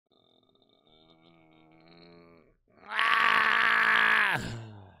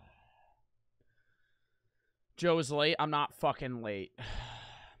Joe is late. I'm not fucking late.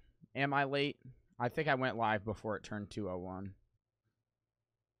 Am I late? I think I went live before it turned 2:01.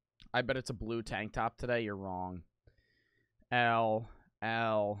 I bet it's a blue tank top today. You're wrong. L.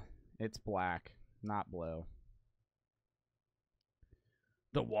 It's black, not blue.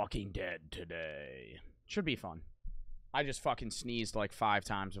 The Walking Dead today. Should be fun. I just fucking sneezed like 5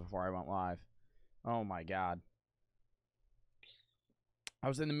 times before I went live. Oh my god. I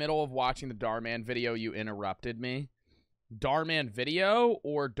was in the middle of watching the Darman video. You interrupted me. Darman video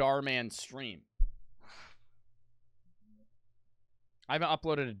or Darman stream? I haven't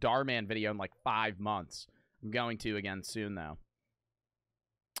uploaded a Darman video in like 5 months. I'm going to again soon, though.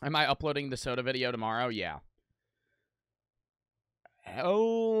 Am I uploading the soda video tomorrow? Yeah.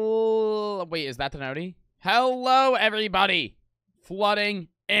 Oh, wait, is that the noti? Hello, everybody. Flooding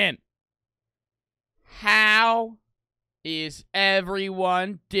in. How is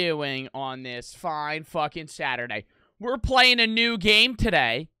everyone doing on this fine fucking Saturday? We're playing a new game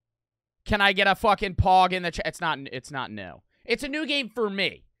today. Can I get a fucking pog in the chat? It's not new. It's a new game for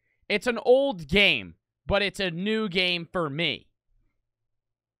me. It's an old game, but it's a new game for me.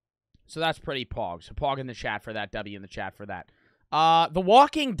 So that's pretty pog. So pog in the chat for that, W in the chat for that. The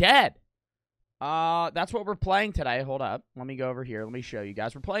Walking Dead. That's what we're playing today. Hold up. Let me go over here. Let me show you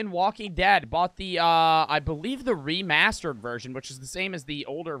guys. We're playing Walking Dead. Bought the, I believe the remastered version, which is the same as the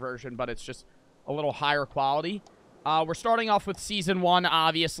older version, but it's just a little higher quality. We're starting off with Season 1,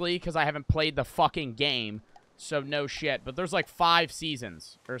 obviously, because I haven't played the fucking game. So no shit. But there's like 5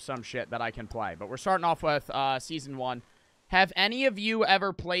 seasons or some shit that I can play. But we're starting off with Season 1. Have any of you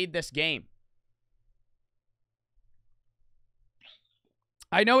ever played this game?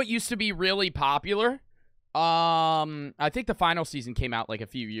 I know it used to be really popular. I think the final season came out like a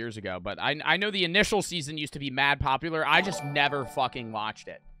few years ago, but I know the initial season used to be mad popular. I just never fucking watched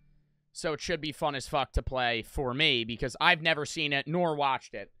it. So it should be fun as fuck to play for me because I've never seen it nor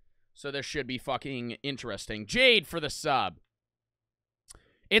watched it. So this should be fucking interesting. Jade for the sub.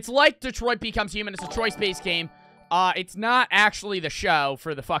 It's like Detroit Becomes Human. It's a choice-based game. It's not actually the show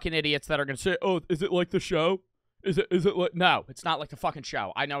for the fucking idiots that are going to say, oh, is it like the show? Is it like... No, it's not like the fucking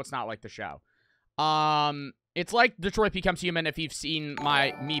show. I know it's not like the show. It's like Detroit Becomes Human if you've seen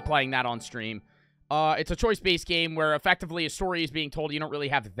me playing that on stream. It's a choice-based game where effectively a story is being told. You don't really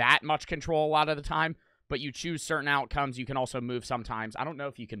have that much control a lot of the time, but you choose certain outcomes. You can also move sometimes. I don't know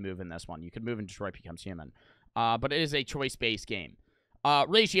if you can move in this one. You can move in Detroit Becomes Human. But it is a choice-based game.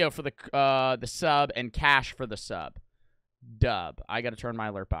 Ratio for the sub and cash for the sub. Dub. I gotta turn my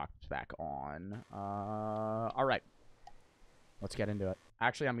alert box back on. Alright. Let's get into it.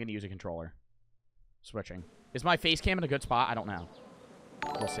 Actually, I'm gonna use a controller. Switching. Is my face cam in a good spot? I don't know.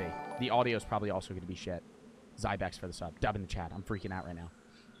 We'll see. The audio is probably also gonna be shit. Zybex for the sub. Dub in the chat. I'm freaking out right now.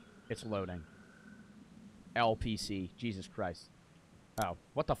 It's loading. LPC. Jesus Christ. Oh.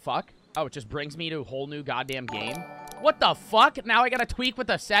 What the fuck? Oh, it just brings me to a whole new goddamn game? What the fuck? Now I gotta tweak with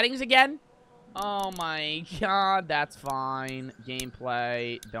the settings again? Oh my god, that's fine.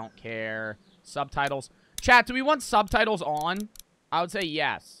 Gameplay, don't care. Subtitles. Chat, do we want subtitles on? I would say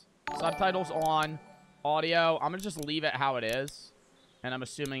yes. Subtitles on. Audio, I'm gonna just leave it how it is. And I'm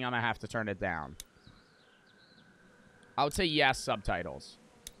assuming I'm gonna have to turn it down. I would say yes, subtitles.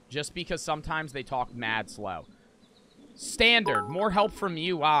 Just because sometimes they talk mad slow. Standard, more help from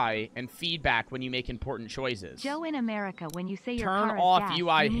UI and feedback when you make important choices. Joe, in America, when you say your Turn car off is gas,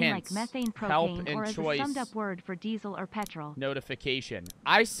 UI you mean hints. like methane, Help propane, and or is choice. a summed-up word for diesel or petrol. Notification.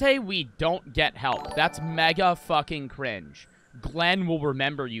 I say we don't get help. That's mega fucking cringe. Glenn will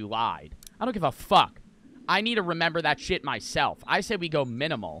remember you lied. I don't give a fuck. I need to remember that shit myself. I say we go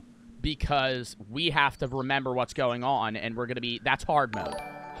minimal because we have to remember what's going on and we're gonna be... That's hard mode.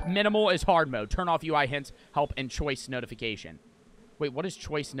 Minimal is hard mode. Turn off UI hints, help, and choice notification. Wait, what is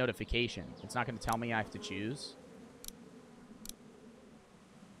choice notification? It's not going to tell me I have to choose?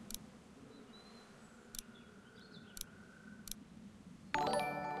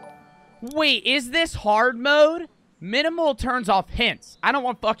 Wait, is this hard mode? Minimal turns off hints. I don't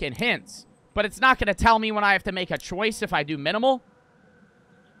want fucking hints. But it's not going to tell me when I have to make a choice if I do minimal?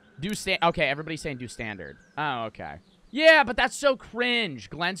 Okay, everybody's saying do standard. Oh, okay. Yeah, but that's so cringe.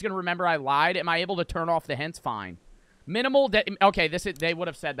 Glenn's going to remember I lied. Am I able to turn off the hints? Fine. Minimal, okay, they would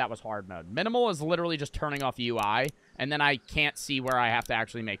have said that was hard mode. Minimal is literally just turning off UI, and then I can't see where I have to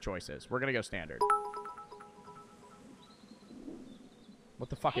actually make choices. We're going to go standard. What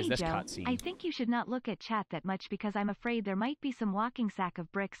the fuck is this cutscene? I think you should not look at chat that much because I'm afraid there might be some walking sack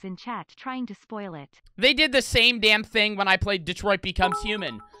of bricks in chat trying to spoil it. They did the same damn thing when I played Detroit Becomes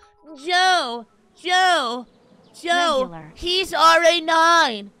Human. Joe! Joe, Regular. he's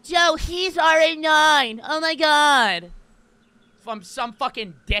RA9. Joe, he's RA9. Oh my god. From some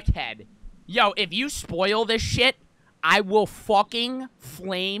fucking dickhead. Yo, if you spoil this shit, I will fucking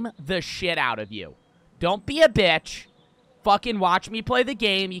flame the shit out of you. Don't be a bitch. Fucking watch me play the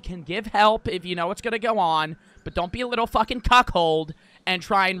game. You can give help if you know what's gonna go on, but don't be a little fucking cuckold and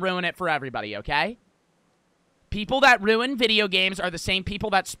try and ruin it for everybody, okay? People that ruin video games are the same people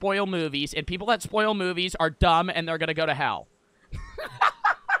that spoil movies, and people that spoil movies are dumb and they're gonna go to hell.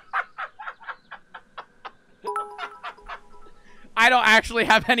 I don't actually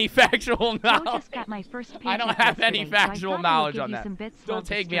have any factual knowledge. Joe just got my first I don't paycheck have any yesterday, so I factual thought I would knowledge give on you that. some bits, Don't love the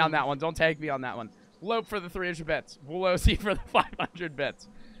take me on that streams. one. Don't take me on that one. Lope for the 300 bits. Wolosey for the 500 bits.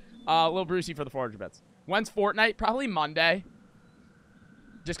 Lil Brucey for the 400 bits. When's Fortnite? Probably Monday.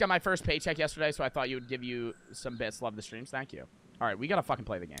 Just got my first paycheck yesterday, so I thought you would give you some bits. Love the streams. Thank you. All right, we gotta fucking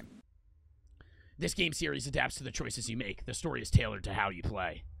play the game. This game series adapts to the choices you make. The story is tailored to how you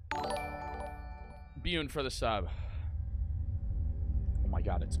play. Bune for the sub. Oh my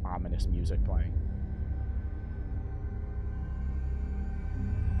god, it's ominous music playing.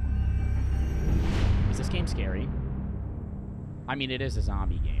 Is this game scary? I mean, it is a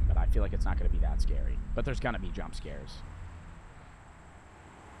zombie game, but I feel like it's not going to be that scary. But there's going to be jump scares.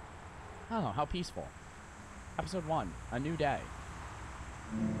 Oh, how peaceful. Episode 1, a new day.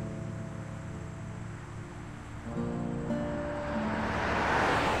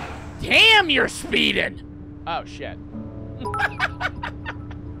 Damn, you're speeding! Oh, shit.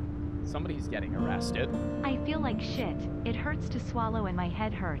 Somebody's getting arrested. I feel like shit. It hurts to swallow and my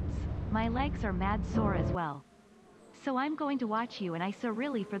head hurts. My legs are mad sore as well. So I'm going to watch you and I so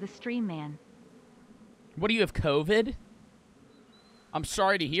really for the stream, man. What, do you have COVID? I'm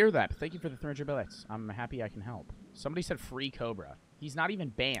sorry to hear that, but thank you for the 300 bits. I'm happy I can help. Somebody said free Cobra. He's not even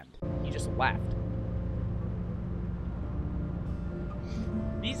banned. He just left.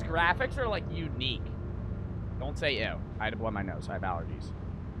 These graphics are, like, unique. Don't say ew. I had to blow my nose. I have allergies.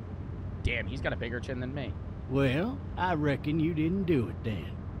 Damn, he's got a bigger chin than me. Well, I reckon you didn't do it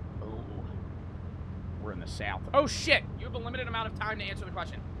then. Oh. We're in the South. Oh, shit! You have a limited amount of time to answer the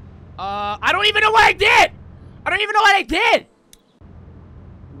question. I don't even know what I did! I don't even know what I did!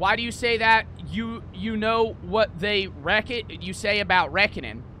 Why do you say that? You know what they you say about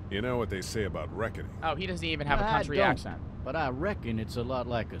reckoning. You know what they say about reckoning. Oh, he doesn't even have a I country don't, accent. But I reckon it's a lot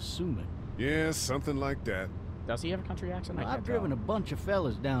like assuming. Yeah, something like that. Does he have a country accent? I Well, can't I've driven tell. a bunch of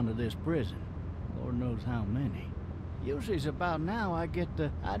fellas down to this prison. Lord knows how many. Usually it's about now I get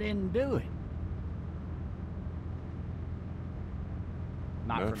the, I didn't do it.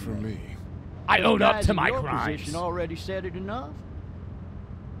 Not for me. I own up Guys to in my your crimes. position already said it enough.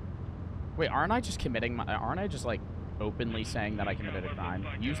 Wait, aren't I just committing my... Aren't I just, like, openly saying that I committed a crime?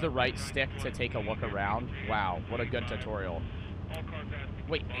 Use the right stick to take a look around. Wow, what a good tutorial.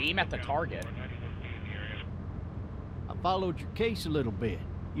 Wait, aim at the target. I followed your case a little bit.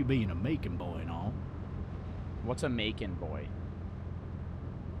 You being a Macon boy and all. What's a Macon boy?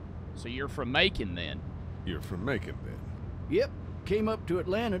 So you're from Macon, then? You're from Macon, then. Yep. Came up to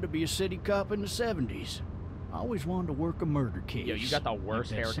Atlanta to be a city cop in the 70s. I always wanted to work a murder case. Yo, you got the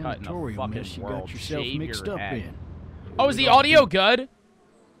worst Like that haircut in the senatorial fucking mess you world. got yourself Shave mixed your up head. in. Oh, is the audio good?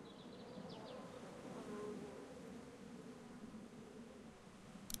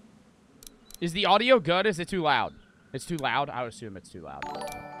 Is the audio good? Is it too loud? It's too loud? I would assume it's too loud.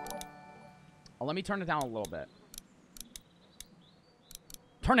 Oh, let me turn it down a little bit.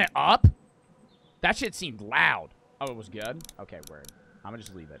 Turn it up? That shit seemed loud. Oh, it was good? Okay, word. I'm gonna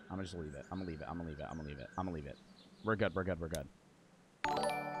just leave it. I'm gonna just leave it. I'm gonna leave it. I'm gonna leave it. I'm gonna leave it. I'm gonna leave it. We're good. We're good. We're good.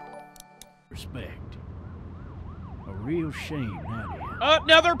 Respect. A real shame, that is.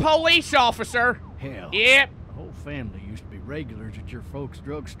 Another police officer. Hell. Yep. The whole family used to be regulars at your folks'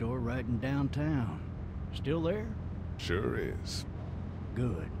 drugstore right in downtown. Still there? Sure is.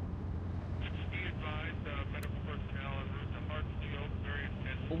 Good.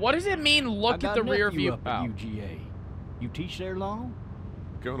 What does it mean, look at the rear view? Up at UGA. You teach there long?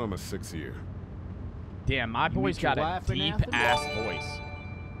 Going on my 6th year. Damn, my boy's meet your got a wife in deep-ass voice.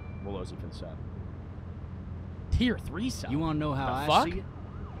 Wolosey for the sub. Tier 3 sub. You want to know how The I fuck? see it?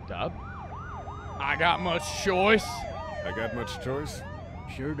 Dub? I got much choice. I got much choice?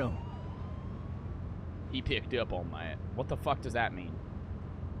 Sure don't. He picked up on that. What the fuck does that mean?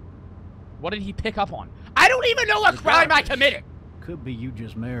 What did he pick up on? I don't even know what crime I committed. Could be you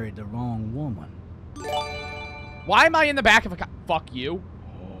just married the wrong woman. Why am I in the back of a car? Fuck you.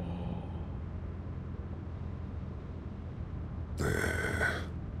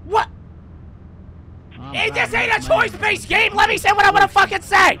 What? Hey, this ain't a choice-based game. Let me say what I want to fucking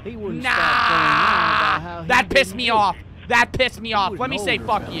say. He wouldn't stop going on about how how he That pissed didn't me hit off. it. That pissed me He off. was Let an me say older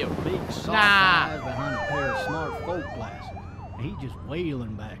fuck fella, you. Big soft Nah. eyes behind a pair of smart folk glasses. And he just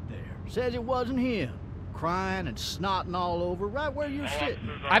wailing back there. Says it wasn't him. Crying and snotting all over right where you're sitting.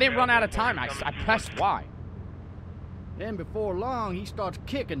 I didn't run out of time. I pressed Y. Then before long, he starts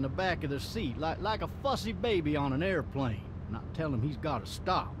kicking the back of the seat like a fussy baby on an airplane. And I tell him he's got to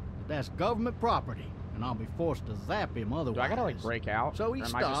stop. That that's government property, and I'll be forced to zap him otherwise. Do I gotta, like, break out? So he or am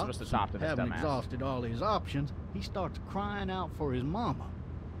stops. I just supposed to talk to this Having dumbass? exhausted all his options, he starts crying out for his mama.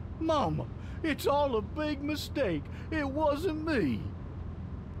 Mama, it's all a big mistake. It wasn't me.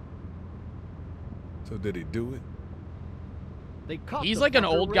 So did he do it? They cut He's the like an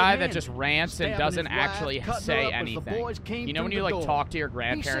fucker old guy that red-handed, just rants and stabbing doesn't his wife, actually cutting say her up as the anything. boys came You know when through you the like door. talk to your He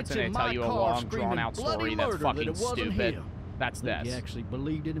grandparents sits and in they tell my you a car long, screaming drawn-out bloody story that's murder fucking that it wasn't stupid? him. That's I think this. He actually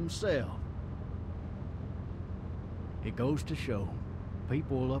believed it himself. It goes to show,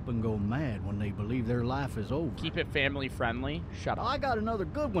 people will up and go mad when they believe their life is over. Keep it family friendly. Shut up. I got another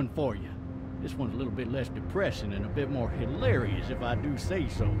good one for you. This one's a little bit less depressing and a bit more hilarious, if I do say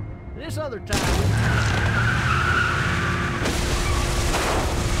so. This other time...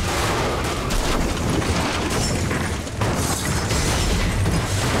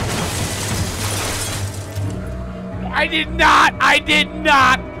 I did not.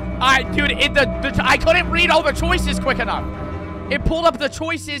 Dude, I couldn't read all the choices quick enough. It pulled up the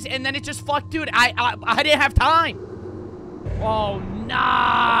choices and then it just fucked, dude. I didn't have time. Oh,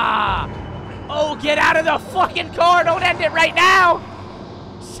 nah. Oh, get out of the fucking car. Don't end it right now.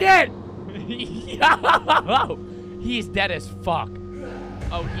 Shit. Yo. He's dead as fuck.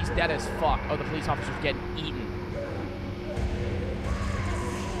 Oh, he's dead as fuck. Oh, the police officer's getting eaten.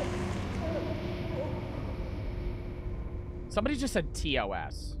 Somebody just said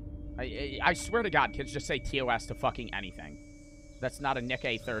TOS. I swear to God, kids just say TOS to fucking anything. That's not a Nick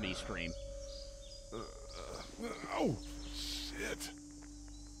A30 stream. Oh, shit.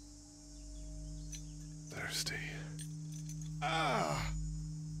 Thirsty. Ah.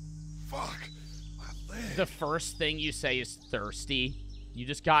 Fuck. My leg. The first thing you say is thirsty. You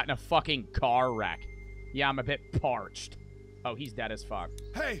just got in a fucking car wreck. Yeah, I'm a bit parched. Oh, he's dead as fuck.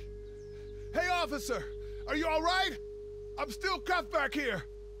 Hey. Hey, officer. Are you all right? I'm still cuffed back here.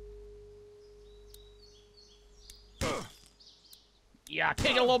 Yeah,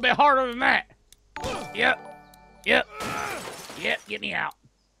 kick it a little bit harder than that. Yep. Yep. Get me out.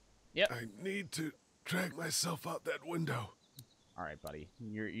 Yep. I need to drag myself out that window. All right, buddy.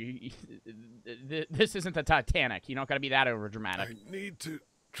 This isn't the Titanic. You don't got to be that overdramatic. I need to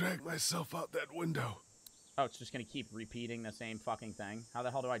drag myself out that window. Oh, it's just going to keep repeating the same fucking thing? How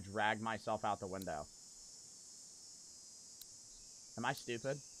the hell do I drag myself out the window? Am I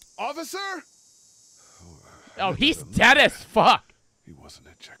stupid? Officer? Oh, he's dead as fuck. He wasn't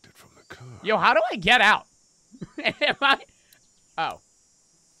ejected from the car. Yo, how do I get out? Am I? Oh.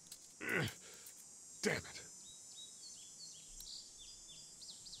 Damn it.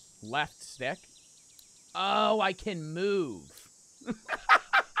 Left stick? Oh, I can move.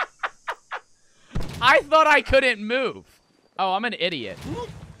 I thought I couldn't move. Oh, I'm an idiot.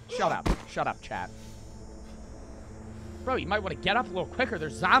 Shut up. Shut up, chat. Bro, you might want to get up a little quicker.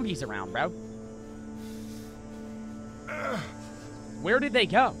 There's zombies around, bro. Where did they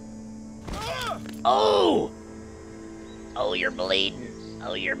go? Oh! Oh, you're bleeding.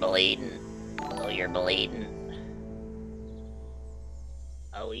 Oh, you're bleeding. Oh, you're bleeding.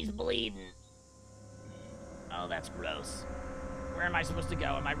 Oh, he's bleeding. Oh, that's gross. Where am I supposed to go?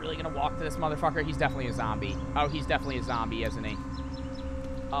 Am I really going to walk to this motherfucker? He's definitely a zombie. Oh, he's definitely a zombie, isn't he?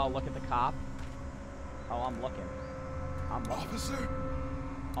 Oh, look at the cop. Oh, I'm looking. I'm looking. Officer?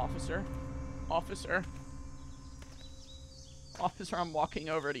 Officer? Officer? Officer, I'm walking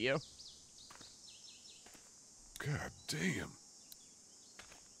over to you. God damn.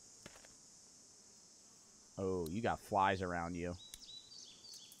 Oh, you got flies around you.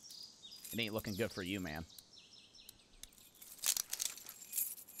 It ain't looking good for you, man.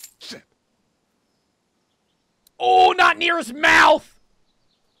 Shit. Oh, not near his mouth!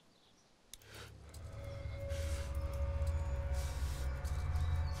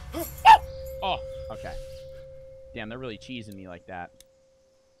 Oh, okay. Damn, they're really cheesing me like that.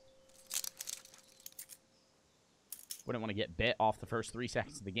 Wouldn't want to get bit off the first 3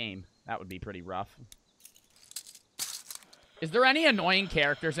 seconds of the game. That would be pretty rough. Is there any annoying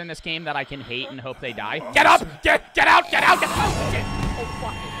characters in this game that I can hate and hope they die? Get up! Get out! Get out! Oh, shit! Oh,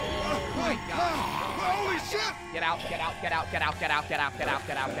 fuck. Oh, my God. Holy shit! Get out! Get out! Get out! Get out! Get out! Get out! Get out!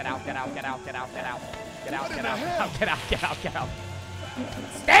 Get out! Get out! Get out! Get out! Get out! Get out! Get out! Get out! Get out! Get out! Get out!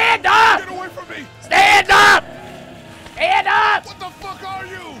 Stand up! Get away from me! Stand up! Stand up! What the fuck are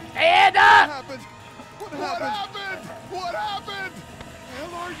you? Stand What up! happened? What happened? What happened? The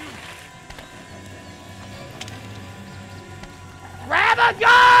hell are you? Grab a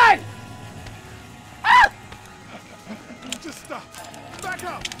gun! Ah! Just stop. Back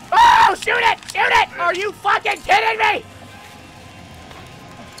up. Oh, shoot it! Shoot it! Are you fucking kidding me?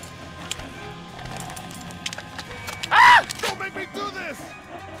 Ah! Don't make me do this.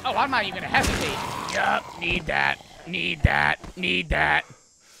 Oh, I'm not even gonna hesitate. Yup, need that. Need that. Need that.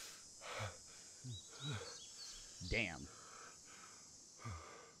 Damn.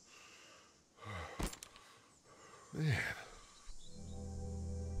 Man.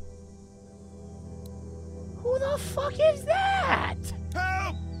 Who the fuck is that?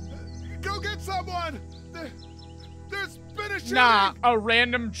 Help! Go get someone! There's been a shooting! Nah, a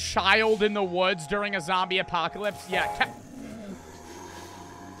random child in the woods during a zombie apocalypse? Yeah.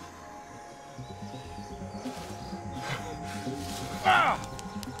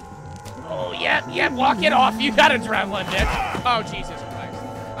 Oh, yep, walk it off. You got adrenaline, bitch. Oh, Jesus Christ.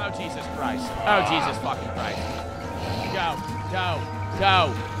 Oh, Jesus Christ. Oh, Jesus fucking Christ. Go, go,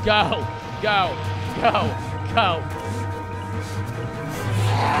 go, go, go, go, go.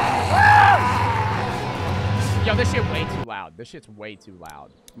 Yo, this shit way too loud. This shit's way too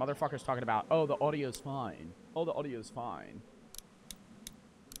loud. Motherfucker's talking about, oh, the audio's fine. Oh, the audio's fine.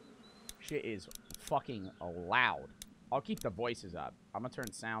 Shit is fucking loud. I'll keep the voices up. I'm gonna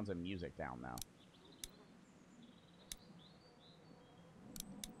turn sounds and music down now.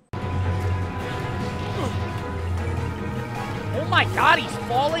 Oh my god, he's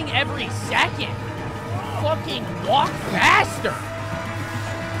falling every second. Fucking walk faster.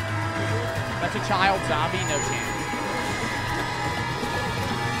 That's a child zombie, no chance.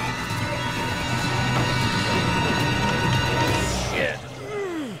 Shit.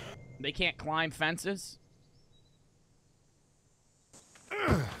 They can't climb fences?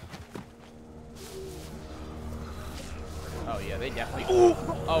 Oh, yeah, they definitely... Ooh.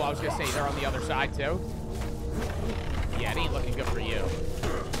 Oh, I was gonna say, they're on the other side, too? Yeah, it ain't looking good for you.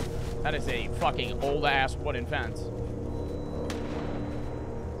 That is a fucking old-ass wooden fence.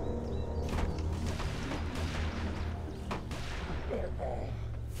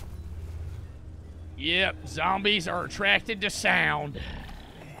 Yep, zombies are attracted to sound.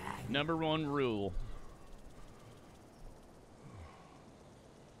 Number 1 rule.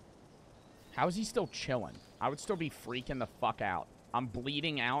 How is he still chilling? I would still be freaking the fuck out. I'm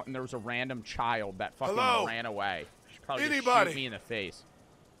bleeding out, and there was a random child that fucking ran away. Should probably just shoot me in the face.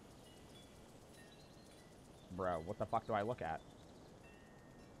 Bro, what the fuck do I look at?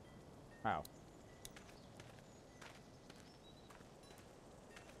 Oh.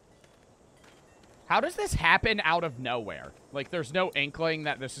 How does this happen out of nowhere? Like, there's no inkling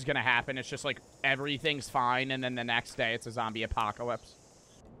that this is gonna happen. It's just like, everything's fine, and then the next day it's a zombie apocalypse.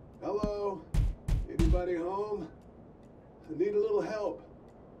 Hello? Anybody home? I need a little help.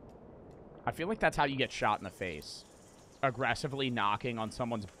 I feel like that's how you get shot in the face. Aggressively knocking on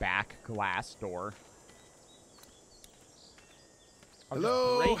someone's back glass door.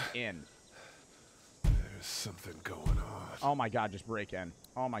 Hello? Break in. There's something going on. Oh my god, just break in.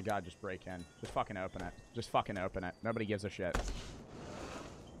 Oh my god, just break in. Just fucking open it. Just fucking open it. Nobody gives a shit.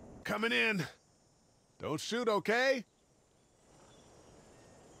 Coming in. Don't shoot, okay?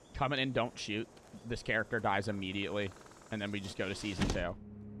 Coming in, don't shoot. This character dies immediately. And then we just go to season 2.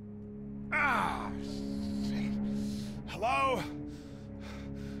 Ah! Shit. Hello?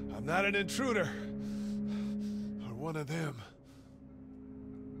 I'm not an intruder. Or one of them.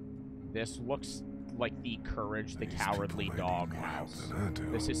 This looks like the Courage the Cowardly Dog house.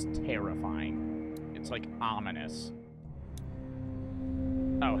 This is terrifying. It's like ominous.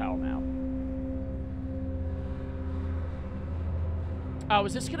 Oh, hell no. Oh,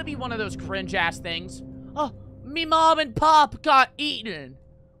 is this gonna be one of those cringe-ass things? Oh, me mom and pop got eaten.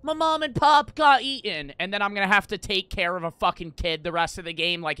 My mom and pop got eaten. And then I'm gonna have to take care of a fucking kid the rest of the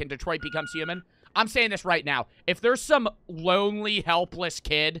game, like in Detroit Becomes Human. I'm saying this right now. If there's some lonely, helpless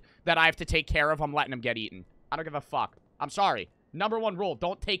kid that I have to take care of, I'm letting him get eaten. I don't give a fuck. I'm sorry. Number 1 rule,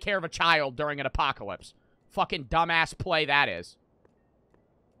 don't take care of a child during an apocalypse. Fucking dumbass play that is.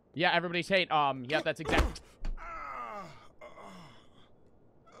 Yeah, everybody's hate. Yeah, that's exactly...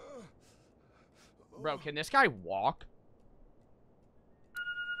 Bro, can this guy walk?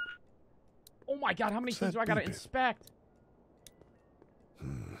 Oh my god, how many things do I gotta inspect? The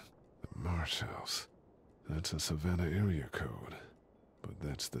Marsh House. That's a Savannah area code. But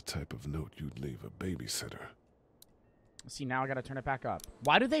that's the type of note you'd leave a babysitter. See, now I gotta turn it back up.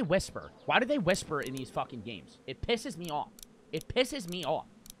 Why do they whisper? Why do they whisper in these fucking games? It pisses me off. It pisses me off.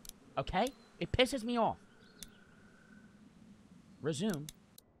 Okay? It pisses me off. Resume.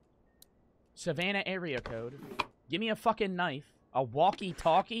 Savannah area code. Give me a fucking knife. A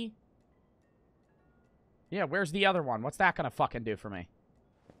walkie-talkie? Yeah, where's the other one? What's that gonna fucking do for me?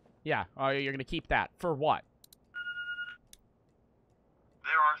 Yeah, oh, you're gonna keep that. For what?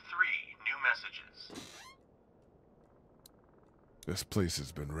 There are 3 new messages. This place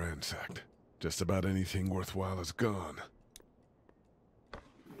has been ransacked. Just about anything worthwhile is gone.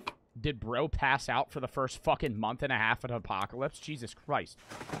 Did bro pass out for the first fucking month and a half of the apocalypse? Jesus Christ.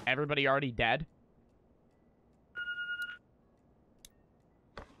 Everybody already dead?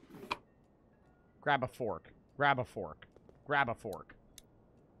 Grab a fork. Grab a fork. Grab a fork.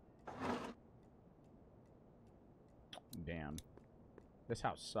 Damn. This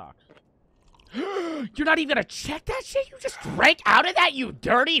house sucks. You're not even gonna check that shit? You just drank out of that, you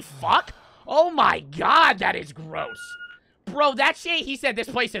dirty fuck? Oh my god, that is gross. Bro, that shit, he said this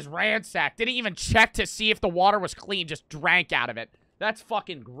place is ransacked. Didn't even check to see if the water was clean, just drank out of it. That's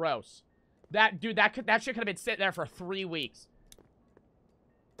fucking gross. Dude, that shit could have been sitting there for 3 weeks.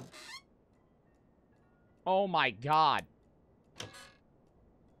 Oh my god.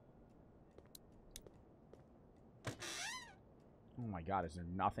 Oh my god, is there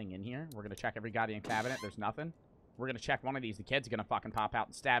nothing in here? We're gonna check every goddamn cabinet. There's nothing. We're gonna check one of these. The kid's gonna fucking pop out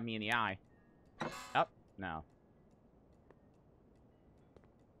and stab me in the eye. Oh, no.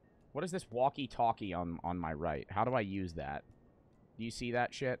 What is this walkie-talkie on my right? How do I use that? Do you see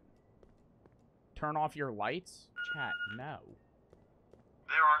that shit? Turn off your lights? Chat, no.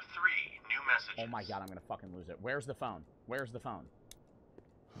 There are 3 new messages. Oh my god, I'm gonna fucking lose it. Where's the phone? Where's the phone?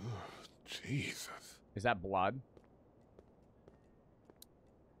 Jesus. Is that blood?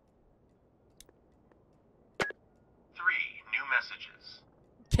 3 new messages.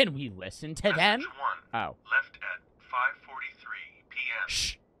 Can we listen to them? Message 1. Oh. Left at 5:43 p.m.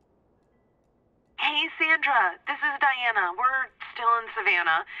 Shh. Hey, Sandra. This is Diana. We're still in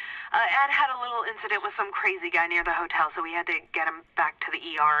Savannah. Ed had a little incident with some crazy guy near the hotel, so we had to get him back to the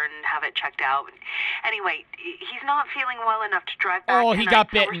ER and have it checked out. Anyway, he's not feeling well enough to drive back Oh, he got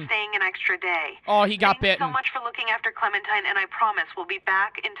tonight, so bitten. we're staying an extra day. Oh, he got Thanks bitten. so much for looking after Clementine, and I promise we'll be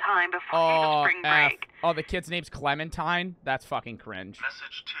back in time before the spring break. Oh, the kid's name's Clementine? That's fucking cringe.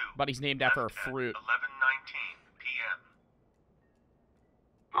 Message 2. But he's named after a Left at fruit. 11:19 p.m.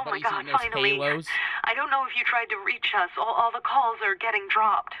 Oh But my he's god, eating those finally. halos. I don't know if you tried to reach us. All the calls are getting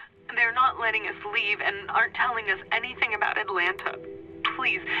dropped. They're not letting us leave and aren't telling us anything about Atlanta.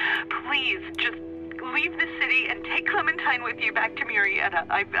 Please, please, just leave the city and take Clementine with you back to Murrieta.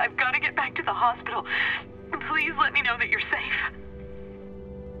 I've got to get back to the hospital. Please let me know that you're safe.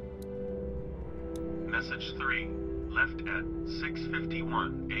 Message 3. Left at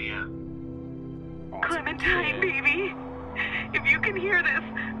 6:51 a.m. Oh, Clementine, baby. If you can hear this,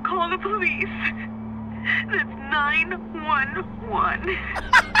 call the police. That's 911.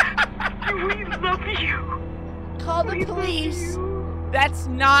 We love you. Call the We love police. you. That's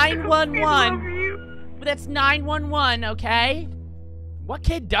We 911. love you. That's 911, okay? What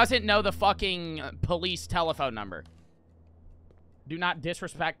kid doesn't know the fucking police telephone number? Do not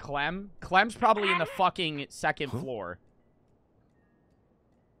disrespect Clem. Clem's probably in the fucking second floor.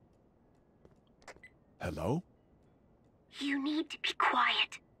 Hello? You need to be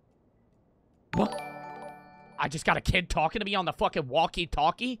quiet. What? I just got a kid talking to me on the fucking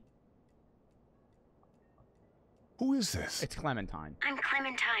walkie-talkie? Who is this? It's Clementine. I'm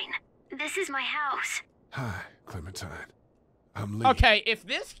Clementine. This is my house. Hi, Clementine. I'm Lee. Okay, if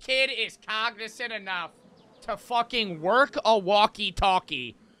this kid is cognizant enough to fucking work a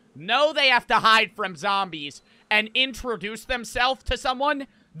walkie-talkie, know they have to hide from zombies, and introduce themselves to someone,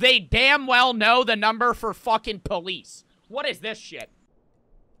 they damn well know the number for fucking police. What is this shit?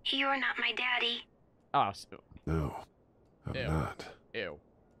 You're not my daddy. Oh, No, I'm Ew. not. ew.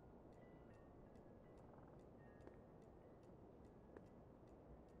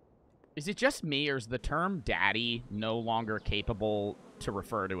 Is it just me, or is the term daddy no longer capable to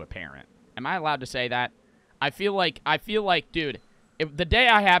refer to a parent? Am I allowed to say that? I feel like, dude, if the day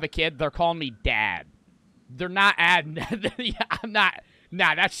I have a kid, they're calling me dad. They're not adding, I'm not,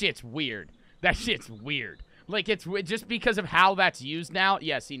 nah, that shit's weird. That shit's weird. Like, it's just because of how that's used now.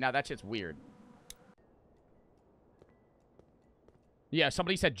 Yeah, see, now that shit's weird. Yeah,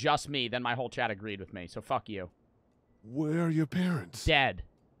 somebody said just me, then my whole chat agreed with me, so fuck you. Where are your parents? Dead.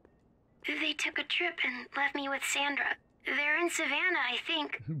 They took a trip and left me with Sandra. They're in Savannah, I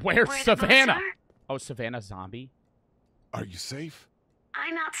think. Where's Where the boats Savannah? are? Oh, Savannah zombie? Are you safe?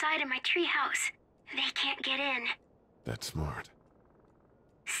 I'm outside in my treehouse. They can't get in. That's smart.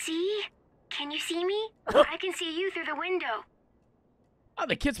 See? Can you see me? I can see you through the window. Oh,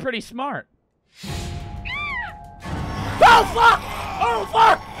 the kid's pretty smart. Oh, fuck! Oh,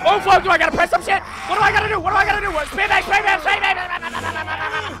 fuck! Oh, fuck, do I gotta press some shit? What do I gotta do? What do I gotta do? Spin back, spin back, spin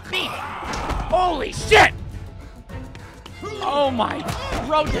back. Beat. Holy shit. Oh, my.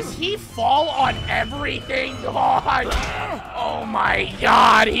 Bro, does he fall on everything? God. Oh, my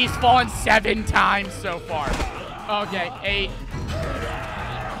God. He's fallen 7 times so far. Okay, 8.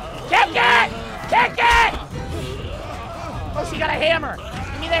 Kick it! Kick it! Oh, she got a hammer.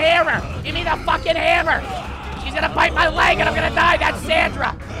 Give me the hammer. Give me the fucking hammer. She's gonna bite my leg and I'm gonna die. That's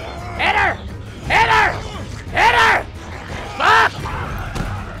Sandra. Hit her! Hit her! Hit her! Fuck!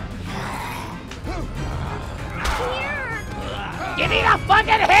 Give me the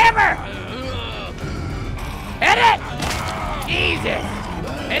fucking hammer! Hit it! Jesus!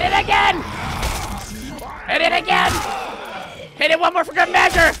 Hit it again! Hit it again! Hit it one more for good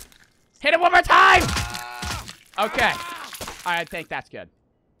measure! Hit it one more time! Okay. I think that's good.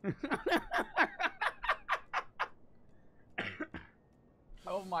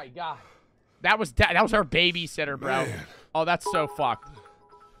 Oh my God. That was our babysitter, bro. Man. Oh, that's so fucked.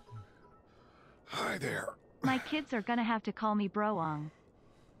 Hi there. My kids are gonna have to call me Broong.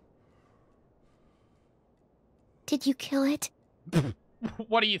 Did you kill it?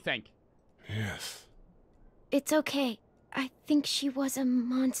 What do you think? Yes. It's okay. I think she was a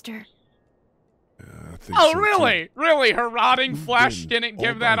monster. I think Oh, so, really? too. Really? Her rotting You've flesh been didn't all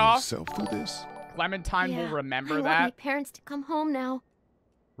give by that off? yourself through this? Clementine will Yeah, remember I want that. my parents to come home now.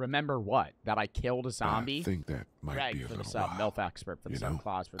 Remember what? That I killed a zombie? I think that might Greg be a for the little sub. while. MILF expert for the you sub. know?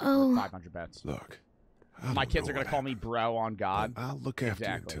 Claus for the Oh. 500 bets. Look, I My don't kids know are going what to call me happened, bro on God. but I'll look after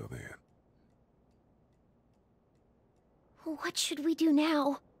Exactly. you until then. What should we do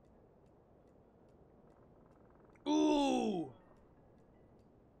now? Ooh.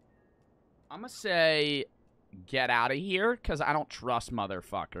 I'm going to say get out of here because I don't trust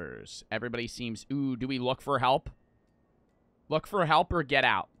motherfuckers. Everybody seems... Ooh, do we look for help? Look for help or get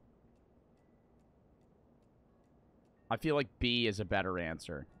out? I feel like B is a better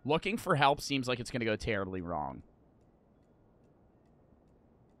answer. Looking for help seems like it's going to go terribly wrong.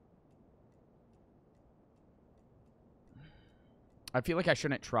 I feel like I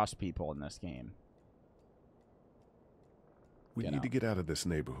shouldn't trust people in this game. We Get need out. to get out of this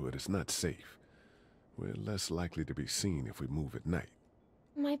neighborhood. It's not safe. We're less likely to be seen if we move at night.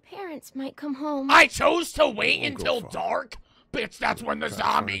 My parents might come home. I chose to wait won't go until far. dark? Bitch, that's when the Try to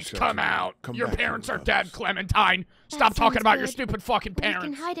find zombies shelter. come out. Come Your back here parents with are dead, others. Clementine. That Stop talking sounds about your good. stupid fucking We parents.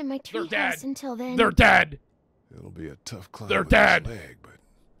 can hide in my They're dead. treehouse until then. They're dead. It'll be a tough climb They're with this dead. leg, but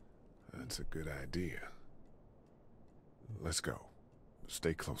that's a good idea. Let's go.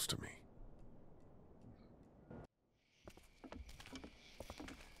 Stay close to me.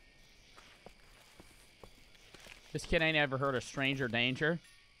 This kid ain't ever heard of stranger danger.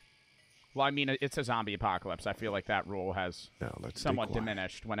 Well, I mean, it's a zombie apocalypse. I feel like that rule has Now let's stay somewhat quiet.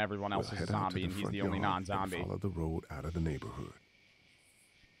 diminished when everyone else We'll is a head out to zombie and he's front the only yard and non-zombie. Follow the road out of the neighborhood.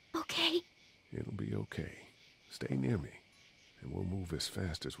 Okay. It'll be okay. Stay near me, and we'll move as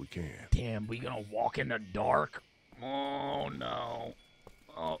fast as we can. Damn, we gonna walk in the dark? Oh, no.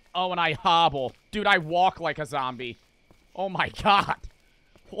 Oh, and I hobble. Dude, I walk like a zombie. Oh, my God.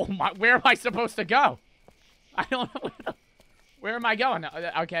 Oh, my. Where am I supposed to go? I don't know. Where am I going?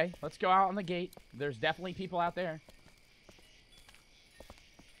 Okay, let's go out on the gate. There's definitely people out there.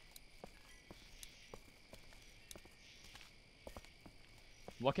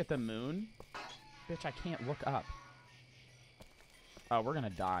 Look at the moon? Bitch, I can't look up. Oh, we're gonna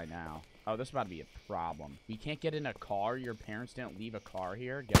die now. Oh, this is about to be a problem. We can't get in a car? Your parents didn't leave a car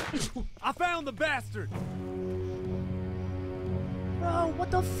here? Get it. I found the bastard! Bro,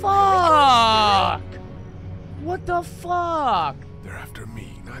 what the fuck? What the fuck? They're after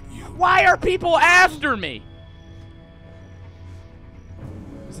me, not you. Why are people after me?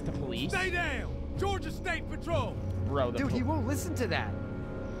 Is it the police? Stay down! Georgia State Patrol! Bro, Dude, he won't listen to that.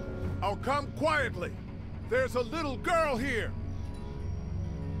 Oh, come quietly. There's a little girl here.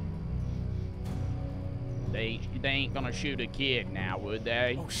 They ain't gonna shoot a kid now, would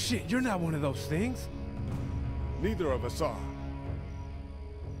they? Oh shit, you're not one of those things. Neither of us are.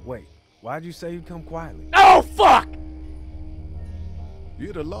 Wait, why'd you say you'd come quietly? Oh, fuck!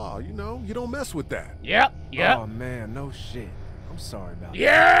 You're the law, you know. You don't mess with that. Yep. Oh man, no shit. I'm sorry about that.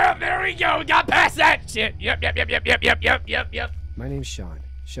 Yeah, there we go. We got past that shit. Yep. My name's Sean.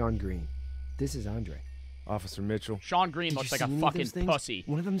 Sean Green. This is Andre. Officer Mitchell. Sean Green Did looks you like see a any of fucking those things? pussy.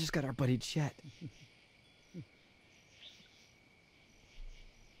 One of them just got our buddy Chet.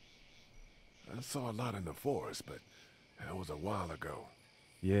 I saw a lot in the forest, but that was a while ago.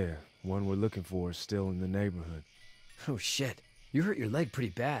 Yeah, one we're looking for is still in the neighborhood. Oh shit. You hurt your leg pretty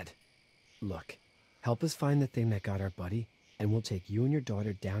bad. Look, help us find the thing that got our buddy, and we'll take you and your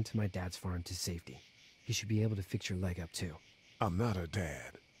daughter down to my dad's farm to safety. He should be able to fix your leg up, too. I'm not her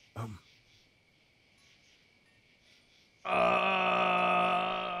dad.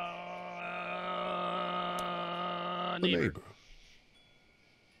 Neighbor.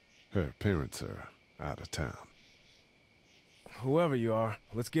 Her parents are out of town. Whoever you are,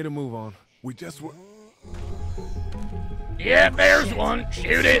 let's get a move on. We just were... Yeah, there's one.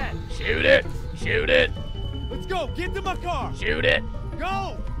 Shoot it. Shoot it. Shoot it. Let's go. Get to my car. Shoot it.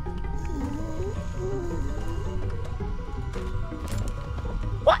 Go.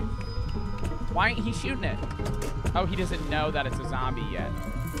 What? Why ain't he shooting it? Oh, he doesn't know that it's a zombie yet.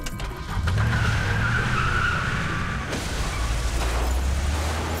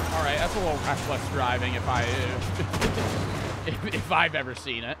 All right, that's a little reckless driving if if I've ever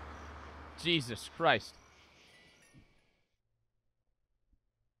seen it. Jesus Christ.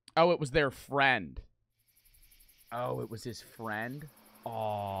 Oh, it was their friend. Oh, it was his friend?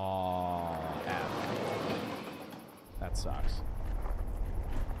 Oh, that sucks.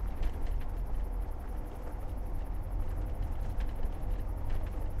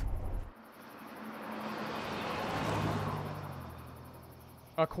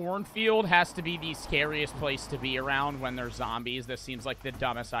 A cornfield has to be the scariest place to be around when there's zombies. This seems like the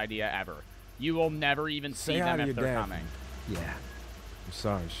dumbest idea ever. You will never even see them if they're coming. Yeah. I'm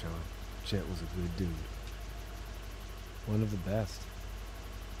sorry, Sean. Chet was a good dude. One of the best.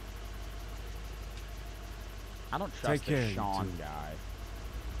 I don't trust this Sean guy.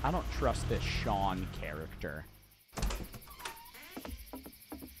 I don't trust this Sean character.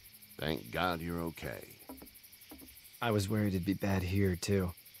 Thank God you're okay. I was worried it'd be bad here,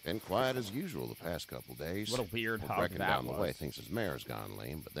 too. Been quiet as usual the past couple days. What a weird hug Brecken that down was. the way thinks his mare's gone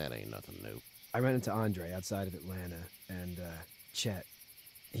lame, but that ain't nothing new. I ran into Andre outside of Atlanta, and, Chet,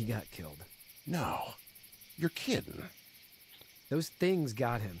 he got killed. No. You're kidding. Those things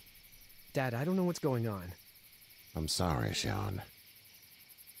got him. Dad, I don't know what's going on. I'm sorry, Sean.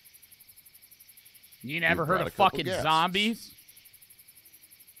 You never heard brought of a couple fucking guests. zombies?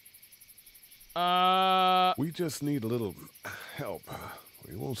 We just need a little help.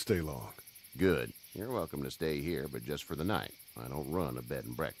 We won't stay long. Good. You're welcome to stay here, but just for the night. I don't run a bed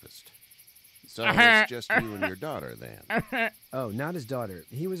and breakfast. So it's just you and your daughter, then? Oh, not his daughter.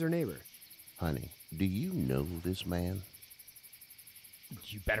 He was her neighbor. Honey, do you know this man?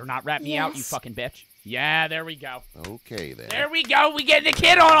 You better not rat me out, you fucking bitch. Yeah, there we go. Okay, then. There we go. We getting the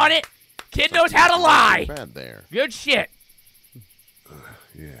kid on it. Kid knows how to lie. Bad there. Good shit.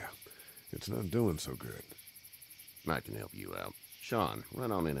 Yeah, it's not doing so good. I can help you out. Sean,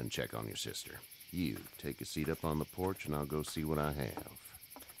 run on in and check on your sister. You, take a seat up on the porch, and I'll go see what I have.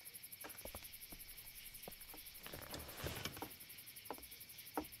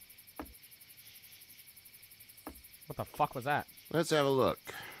 What the fuck was that? Let's have a look.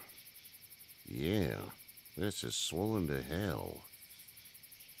 Yeah, this is swollen to hell.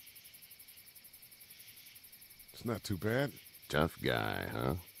 It's not too bad. Tough guy,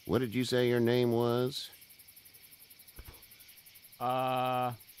 huh? What did you say your name was?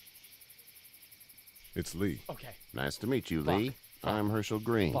 It's Lee. Okay. Nice to meet you, Fuck. Lee. I'm Herschel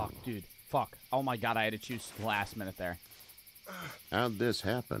Green. Fuck, dude. Fuck. Oh my god, I had to choose the last minute there. How'd this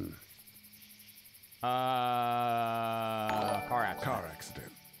happen? Car accident. Car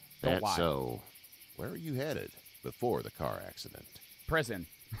accident. Don't That's lie. so. Where are you headed before the car accident? Prison.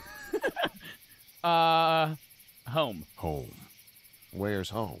 Home. Home. Where's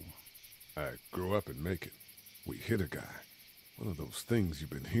home? I grew up in Macon. We hit a guy. One of those things you've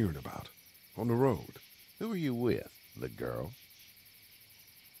been hearing about. On the road. Who are you with? The girl?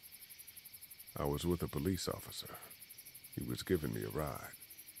 I was with a police officer. He was giving me a ride.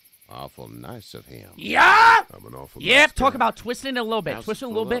 Awful nice of him. Yeah! I'm an awful Yeah, nice talk guy. about twisting it a little bit. House Twist it a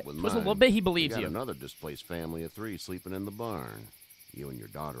is little full bit. up with Twist it a little mine. bit. He We believes got you. another displaced family of 3 sleeping in the barn. You and your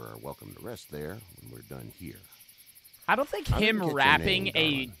daughter are welcome to rest there when we're done here. I don't think I didn't him get your wrapping name,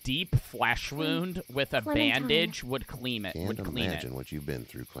 a darling. deep flesh wound with a Clementine. bandage would clean it. Can't Would clean imagine it. what you've been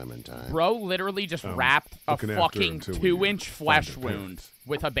through, Clementine. Bro literally just wrapped a looking after her fucking until we 2-inch find flesh her wound parents.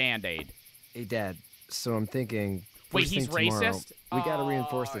 with a band-aid. Hey, Dad, so I'm thinking... Wait, first he's thing tomorrow, racist? We gotta Oh,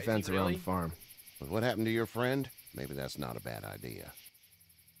 reinforce the is he fence around really? the farm. With what happened to your friend? Maybe that's not a bad idea.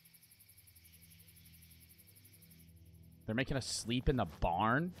 They're making us sleep in the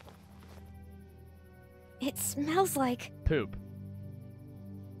barn? It smells like Poop.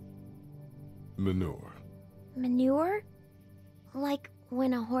 Manure. manure? Like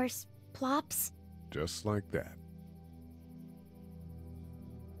when a horse plops? Just like that.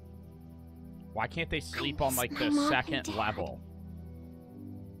 Why can't they sleep on, like, the my mom and second Dad. level?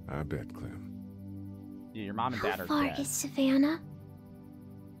 I bet, Clem. Yeah, your mom and dad How are far dead. is Savannah?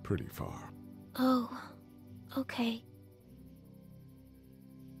 Pretty far. Oh, okay.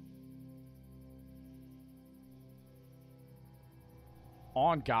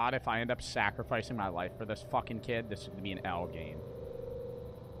 On God, if I end up sacrificing my life for this fucking kid, this is going to be an L game.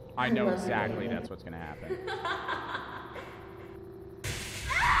 I know exactly that's what's going to happen.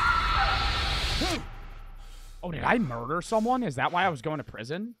 Oh, did I murder someone? Is that why I was going to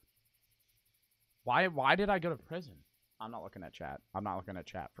prison? Why did I go to prison? I'm not looking at chat. I'm not looking at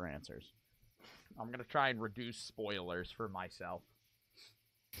chat for answers. I'm going to try and reduce spoilers for myself.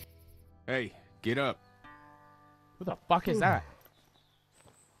 Hey, get up. Who the fuck is that?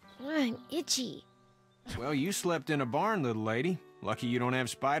 I'm itchy. Well, you slept in a barn, little lady. Lucky you don't have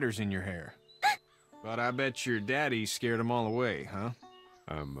spiders in your hair. But I bet your daddy scared them all away, huh?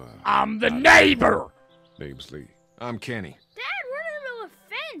 I'm the neighbor! Name's Lee. I'm Kenny. Dad, we're in the middle of a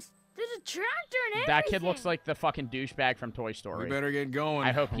fence. There's a tractor and everything. That kid looks like the fucking douchebag from Toy Story. We better get going.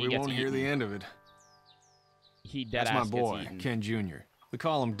 I hope he we gets won't hear eaten. the end of it. He dead That's my ass boy, gets eaten. Ken Jr. We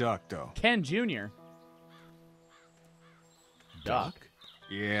call him Duck, though. Ken Jr. Duck?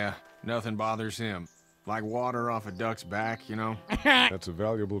 Yeah, nothing bothers him. Like water off a duck's back, you know? That's a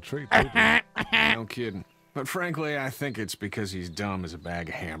valuable trait, too. No kidding. But frankly, I think it's because he's dumb as a bag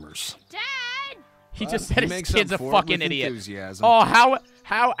of hammers. Dad! He just said He his makes kid's a up for it fucking with idiot. enthusiasm. Oh,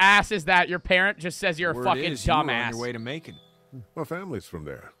 how ass is that? Your parent just says you're a Word fucking is, you were on dumbass. your way to Macon. My family's from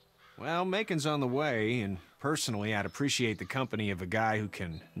there. Well, Macon's on the way, and personally, I'd appreciate the company of a guy who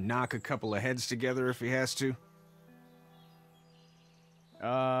can knock a couple of heads together if he has to.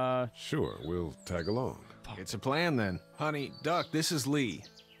 Sure, we'll tag along. It's a plan, then. Honey, Duck, this is Lee.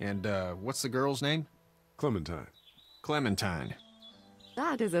 And, what's the girl's name? Clementine. Clementine.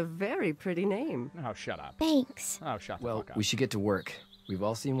 That is a very pretty name. Oh, shut up. Thanks. Oh, shut the Well, fuck up. we should get to work. We've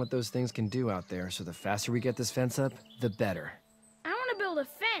all seen what those things can do out there, so the faster we get this fence up, the better. I want to build a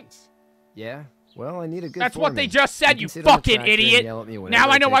fence. Yeah? Well, I need a good That's what foreman. they just said, you can sit on the fucking tractor and idiot. yell at me whenever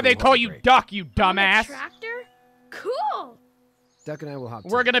Now I know take why a they call lunch you break. Duck, you On a dumbass. tractor? Cool. Duck and I will hop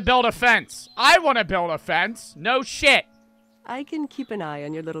We're gonna build a fence. I want to build a fence. No shit. I can keep an eye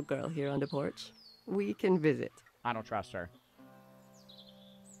on your little girl here on the porch. We can visit. I don't trust her.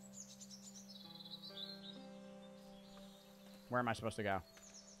 Where am I supposed to go?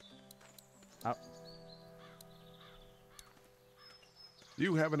 Oh.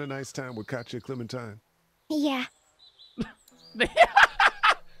 You having a nice time with Katya, Clementine? Yeah.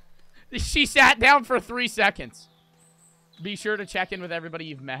 She sat down for 3 seconds. Be sure to check in with everybody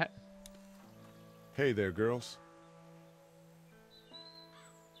you've met. Hey there, girls.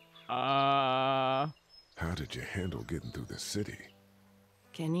 Uh... How did you handle getting through the city?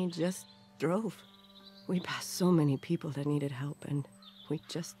 Kenny just drove. We passed so many people that needed help, and we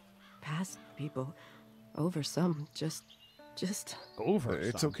just passed people. Over some, just... Over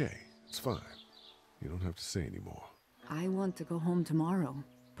It's okay. It's fine. You don't have to say anymore. I want to go home tomorrow.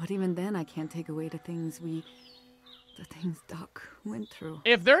 But even then, I can't take away the things Doc went through.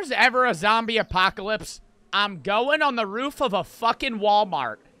 If there's ever a zombie apocalypse, I'm going on the roof of a fucking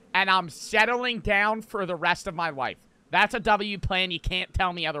Walmart, and I'm settling down for the rest of my life. That's a W plan. You can't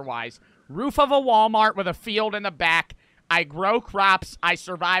tell me otherwise. Roof of a Walmart with a field in the back. I grow crops. I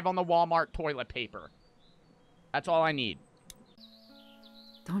survive on the Walmart toilet paper. That's all I need.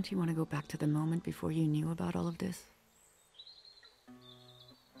 Don't you want to go back to the moment before you knew about all of this?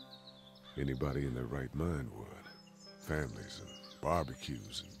 Anybody in their right mind would. Families and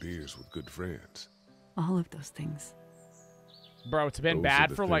barbecues and beers with good friends. All of those things. Bro, it's been Those are bad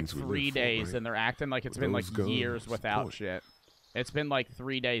the for like things we 3 live for, days, right? and they're acting like it's With been like those guns, years without point. shit. It's been like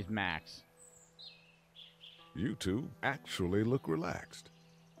 3 days max. You two actually look relaxed.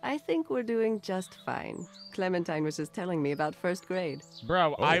 I think we're doing just fine. Clementine was just telling me about first grade.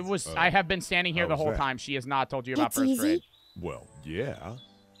 Bro, Oh, I have been standing here the how's whole that? time. She has not told you about It's first easy. grade. Well, yeah.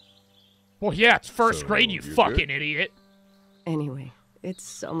 Well, yeah, it's first So, grade, you you're fucking good? idiot. Anyway,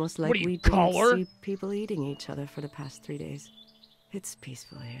 it's almost like What do you we call her? didn't see people eating each other for the past 3 days. It's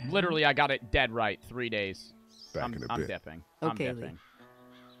peaceful here. Literally, I got it dead right. 3 days. Back in a I'm bit. dipping. Okay, I'm dipping.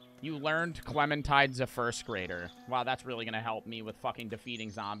 You learned Clementine's a first grader. Wow, that's really gonna help me with fucking defeating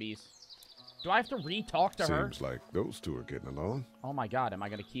zombies. Do I have to re-talk to her? Seems like those two are getting along. Oh my god, am I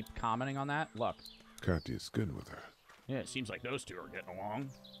gonna keep commenting on that? Look. Katya's good with her. Yeah, it seems like those two are getting along.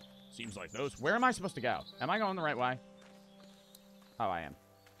 Seems like those... Where am I supposed to go? Am I going the right way? Oh, I am.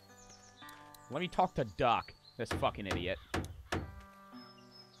 Let me talk to Duck, this fucking idiot.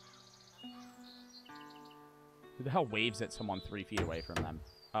 Who the hell waves at someone 3 feet away from them?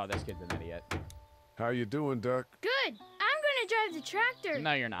 Oh, this kid's an idiot. How you doing, Duck? Good. I'm going to drive the tractor.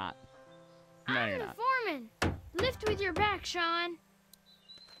 No, you're not. No, I'm you're the not. Foreman. Lift with your back, Sean.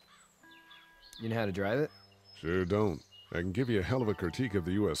 You know how to drive it? Sure don't. I can give you a hell of a critique of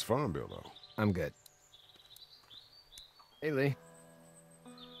the U.S. Farm Bill, though. I'm good. Hey, Lee.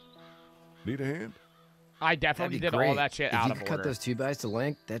 Need a hand? I definitely did great. all that shit if out you of could order. cut those 2x to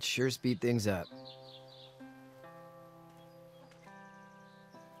length, that sure speed things up.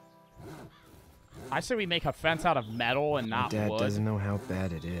 I say we make a fence out of metal and not Dad wood. doesn't know how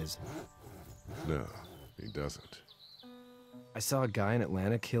bad it is. No, he doesn't. I saw a guy in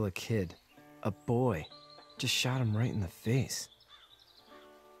Atlanta kill a kid. A boy. Just shot him right in the face.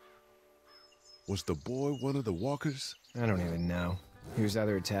 Was the boy one of the walkers? I don't even know. He was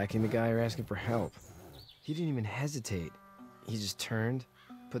either attacking the guy or asking for help. He didn't even hesitate. He just turned,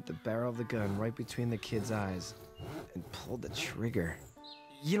 put the barrel of the gun right between the kid's eyes, and pulled the trigger.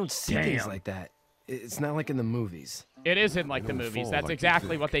 You don't see things like that. It's not like in the movies. It isn't like the movies. That's like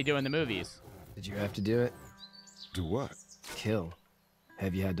exactly what they do in the movies. Did you have to do it? Do what? Kill.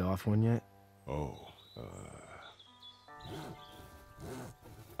 Have you had to off one yet? Oh,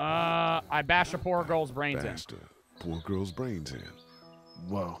 I bashed a poor girl's brains bashed a poor girl's brains in.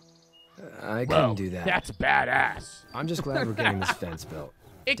 Whoa. I couldn't do that. That's badass. I'm just glad we're getting this fence built.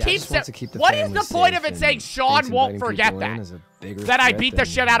 It Dad keeps just wants to keep the what is family the point safe of it and saying thinks Sean won't inviting forget people in that? is a bigger That I threat beat the than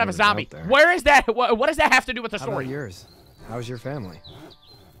shit out of a whatever's zombie. out there. Where is that? What does that have to do with the How story? about yours? How's your family?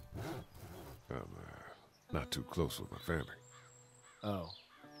 I'm not too close with my family. Oh.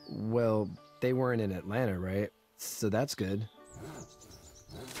 Well, they weren't in Atlanta, right? So that's good.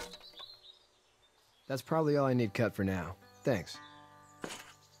 That's probably all I need cut for now. Thanks.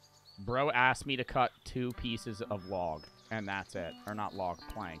 Bro asked me to cut 2 pieces of log, and that's it. Or not log,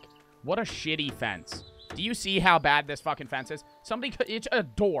 plank. What a shitty fence. Do you see how bad this fucking fence is? Somebody could, it's a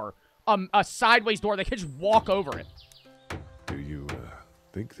door, a sideways door. They could just walk over it. Do you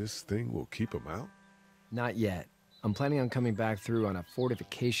think this thing will keep him out? Not yet. I'm planning on coming back through on a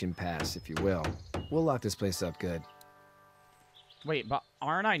fortification pass, if you will. We'll lock this place up good. Wait, but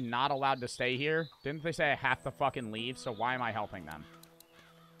aren't I not allowed to stay here? Didn't they say I have to fucking leave? So why am I helping them?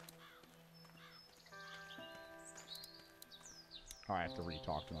 Oh, I have to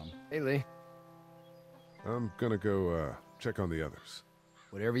re-talk to them. Hey, Lee. I'm gonna go check on the others.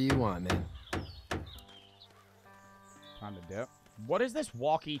 Whatever you want, man. Time to dip. What is this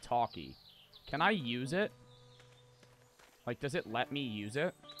walkie-talkie? Can I use it? Like, does it let me use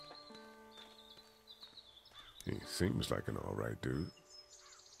it? He seems like an alright dude.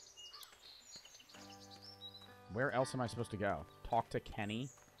 Where else am I supposed to go? Talk to Kenny?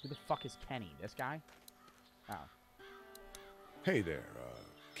 Who the fuck is Kenny? This guy? Oh. Hey there,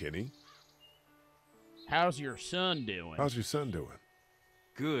 Kenny. How's your son doing? How's your son doing?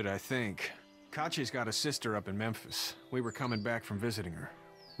 Good, I think. Kachi's got a sister up in Memphis. We were coming back from visiting her.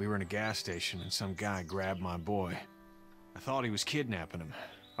 We were in a gas station and some guy grabbed my boy. I thought he was kidnapping him.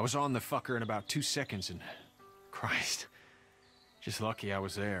 I was on the fucker in about 2 seconds and... Christ. Just lucky I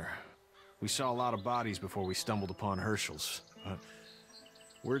was there. We saw a lot of bodies before we stumbled upon Herschel's. But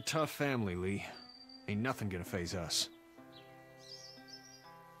we're a tough family, Lee. Ain't nothing gonna faze us.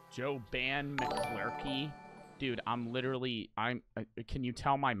 Joe Ban McClurky. Dude, I'm literally... can you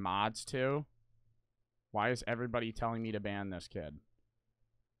tell my mods to? Why is everybody telling me to ban this kid?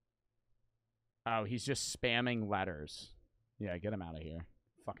 Oh, he's just spamming letters. Yeah, get him out of here.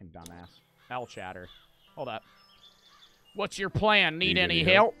 Fucking dumbass. L chatter. Hold up. What's your plan? Need any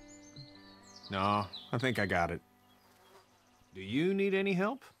help? No, I think I got it. Do you need any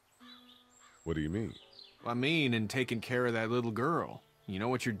help? What do you mean? I mean, in taking care of that little girl. You know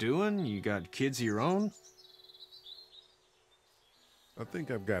what you're doing? You got kids of your own? I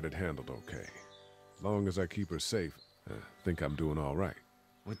think I've got it handled okay. Long as I keep her safe, I think I'm doing all right.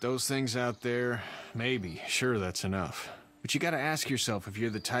 With those things out there, maybe. Sure, that's enough. But you gotta ask yourself if you're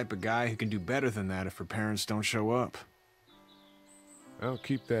the type of guy who can do better than that if her parents don't show up. I'll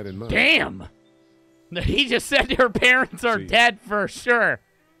keep that in mind. Damn! He just said her parents are dead for sure.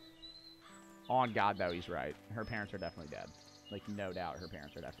 On God, though, he's right. Her parents are definitely dead. Like, no doubt her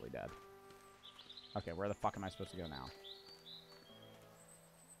parents are definitely dead. Okay, where the fuck am I supposed to go now?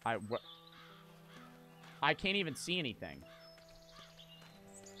 I can't even see anything.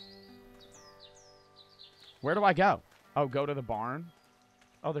 Where do I go? Oh, go to the barn?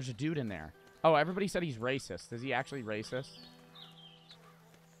 Oh, there's a dude in there. Oh, everybody said he's racist. Is he actually racist?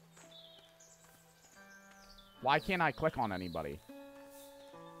 Why can't I click on anybody?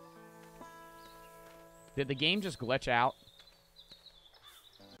 Did the game just glitch out?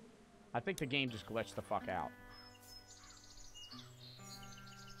 I think the game just glitched the fuck out.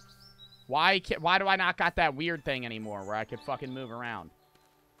 Why do I not got that weird thing anymore where I could fucking move around?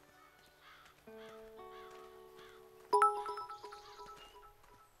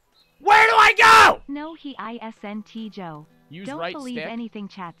 Tango! No, he ISNT Joe. Use Don't right believe stick. anything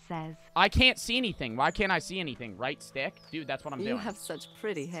chat says. I can't see anything. Why can't I see anything? Right stick? Dude, that's what I'm doing. You have such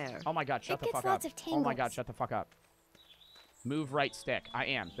pretty hair. Oh my god, shut the fuck up. Oh my god, shut the fuck up. Move right stick. I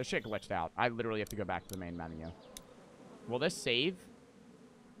am. The shit glitched out. I literally have to go back to the main menu. Will this save?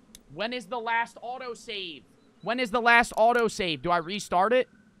 When is the last autosave? When is the last autosave? Do I restart it?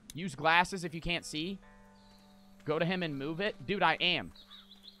 Use glasses if you can't see. Go to him and move it. Dude, I am.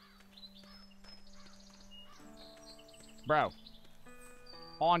 Bro.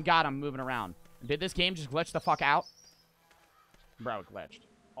 On God, I'm moving around. Did this game just glitch the fuck out? Bro, it glitched.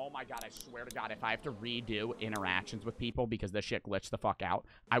 Oh my god, I swear to God, if I have to redo interactions with people because this shit glitched the fuck out,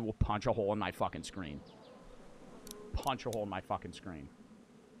 I will punch a hole in my fucking screen. Punch a hole in my fucking screen.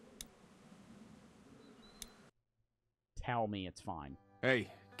 Tell me it's fine. Hey,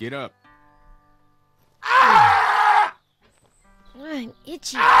 get up. I'm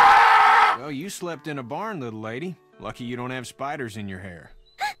itchy. Well, you slept in a barn, little lady. Lucky you don't have spiders in your hair.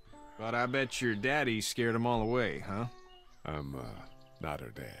 But I bet your daddy scared them all away, huh? I'm, not her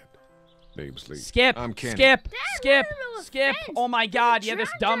dad. Name's Lee. Skip! I'm Kenny. Skip! Dad, Skip! we're in Skip! fence. Oh my god, The yeah, this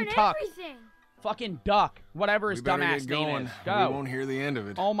tractor dumb and cuck. everything. Fucking duck. Whatever his We better dumbass get going. name is. We Go. won't hear the end of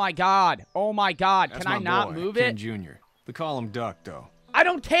it. Oh my god. Oh my god. That's Can I my not boy, move Ken it? Jr. We call him Duck, though. I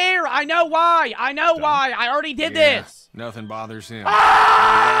don't care. I know why. I know why. I already did Yeah, this. Nothing bothers him.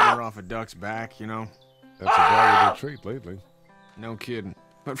 Water off a duck's back, you know? That's a valuable trait lately. No kidding.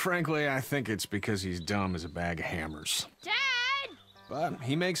 But frankly, I think it's because he's dumb as a bag of hammers. Dad! But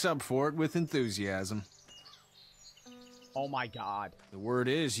he makes up for it with enthusiasm. Oh my god. The word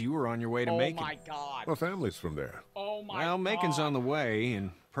is you were on your way to Oh Macon. my god. My family's from there. Oh my Well, god. Macon's on the way,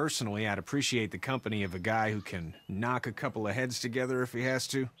 and personally, I'd appreciate the company of a guy who can knock a couple of heads together if he has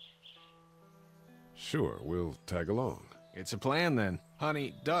to. Sure, we'll tag along. It's a plan, then.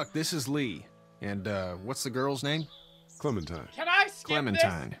 Honey, Duck, this is Lee. And, what's the girl's name? Clementine. Can I skip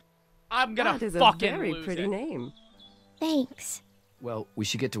Clementine. this? I'm gonna That is fucking a very lose pretty it. name. Thanks. Well, we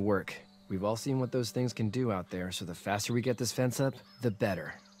should get to work. We've all seen what those things can do out there, so the faster we get this fence up, the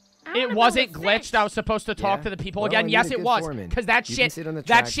better. It wasn't glitched. I was supposed to talk Yeah? to the people Well, again. I need Yes, a it good was. foreman. Because that You can shit, sit on the that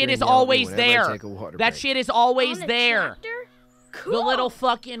tractor shit and is yell at me always whenever I there. take a water That break. shit is always On the there. tractor? Cool. The little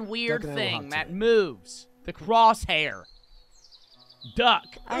fucking weird Duck and I will thing hop that to it. moves. The crosshair. Duck.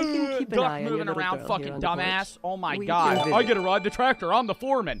 I can keep an Duck eye on your moving little around, girl fucking here on the porch. dumbass. Oh my We god. can I visit. get to ride the tractor. I'm the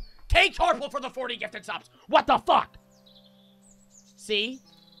foreman. Take Harple for the 40 gifted subs. What the fuck? See?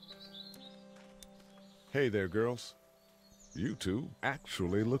 Hey there, girls. You two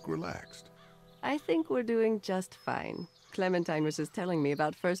actually look relaxed. I think we're doing just fine. Clementine was just telling me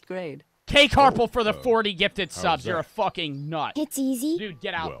about first grade. Take Harple for the 40 gifted how's subs. You're a that? fucking nut. It's easy. Dude,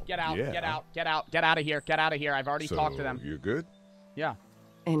 get out. Well, Get out. yeah. Get out. Get out. Get out of here. Get out of here. I've already So, talked to them. you good? Yeah.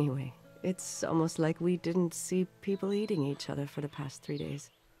 Anyway, it's almost like we didn't see people eating each other for the past 3 days.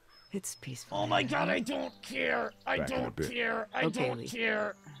 It's peaceful. Oh my god, I don't care. I Back in a don't bit. care. I Okay, don't Lee.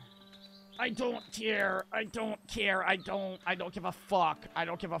 care. I don't care. I don't care. I don't give a fuck. I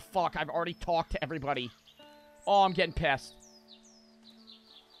don't give a fuck. I've already talked to everybody. Oh, I'm getting pissed.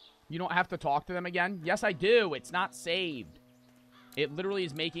 You don't have to talk to them again? Yes, I do. It's not saved. It literally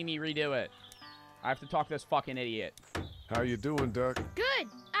is making me redo it. I have to talk to this fucking idiot. How you doing, Duck? Good.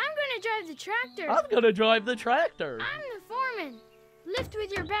 I'm gonna drive the tractor. I'm gonna drive the tractor. I'm the foreman. Lift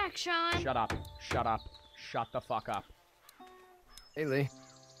with your back, Sean. Shut up. Shut up. Shut the fuck up. Hey, Lee.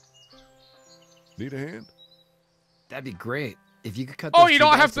 Need a hand? That'd be great. If you could cut Oh, those you tree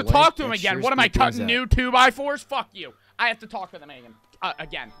don't have backs to away, talk to him that'd again. sure What am I speed things cutting up. new 2x4s? Fuck you. I have to talk to them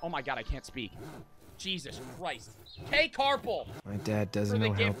again. Oh my god, I can't speak. Jesus Christ. Take Harple. My dad For doesn't the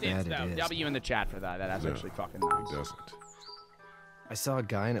know how gifteds, bad though. it is. W in the chat for that. That's No, actually fucking He nice. doesn't. I saw a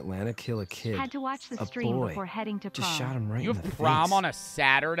guy in Atlanta kill a kid. Had to watch the A stream boy. before heading to prom. Just shot him right You in have the prom face. on a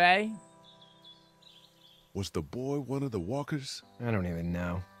Saturday? Was the boy one of the walkers? I don't even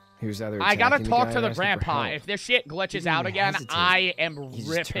know. He was either I gotta attacking talk guy to or the asking for grandpa. help. If this shit He glitches didn't out even again, hesitate. I am He just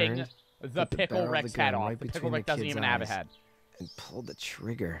ripping turned, the put the Pickle barrel of the Rex gun head off. right The between Pickle the Rex doesn't kid's even have a eyes. head. And pulled the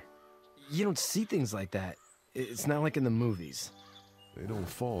trigger. You don't see things like that. It's not like in the movies. They don't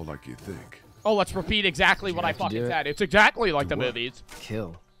fall like you think. Oh, let's repeat exactly Did you what I have to fucking do it? said. It's exactly like Do the what? movies.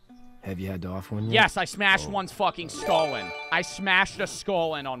 Kill. Have you had to off one yet? Yes, I smashed Oh. one's fucking skull in. I smashed a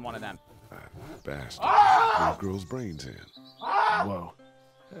skull in on one of them. That bastard. Ah! Little girl's brains in. Whoa.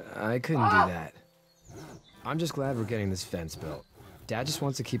 I couldn't do that. I'm just glad we're getting this fence built. Dad just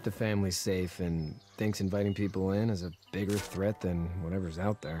wants to keep the family safe and thinks inviting people in is a bigger threat than whatever's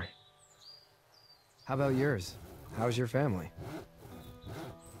out there. How about yours? How's your family?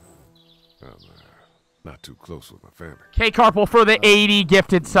 I'm Not too close with my family. K-Carpal for the 80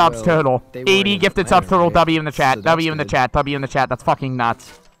 gifted subs total. 80 gifted subs total. right? W in the chat. So W in the that's chat. W in the chat. That's fucking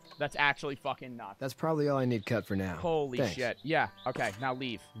nuts. That's actually fucking nuts. That's probably all I need cut for now. Holy Thanks. shit. Yeah. Okay. Now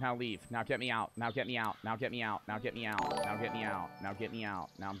leave. Now leave. Now get me out. Now get me out. Now get me out. Now get me out. Now get me out. Now get me out.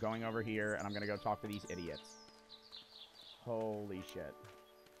 Now I'm going over here and I'm gonna go talk to these idiots. Holy shit.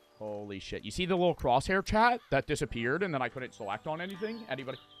 Holy shit. You see the little crosshair chat that disappeared and then I couldn't select on anything?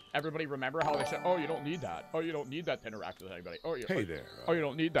 Everybody remember how they said, oh, you don't need that. Oh, you don't need that to interact with anybody. Oh, Hey there. Oh, you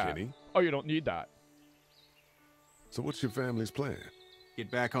don't need that. Kenny. Oh, you don't need that. So what's your family's plan? Get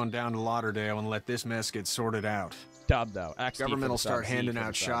back on down to Lauderdale and let this mess get sorted out. Dub, though. Government will start handing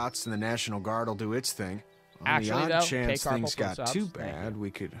out shots and the National Guard will do its thing. On Actually, the odd though, chance K-Carpal things for got subs. too Thank bad, we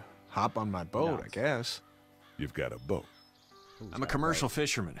could hop on my boat, I guess. You've got a boat. I'm a commercial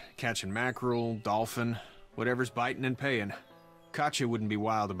fisherman, catching mackerel, dolphin, whatever's biting and paying. Katya wouldn't be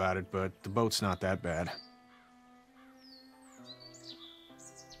wild about it, but the boat's not that bad.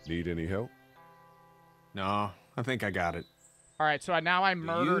 Need any help? No, I think I got it. All right, so now I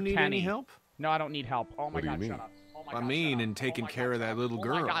murder you need Kenny. any help? No, I don't need help. Oh my What do you god, mean? shut up. Oh my I god, mean, shut up. in taking care of that little Oh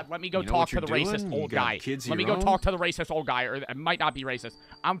girl. my god, let me go You know talk what to you're the doing? racist You old got guy. kids of Let me your go own? talk to the racist old guy, or it might not be racist.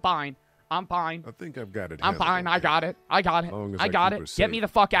 I'm fine. I'm fine. I think I've got it. I'm fine. I got it. I got it. Long as I got keep it. her Get me safe, the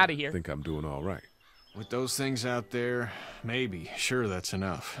fuck out of here. I think I'm doing all right. With those things out there, maybe, sure, that's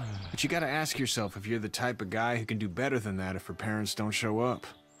enough. But you gotta ask yourself if you're the type of guy who can do better than that if her parents don't show up.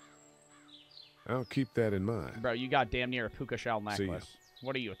 I'll keep that in mind. Bro, you got damn near a puka shell See ya. necklace.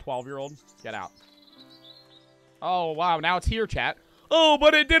 What are you, a 12-year-old? Get out. Oh, wow, now it's here, chat. Oh,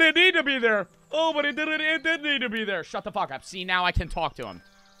 but it didn't need to be there. Oh, but it did need to be there. Shut the fuck up. See, now I can talk to him.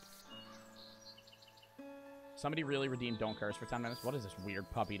 Somebody really redeemed Don't Curse for 10 minutes? What is this weird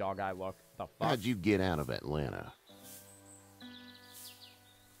puppy dog eye look? The fuck? How'd you get out of Atlanta?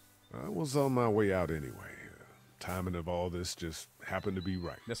 I was on my way out anyway. Timing of all this just happened to be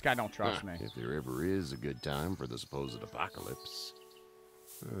right. This guy don't trust me. If there ever is a good time for the supposed apocalypse.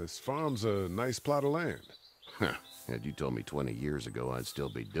 This farm's a nice plot of land. Had you told me 20 years ago I'd still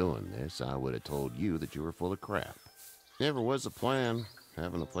be doing this, I would have told you that you were full of crap. Never was a plan,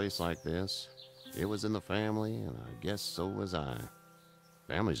 having a place like this. It was in the family, and I guess so was I.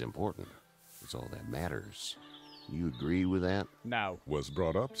 Family's important. It's all that matters. You agree with that? No. Was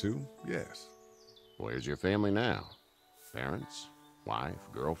brought up to, yes. Where's your family now? Parents? Wife?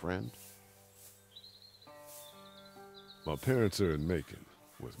 Girlfriend? My parents are in Macon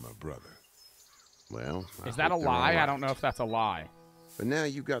with my brother. Well, Is that a lie? I don't know if that's a lie. But now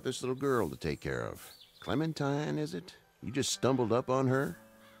you've got this little girl to take care of. Clementine, is it? You just stumbled up on her?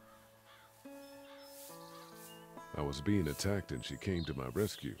 I was being attacked and she came to my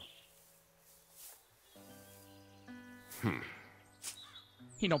rescue.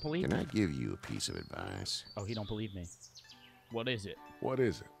 He don't believe Can me. I give you a piece of advice? Oh, he don't believe me. What is it? What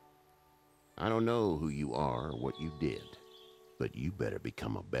is it? I don't know who you are or what you did, but you better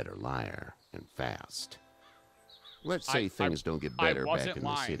become a better liar, and fast. Let's say things don't get better back in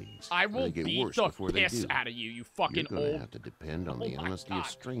the cities. I will they get beat worse the before they piss do. out of you, you fucking You're gonna old... have to depend on Oh the my honesty God. of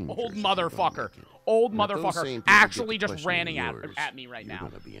strangers. Old if you don't motherfucker. make it. Old And if those motherfucker. same people Actually get to just questioning ranting yours, at me right you're now.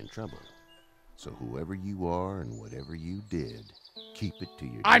 gonna be in trouble. So whoever you are and whatever you did, keep it to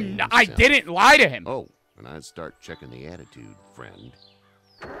your damn I self. didn't lie to him. Oh, and I'd start checking the attitude, friend.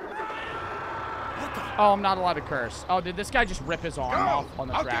 Oh, I'm not allowed to curse. Oh, did this guy just rip his arm off on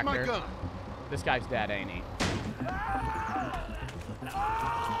the I'll tractor? get my gun. This guy's dead, ain't he?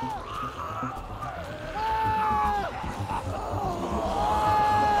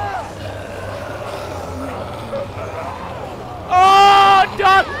 Oh,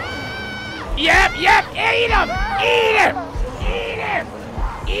 duck! Yep, eat him! Eat him! Eat him!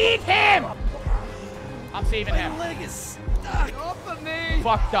 Eat him! I'm saving him. My leg is stuck. Off of me!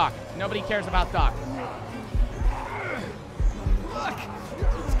 Fuck Duck. Nobody cares about Duck. Look!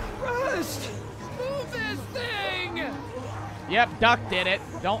 It's crushed! Move this thing! Yep, Duck did it.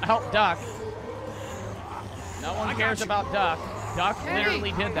 Don't help Duck. No one cares about Duck. Duck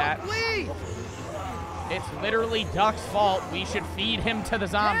literally did that. Please! It's literally Duck's fault. We should feed him to the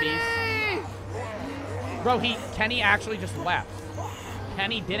zombies. Kenny! Bro, Kenny actually just left.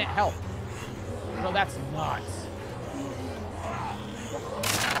 Kenny didn't help. Bro, that's nuts.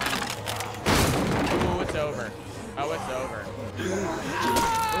 Ooh, it's over. Oh, it's over.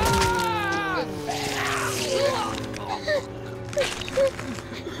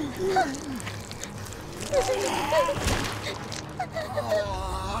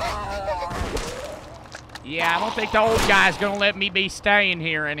 Yeah, I don't think the old guy's gonna let me be staying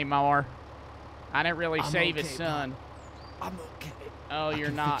here anymore. I didn't really save his son. I'm okay. Oh, you're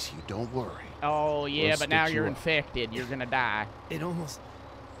not. Fix you, don't worry. Oh, yeah, We'll but now stitch you're you up. infected. You're gonna die. It almost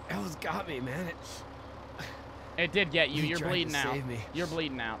got me, man. It did get you. He You're tried to bleeding out. save me. You're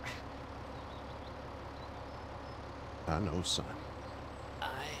bleeding out. I know, son.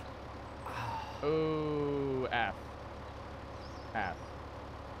 Ooh, F. F.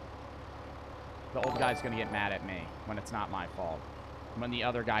 The old guy's gonna get mad at me when it's not my fault. When the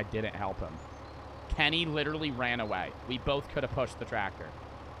other guy didn't help him. Kenny literally ran away. We both could have pushed the tractor.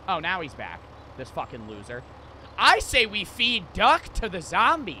 Oh, now he's back. This fucking loser. I say we feed Duck to the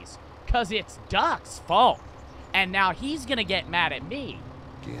zombies, because it's Duck's fault. And now he's gonna get mad at me.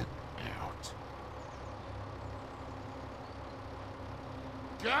 Get out.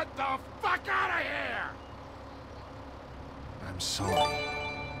 Get the fuck out of here! I'm sorry.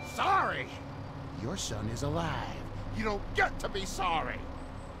 Sorry? Your son is alive. You don't get to be sorry.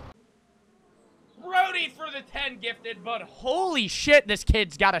 Brody for the 10 gifted, but holy shit, this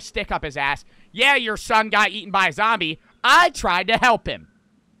kid's got a stick up his ass. Yeah, your son got eaten by a zombie. I tried to help him.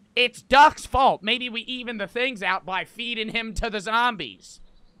 It's Duck's fault. Maybe we even the things out by feeding him to the zombies.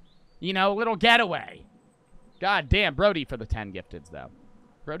 You know, little getaway. God damn, Brody for the 10 gifteds, though.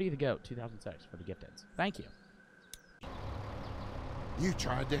 Brody the Goat, 2006 for the gifteds. Thank you. You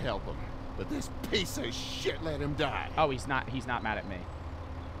tried to help him, but this piece of shit let him die. Oh, he's not mad at me.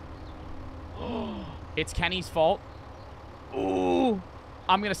 It's Kenny's fault. Ooh.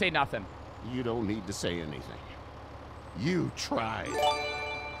 I'm gonna say nothing. You don't need to say anything. You tried.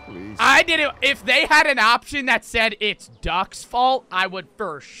 Please. I didn't. If they had an option that said it's Duck's fault, I would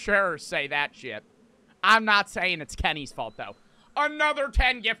for sure say that shit. I'm not saying it's Kenny's fault, though. Another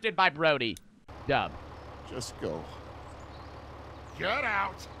 10 gifted by Brody. Dub. Just go. Get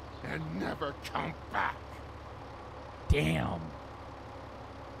out and never come back. Damn.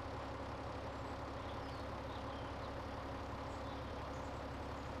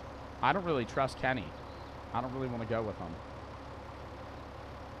 I don't really trust Kenny. I don't really want to go with him.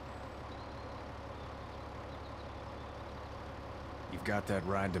 You've got that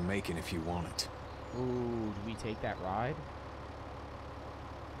ride to Macon if you want it. Ooh, do we take that ride?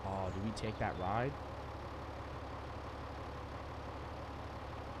 Oh, do we take that ride?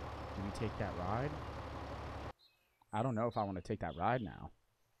 Do we take that ride? I don't know if I want to take that ride now.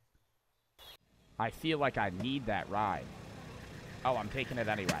 I feel like I need that ride. Oh, I'm taking it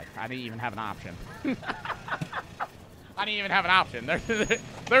anyway. I didn't even have an option. I didn't even have an option.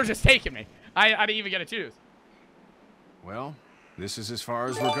 They're just taking me. I didn't even get to choose. Well, this is as far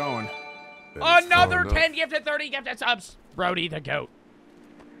as we're going. Another 10 gifted, 30 gifted subs. Brody the Goat.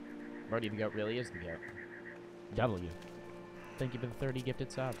 Brody the Goat really is the goat. W. Thank you for the 30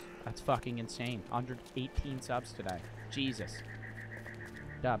 gifted subs. That's fucking insane. 118 subs today. Jesus.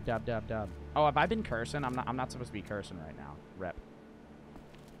 Dub, dub, dub, dub. Oh, have I been cursing? I'm not supposed to be cursing right now. Rep.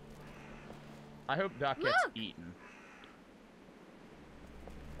 I hope Duck gets eaten.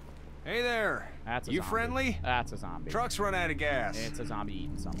 Hey there. That's a you zombie. friendly? That's a zombie. Truck's run out of gas. It's a zombie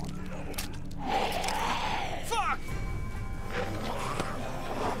eating someone. Fuck!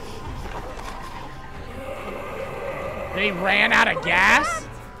 They ran out of gas?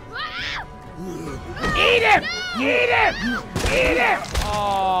 Eat him! Eat him! Eat him!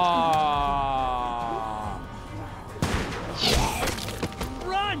 Oh.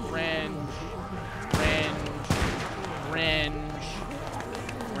 Run! Cringe. Cringe. Cringe.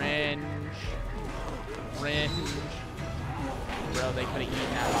 Cringe. Cringe. Bro, they could have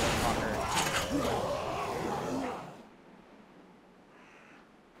eaten that motherfucker.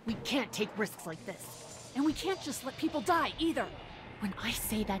 We can't take risks like this. And we can't just let people die, either. When I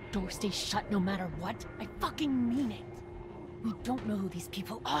say that door stays shut no matter what, I fucking mean it. We don't know who these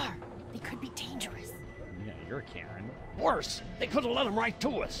people are. They could be dangerous. Yeah, you're Karen. Worse, they could have let them right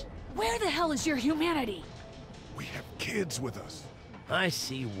to us. Where the hell is your humanity? We have kids with us. I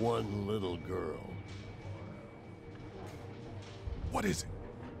see one little girl. What is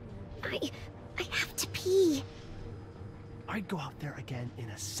it? I have to pee. I'd go out there again in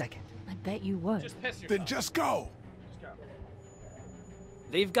a second. I bet you would. Just piss yourself. Then just go.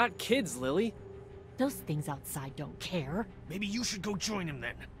 They've got kids, Lily. Those things outside don't care. Maybe you should go join them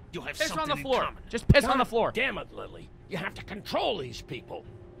then. You'll have Piss something on the in floor. common. Just piss on the floor. Damn it, Lily. You have to control these people.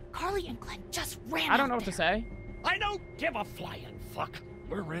 Carly and Glenn just ran I don't out know what to there. say. I don't give a flying fuck.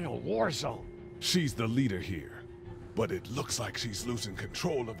 We're in a war zone. She's the leader here, but it looks like she's losing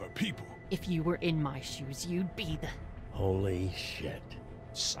control of her people. If you were in my shoes, you'd be the... Holy shit.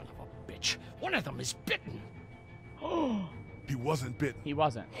 Son of a bitch. One of them is bitten. He wasn't bitten. He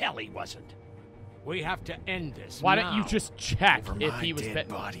wasn't. Hell, he wasn't. We have to end this. Why don't you now. just check Over if my he was dead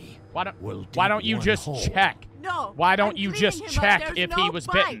bitten? body. Why We'll don't dig you one just hole. check? No. Why don't I'm you cleaning just him up. check There's if no he was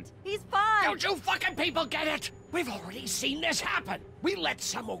bite. bitten? He's fine. Don't you fucking people get it? We've already seen this happen. We let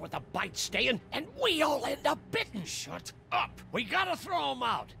someone with a bite stay in, and we all end up bitten. Shut up. We gotta throw him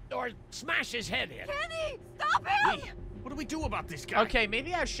out, or smash his head in. Kenny, stop him! Lee, what do we do about this guy? Okay,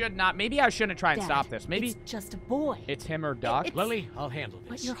 maybe I should not. Maybe I shouldn't try and Dad, stop this. Maybe it's just a boy. it's him or Duck. Lily, I'll handle this.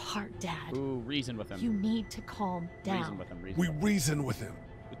 But your heart, Dad. Ooh, reason with him. You need to calm down. Reason with him. We reason with him.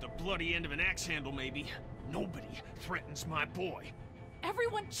 With the bloody end of an axe handle, maybe. Nobody threatens my boy.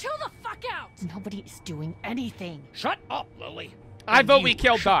 Everyone chill the fuck out! Nobody is doing anything. Shut up, Lily. I And vote you we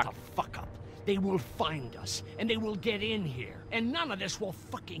kill shut Duck. the fuck up. They will find us, and they will get in here, and none of this will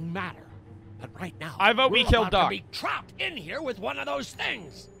fucking matter. But right now, I vote we we're kill about Duck. to be trapped in here with one of those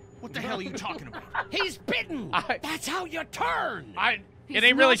things. What the hell are you talking about? He's bitten. That's how you turn. It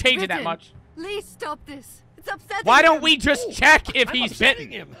ain't really changing that much. Please stop this. It's upsetting Why don't him. we just check if I'm he's upsetting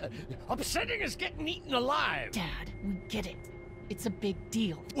bitten? him. Upsetting is getting eaten alive. Dad, we get it. It's a big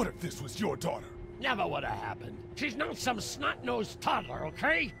deal. What if this was your daughter? Never would have happened. She's not some snot-nosed toddler,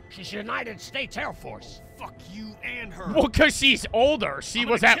 okay? She's United States Air Force. Fuck you and her. Well, because she's older. She I'm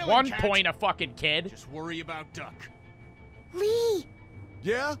was gonna at kill him, one Cat. point a fucking kid. Just worry about Duck. Lee,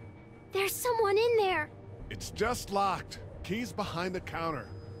 Yeah? there's someone in there. It's just locked. Key's behind the counter.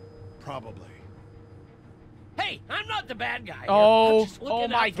 Probably. Hey, I'm not the bad guy. here. I'm Oh, just looking oh out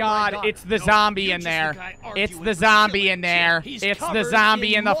my for God! daughter. It's the No, zombie you're in just there. the guy It's arguing the with zombie killing in there. He's It's the covered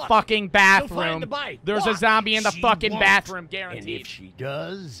zombie in the what? fucking She'll find bathroom. the bite. There's a What? zombie in the She fucking won't. bathroom, And guaranteed. if she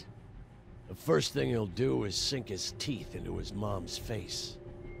does, the first thing he'll do is sink his teeth into his mom's face.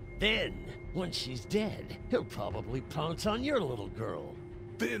 Then, once she's dead, he'll probably pounce on your little girl.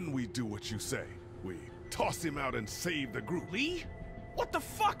 Then we do what you say. We toss him out and save the group. Lee? What the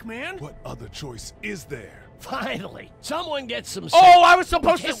fuck, man? What other choice is there? Finally, someone gets some sense. Oh, I was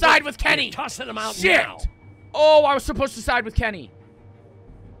supposed to Can't side wait. with Kenny. You're tossing him out Shit! now. Oh, I was supposed to side with Kenny.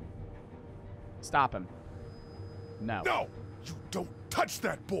 Stop him. No. No! You don't touch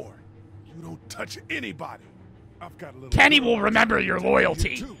that boy! You don't touch anybody! I've got a little... Kenny will remember your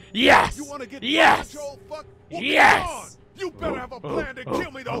loyalty. You too. Yes! You want to get Yes! Joe, fuck? Well, Yes! come on. You better have a plan to kill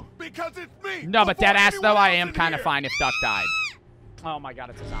me, though, because it's me! No, but before dead ass though, anyone I else am in kind of here. fine if Duck died. Oh my God,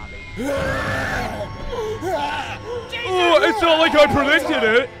 it's a zombie. Oh, it's not like I predicted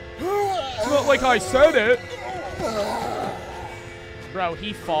it. It's not like I said it. Bro,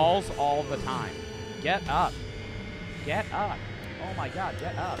 he falls all the time. Get up. Get up. Oh my God,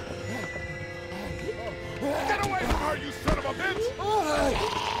 get up. Get away from her, you son of a bitch!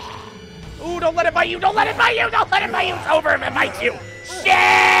 Ooh, don't let it bite you! Don't let it bite you! Don't let it bite you! It's over if it bites you!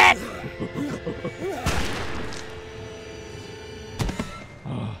 Shit!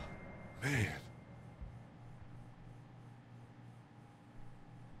 Man.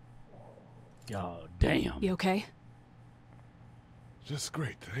 God damn. You okay? Just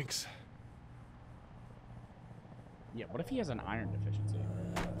great, thanks. Yeah, what if he has an iron deficiency?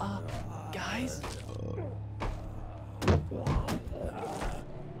 Guys?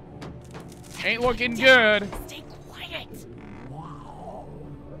 Ain't looking good. Stay quiet.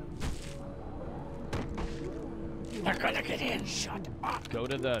 They're gonna get in. Shut up. Go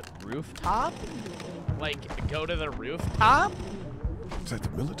to the rooftop? Like, go to the rooftop? Is that the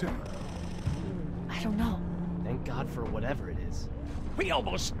military? I don't know. Thank God for whatever it is. We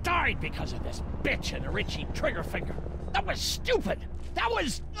almost died because of this bitch and a Richie Triggerfinger. That was stupid. That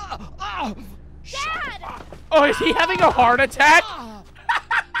was... Dad! Oh, is he having a heart attack?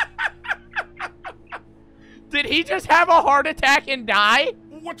 Did he just have a heart attack and die?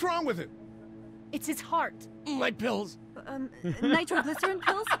 What's wrong with it? It's his heart. My pills. Nitroglycerin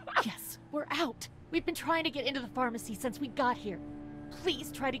pills? Yes, we're out. We've been trying to get into the pharmacy since we got here.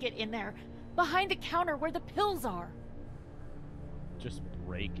 Please try to get in there. Behind the counter where the pills are. Just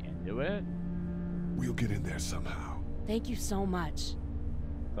break into it? We'll get in there somehow. Thank you so much.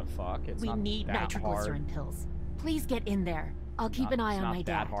 The fuck? It's We not need that nitroglycerin hard. pills. Please get in there. I'll keep an eye on my It's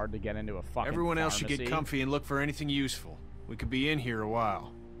dad. not that hard to get into a fucking Everyone else should get pharmacy. comfy and look for anything useful. We could be in here a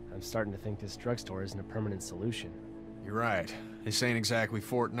while. I'm starting to think this drugstore isn't a permanent solution. You're right. This ain't exactly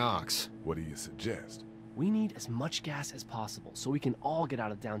Fort Knox. What do you suggest? We need as much gas as possible so we can all get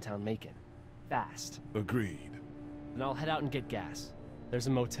out of downtown Macon. Fast. Agreed. Then I'll head out and get gas. There's a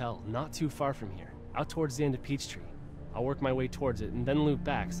motel not too far from here, out towards the end of Peachtree. I'll work my way towards it and then loop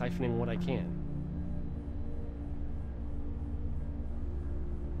back, siphoning what I can.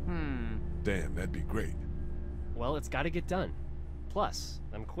 Damn, that'd be great. Well, it's gotta get done. Plus,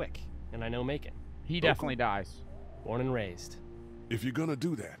 I'm quick, and I know Macon. He definitely dies. Born and raised. If you're gonna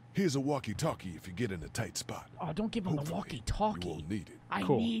do that, here's a walkie-talkie if you get in a tight spot. Oh, don't give him the walkie-talkie. You won't need it. I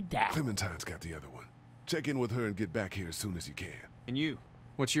need that. Clementine's got the other one. Check in with her and get back here as soon as you can. And you,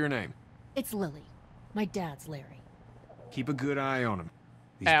 what's your name? It's Lily. My dad's Larry. Keep a good eye on him.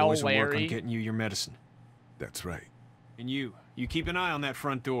 These Al boys will work on Larry. getting you your medicine. That's right. And you keep an eye on that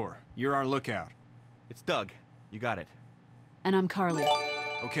front door. You're our lookout. It's Doug. You got it. And I'm Carly.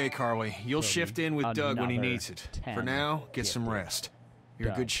 Okay, Carly, you'll shift in with Doug when he Another needs it. 10 For now, get some rest. You're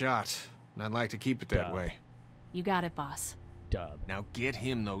a Doug. good shot, and I'd like to keep it that Doug. way. You got it, boss. Dub. Now get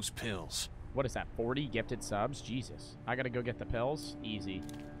him those pills. What is that, 40 gifted subs? Jesus. I gotta go get the pills? Easy.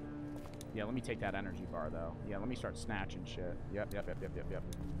 Yeah, let me take that energy bar, though. Yeah, let me start snatching shit. Yep.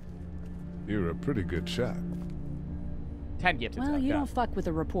 You're a pretty good shot. 10 gifted Well, subs. you go. don't fuck with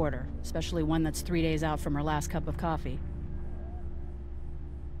a reporter, especially one that's 3 days out from her last cup of coffee.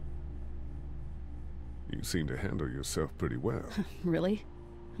 You seem to handle yourself pretty well. Really?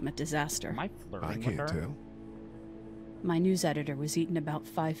 I'm a disaster. Am I I flirting with can't her? tell. My news editor was eaten about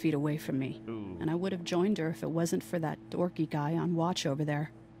 5 feet away from me, Ooh. and I would have joined her if it wasn't for that dorky guy on watch over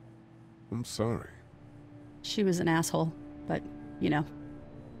there. I'm sorry. She was an asshole, but, you know.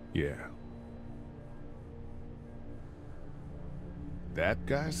 Yeah. That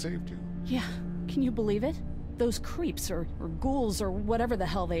guy saved you? Yeah, can you believe it? Those creeps, or ghouls, or whatever the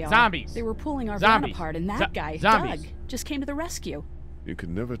hell they are. Zombies. They were pulling our van Zombies. apart, and that guy, zombies. Doug, just came to the rescue. You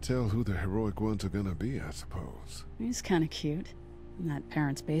can never tell who the heroic ones are gonna be, I suppose. He's kind of cute. In that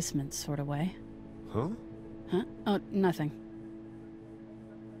parents' basement sort of way. Huh? Huh? Oh, nothing.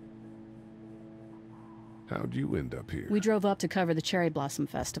 How'd you end up here? We drove up to cover the Cherry Blossom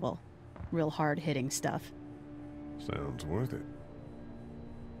Festival. Real hard-hitting stuff. Sounds worth it.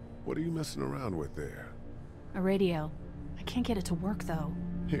 What are you messing around with there? A radio. I can't get it to work, though.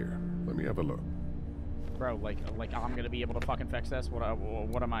 Here, let me have a look. Bro, like I'm gonna be able to fucking fix this? What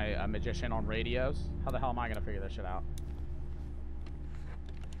am I, a magician on radios? How the hell am I gonna figure this shit out?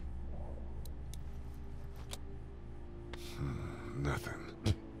 Nothing.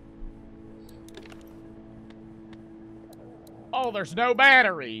 Oh, there's no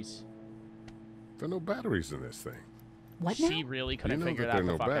batteries. There are no batteries in this thing. What She really couldn't You know figure that that there the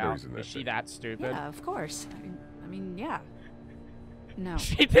are no fuck out. batteries in that Is she thing. that stupid? Yeah, of course. I mean, yeah. No.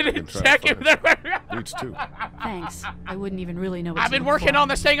 She didn't try check to if find there were... Needs two. Thanks. I wouldn't even really know what I've to been look working for. on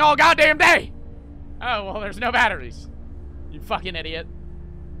this thing all goddamn day! Oh, well, there's no batteries. You fucking idiot.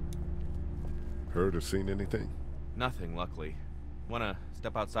 Heard or seen anything? Nothing, luckily. Wanna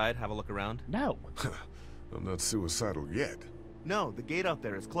step outside, have a look around? No. I'm not suicidal yet. No, the gate out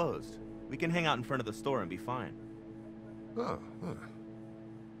there is closed. We can hang out in front of the store and be fine. Oh, huh.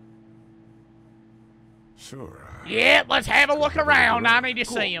 Sure. Yeah, let's have a look around. I need to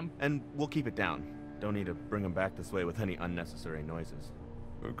Cool. see him. And we'll keep it down. Don't need to bring him back this way with any unnecessary noises.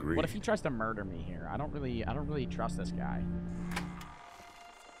 Agreed. What if he tries to murder me here? I don't really trust this guy.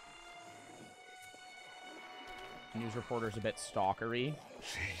 News reporter's a bit stalkery.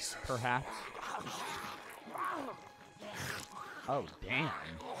 Jesus. Perhaps. Oh, damn.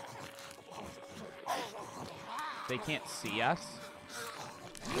 They can't see us?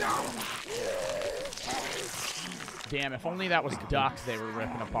 Damn, if only that was ducks they were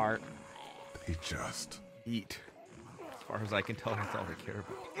ripping apart. They just eat. As far as I can tell, that's all they care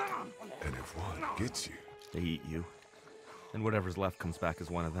about. And if one gets you, they eat you. And whatever's left comes back as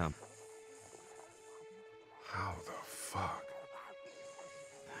one of them. How the fuck?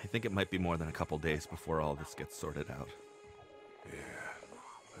 I think it might be more than a couple days before all this gets sorted out. Yeah,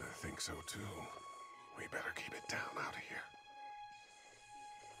 I think so too. We better keep it down out of here.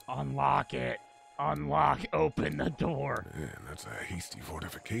 Unlock it. Unlock. Open the door. Man, that's a hasty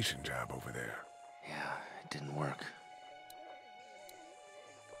fortification job over there. Yeah, it didn't work.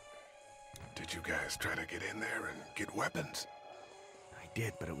 Did you guys try to get in there and get weapons? I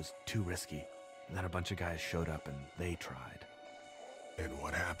did, but it was too risky. And then a bunch of guys showed up and they tried. And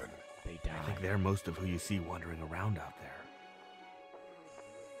what happened? They died. I think they're most of who you see wandering around out there.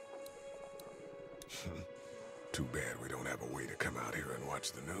 Too bad we don't have a way to come out here and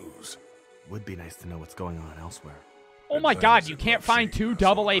watch the news. Would be nice to know what's going on elsewhere. Oh my god, you can't find two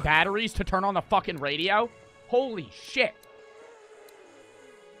AA batteries to turn on the fucking radio? Holy shit.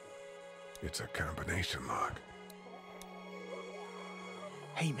 It's a combination lock.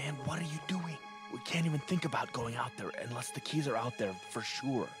 Hey man, what are you doing? We can't even think about going out there unless the keys are out there for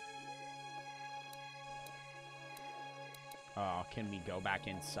sure. Oh, can we go back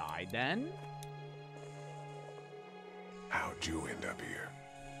inside then? How'd you end up here?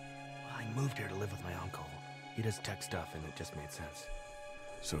 Well, I moved here to live with my uncle. He does tech stuff and it just made sense.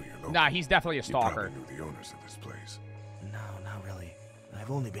 So you're local. Nah, he's definitely a You stalker. probably knew the owners of this place. No, not really. I've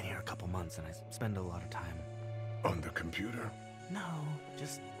only been here a couple months, and I spend a lot of time... On the computer? No,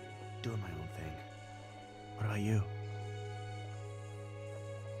 just doing my own thing. What about you?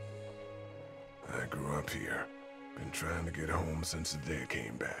 I grew up here. Been trying to get home since the day I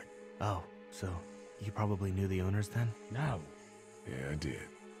came back. Oh, so you probably knew the owners then? No. Yeah, I did.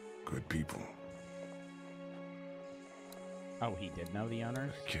 Good people. Oh, he did know the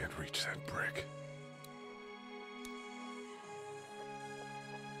owners? I can't reach that brick.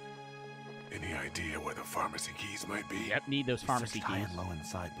 Any idea where the pharmacy keys might be? Yep, need those pharmacy searched high keys. and low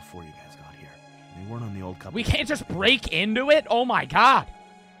inside before you guys got here. They weren't on the old couple. We can't just break into it? Oh my god.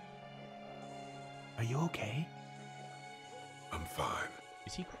 Are you okay? I'm fine.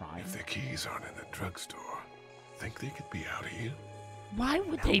 Is he crying? If the keys aren't in the drugstore, think they could be out here? Why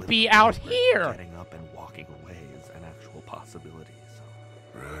would they be out here? Getting up and walking away is an actual possibility,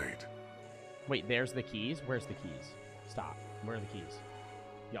 so... Right. Wait, there's the keys? Where's the keys? Stop. Where are the keys?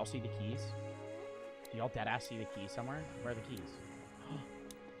 Y'all see the keys? Y'all deadass see the keys somewhere? Where are the keys?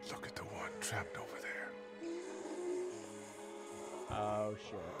 Look at the one trapped over there. Oh,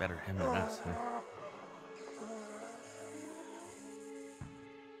 shit. Better him than us, huh?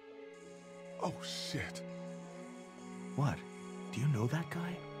 Oh, shit. What? Do you know that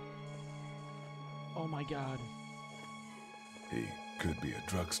guy? Oh, my God. He could be a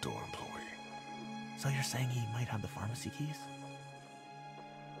drugstore employee. So you're saying he might have the pharmacy keys?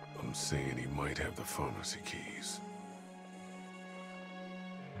 I'm saying he might have the pharmacy keys.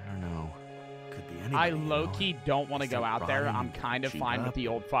 I don't know. Could be anybody. I low-key don't want to go out there. rotting I'm and kind of cheap fine with up. the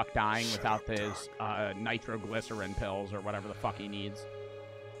old fuck dying without his nitroglycerin pills or whatever the fuck he needs.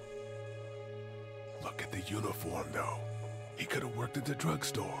 Look at the uniform, though. He could have worked at the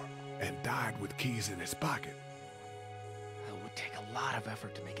drugstore and died with keys in his pocket. It would take a lot of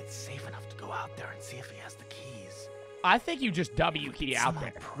effort to make it safe enough to go out there and see if he has the keys. I think you just W key out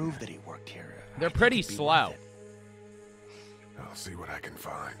there. Prove that he worked here. They're pretty slow. I'll see what I can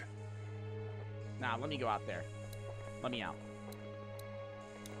find. Nah, let me go out there. Let me out.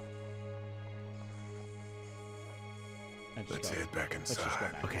 Let's head back Let's just go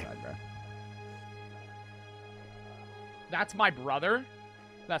inside. back inside, bro. That's my brother?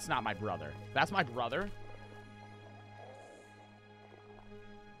 That's not my brother. That's my brother?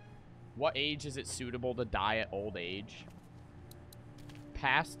 What age is it suitable to die at old age?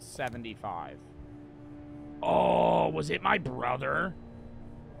 Past 75. Oh, was it my brother?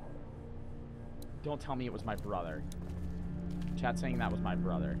 Don't tell me it was my brother. Chat saying that was my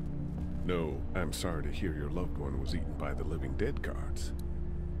brother. No, I'm sorry to hear your loved one was eaten by the living dead guards.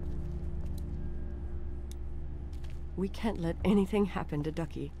 We can't let anything happen to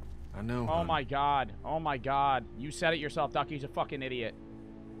Ducky. I know. Oh my god. Oh my god. You said it yourself, Ducky's a fucking idiot.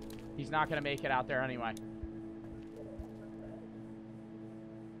 He's not gonna make it out there anyway.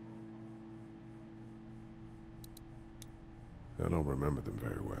 I don't remember them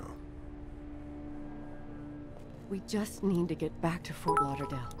very well. We just need to get back to Fort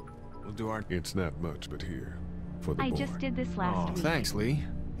Lauderdale. We'll do our... It's not much, but here. For the I boy. just did this last week. Thanks, Lee.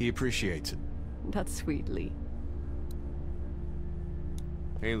 He appreciates it. That's sweet, Lee.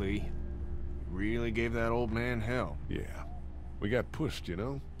 Hey, Lee. You really gave that old man hell. Yeah. We got pushed, you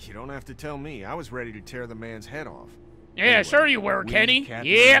know? You don't have to tell me. I was ready to tear the man's head off. Yeah, Anyway, sure you were, we, Kenny. Kat,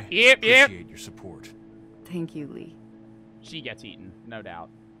 Yep, and I yep, yep. appreciate your support. Thank you, Lee. She gets eaten, no doubt.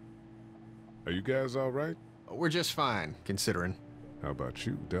 Are you guys all right? We're just fine, considering. How about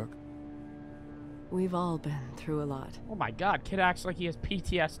you, Duck? We've all been through a lot. Oh my god, kid acts like he has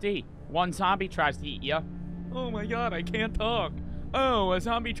PTSD. One zombie tries to eat ya. Oh my god, I can't talk. Oh, a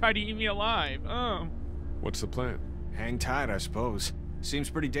zombie tried to eat me alive. Oh. What's the plan? Hang tight, I suppose. Seems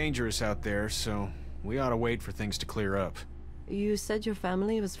pretty dangerous out there, so we ought to wait for things to clear up. You said your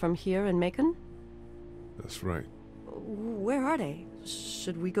family was from here in Macon? That's right. Where are they?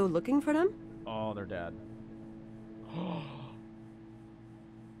 Should we go looking for them? Oh, they're dead.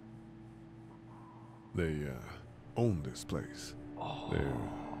 They, own this place. Oh. They're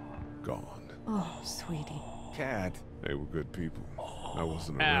gone. Oh, sweetie. Cat. They were good people. I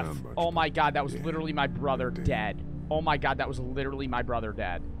wasn't F. around much. Oh my god, that was yeah, literally my brother dead. Oh my god, that was literally my brother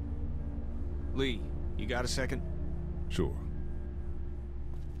dead. Lee, you got a second? Sure.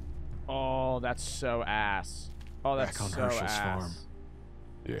 Oh, that's so ass. Oh, that's Back on so Herschel's ass. farm.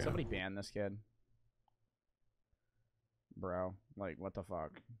 Yeah. Somebody ban this kid. Bro, like, what the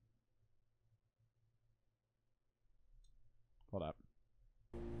fuck? Hold up.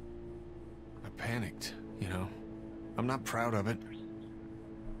 I panicked, you know. I'm not proud of it.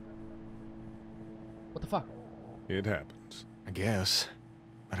 What the fuck? It happens. I guess.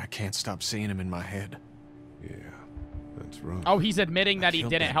 But I can't stop seeing him in my head. Yeah, I It's rough. Oh, he's admitting that he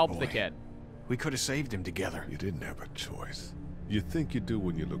killed didn't that help boy. the kid. We could have saved him together. You didn't have a choice. You think you do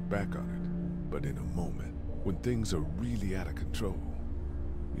when you look back on it. But in a moment, when things are really out of control,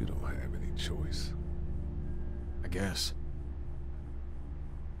 you don't have any choice. I guess.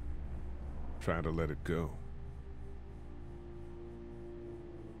 Try to let it go.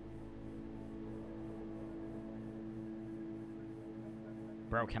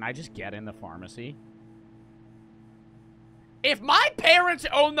 Bro, can I just get in the pharmacy? If my parents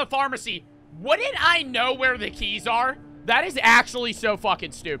own the pharmacy, wouldn't I know where the keys are? That is actually so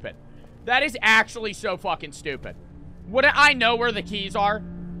fucking stupid. That is actually so fucking stupid. Wouldn't I know where the keys are?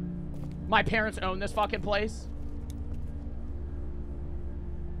 My parents own this fucking place.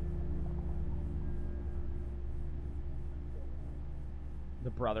 The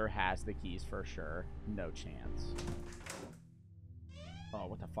brother has the keys for sure. No chance. Oh,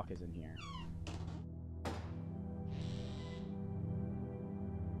 what the fuck is in here?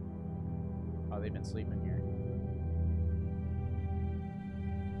 Oh, they've been sleeping here.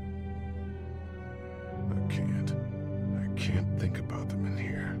 I can't think about them in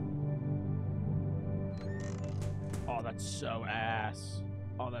here. Oh, that's so ass.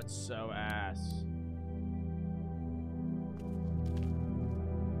 Oh, that's so ass.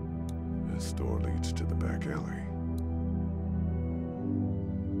 This door leads to the back alley.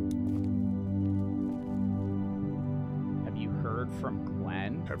 Have you heard from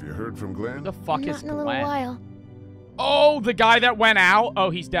Glenn? Have you heard from Glenn? Who the fuck is Not in a little Glenn? while. Oh, the guy that went out?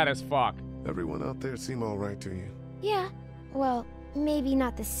 Oh, he's dead as fuck. Everyone out there seem all right to you? Yeah. Well, maybe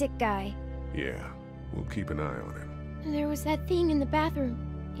not the sick guy. Yeah, we'll keep an eye on him. There was that thing in the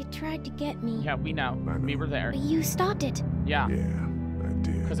bathroom. It tried to get me. Yeah, we know. We were there. But you stopped it. Yeah. Yeah, I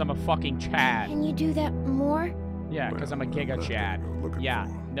did. Because I'm a fucking Chad. Can you do that more? Yeah, because I'm a Giga Chad. Yeah,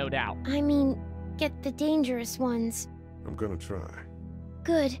 no doubt. I mean, get the dangerous ones. I'm gonna try.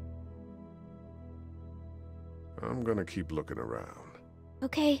 Good. I'm gonna keep looking around.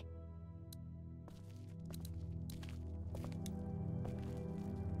 Okay.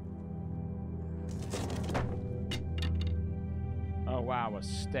 Oh, wow, a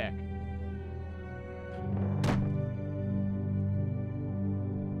stick.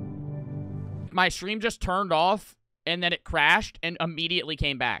 My stream just turned off, and then it crashed, and immediately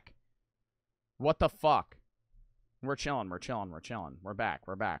came back. What the fuck? We're chilling, we're chilling, we're chilling. We're back,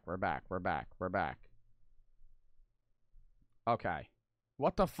 we're back, we're back, we're back, we're back. Okay.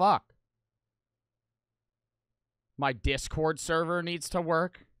 What the fuck? My Discord server needs to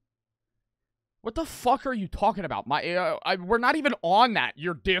work? What the fuck are you talking about? We're not even on that.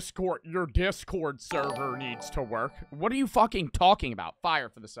 Your Discord server needs to work. What are you fucking talking about? Fire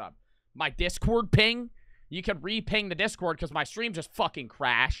for the sub. My Discord ping? You can re-ping the Discord because my stream just fucking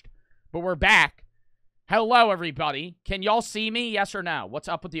crashed. But we're back. Hello, everybody. Can y'all see me? Yes or no? What's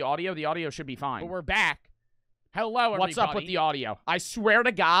up with the audio? The audio should be fine. But we're back. Hello, everybody. What's up with the audio? I swear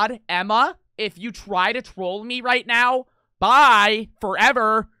to God, Emma, if you try to troll me right now, bye,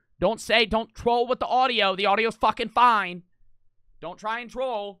 forever. Don't troll with the audio. The audio's fucking fine. Don't try and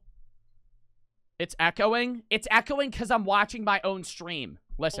troll. It's echoing? It's echoing because I'm watching my own stream.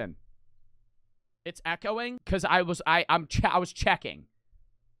 Listen. It's echoing because I was checking.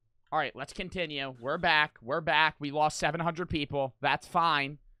 All right, let's continue. We're back. We're back. We lost 700 people. That's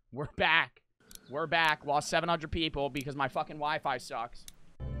fine. We're back. We're back. Lost 700 people because my fucking Wi-Fi sucks.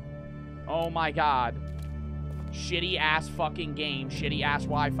 Oh my God. Shitty ass fucking game. Shitty ass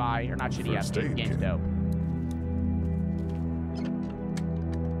Wi-Fi. Or not shitty ass game. Game's dope.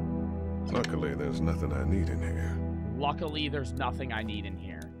 Luckily, there's nothing I need in here. Luckily, there's nothing I need in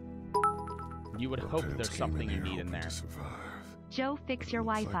here. You would hope there's something you need in there. Joe, fix your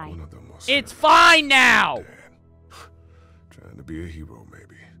Wi-Fi. It's fine now! Trying to be a hero,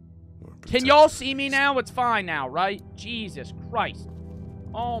 maybe. Can y'all see me now? It's fine now, right? Jesus Christ.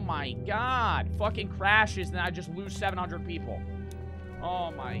 Oh my God. Fucking crashes and I just lose 700 people.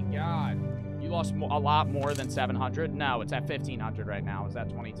 Oh my God. You lost a lot more than 700? No, it's at 1,500 right now. It's at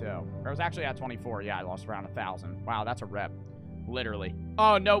 22. Or it was actually at 24. Yeah, I lost around 1,000. Wow, that's a rep. Literally.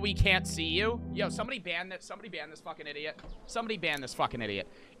 Oh, no, we can't see you. Yo, somebody ban this. Somebody ban this fucking idiot. Somebody ban this fucking idiot.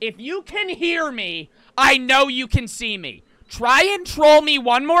 If you can hear me, I know you can see me. Try and troll me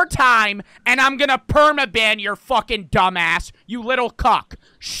one more time, and I'm gonna permaban your fucking dumbass, you little cuck.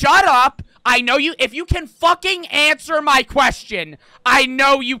 Shut up. I know you. If you can fucking answer my question, I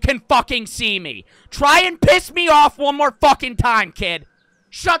know you can fucking see me. Try and piss me off one more fucking time, kid.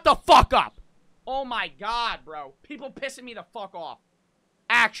 Shut the fuck up. Oh my God, bro. People pissing me the fuck off.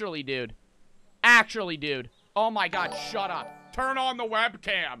 Actually, dude. Actually, dude. Oh my God, shut up. Turn on the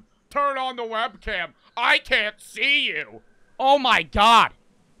webcam. Turn on the webcam. I can't see you. Oh my God.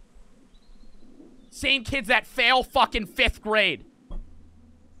 Same kids that fail fucking 5th grade.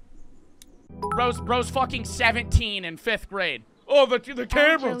 Bro's fucking 17 in 5th grade. Oh, the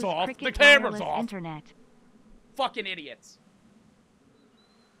camera's off. The camera's off. Internet. Fucking idiots.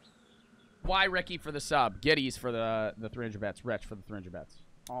 Why Ricky for the sub? Giddies for the 300 bets. Rich for the 300 bets.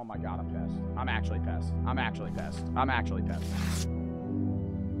 Oh my God, I'm pissed. I'm actually pissed. I'm actually pissed. I'm actually pissed.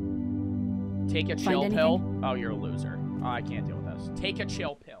 Take a chill pill. Oh, you're a loser. Oh, I can't deal with this. Take a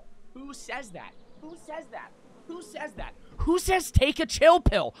chill pill. Who says that? Who says that? Who says that? Who says take a chill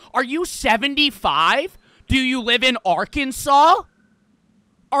pill? Are you 75? Do you live in Arkansas?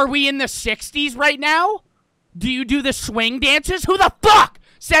 Are we in the 60s right now? Do you do the swing dances? Who the fuck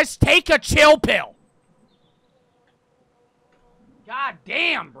says take a chill pill? God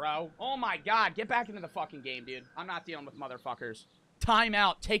damn, bro. Oh my God. Get back into the fucking game, dude. I'm not dealing with motherfuckers. Time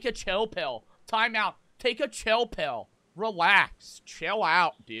out. Take a chill pill. Time out. Take a chill pill. Relax. Chill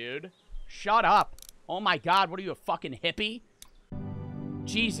out, dude. Shut up. Oh my God. What are you, a fucking hippie?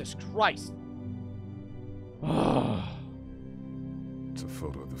 Jesus Christ. It's a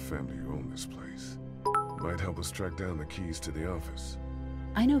photo of the family who own this place. Might help us track down the keys to the office.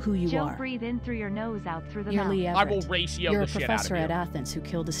 I know who you Joe, are. breathe in through your nose, out through the You're mouth. Lee I Everett. will ratio You're the a shit out of professor you. at Athens who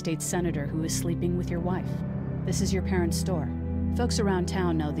killed a state senator who was sleeping with your wife. This is your parents' store. Folks around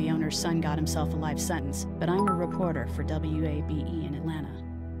town know the owner's son got himself a life sentence, but I'm a reporter for WABE in Atlanta.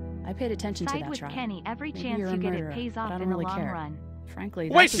 I paid attention to Side that with trial. Kenny. Every Maybe chance you're a you get, murderer, it pays but off I don't in the really long care. run. Frankly,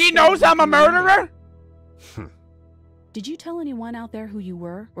 Wait, that's a she story knows we I'm a can remember. murderer? Did you tell anyone out there who you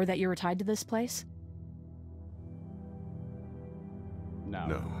were, or that you were tied to this place? No.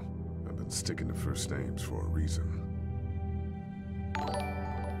 No. I've been sticking to first names for a reason.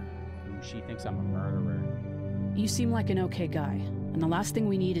 She thinks I'm a murderer. You seem like an okay guy, and the last thing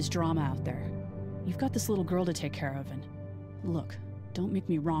we need is drama out there. You've got this little girl to take care of, and look, don't make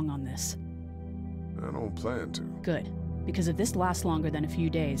me wrong on this. I don't plan to. Good, because if this lasts longer than a few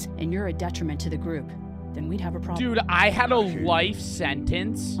days, and you're a detriment to the group, then we'd have a problem. Dude, I had a life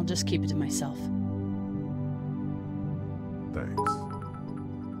sentence. I'll just keep it to myself. Thanks.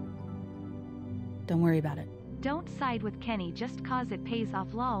 Don't worry about it. Don't side with Kenny just cause it pays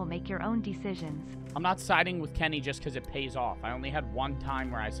off. Lol, make your own decisions. I'm not siding with Kenny just because it pays off. I only had one time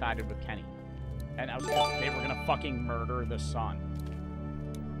where I sided with Kenny. And that was because they were gonna fucking murder the son.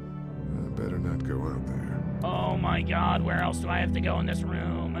 I better not go out there. Oh my God, where else do I have to go in this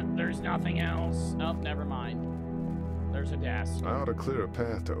room? There's nothing else. Oh, never mind. There's a desk. I ought to clear a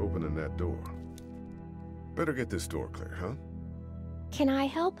path to opening that door. Better get this door clear, huh? Can I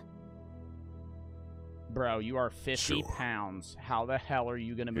help? Bro, you are 50 pounds. How the hell are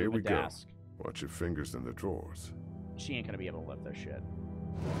you gonna Here move we a go. desk? Watch your fingers in the drawers. She ain't gonna be able to lift this shit.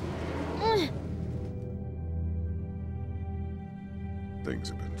 Things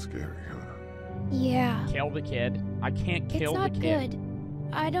have been scary, huh? Yeah. Kill the kid. I can't kill It's not the kid. good.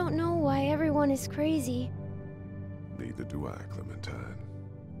 I don't know why everyone is crazy. Neither do I, Clementine.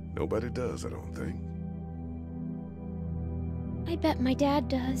 Nobody does, I don't think. I bet my dad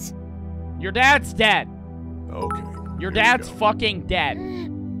does. Your dad's dead. Okay. Your dad's fucking dead.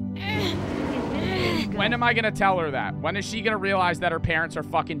 When am I gonna tell her that? When is she gonna realize that her parents are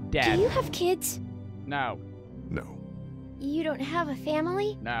fucking dead? Do you have kids? No. No. You don't have a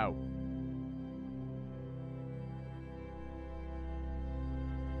family? No.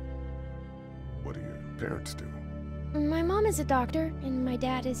 What do your parents do? My mom is a doctor, and my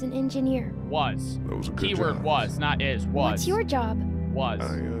dad is an engineer. Was. Those are good Keyword jobs. was, not is. Was. What's your job? Was.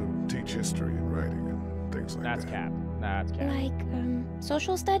 I teach history and writing and things like That's that. cap. That's cap. Like,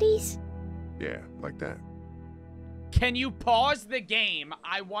 social studies? Yeah, like that. Can you pause the game?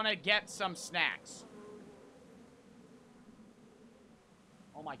 I want to get some snacks.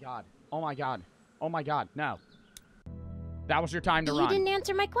 Oh my God. Oh my God. Oh my God. No. That was your time to You run. didn't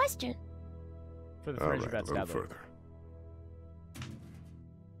answer my question. For the All fridge right, bets a little together. further.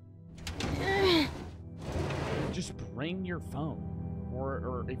 Just bring your phone.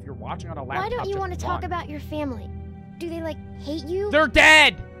 Or if you're watching on a laptop, Why don't you just want to run. talk about your family? Do they, like, hate you? They're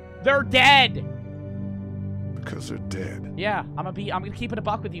dead! They're dead! Because they're dead. Yeah, I'm gonna keep it a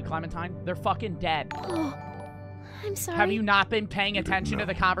buck with you, Clementine. They're fucking dead. Oh, I'm sorry. Have you not been paying attention to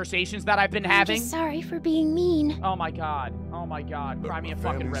the conversations that I've been I'm having? just sorry for being mean. Oh my God. Oh my God. Cry me a my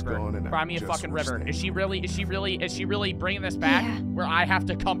fucking family's river. gone and Cry I me a just fucking wish river. they Is she really bringing this back? Yeah. Where I have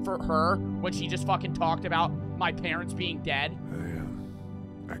to comfort her when she just fucking talked about my parents being dead?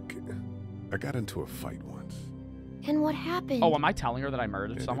 I got into a fight once. And what happened? Oh, am I telling her that I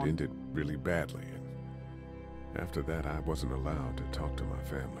murdered And someone? it ended really badly. And after that, I wasn't allowed to talk to my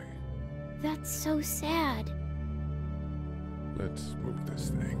family. That's so sad. Let's move this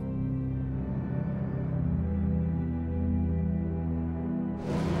thing.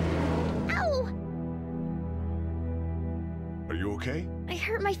 Ow! Are you okay? I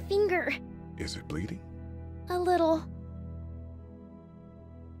hurt my finger. Is it bleeding? A little.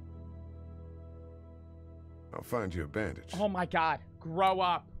 I'll find you a bandage. Oh my god. Grow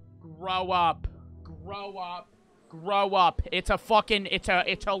up. Grow up. Grow up. Grow up. It's a fucking, it's a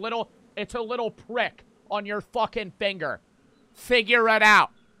little prick on your fucking finger. Figure it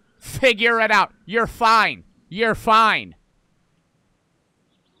out. Figure it out. You're fine. You're fine.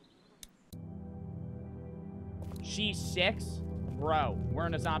 She's 6? Bro, we're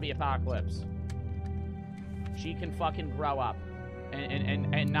in a zombie apocalypse. She can fucking grow up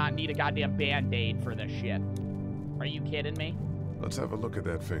and not need a goddamn band-aid for this shit. Are you kidding me? Let's have a look at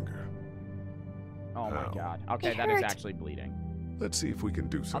that finger. Oh my god. Okay, It that is hurt. actually bleeding. Let's see if we can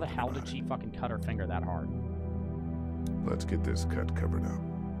do How something. the hell did she fucking cut her finger that hard? Let's get this cut covered up.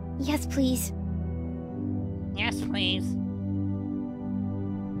 Yes, please. Yes, please.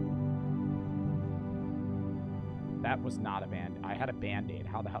 That was not a band. I had a band-aid.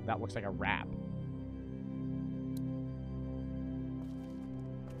 How the hell? That looks like a wrap.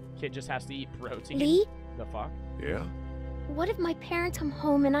 Kid just has to eat protein. Lee? The fuck? Yeah? What if my parents come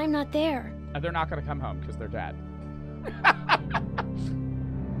home and I'm not there? They're not gonna come home because they're dead.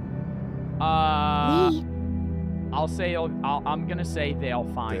 Lee? I'm gonna say they'll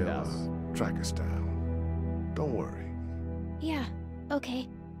find They'll, us. Track us down. Don't worry. Yeah, okay.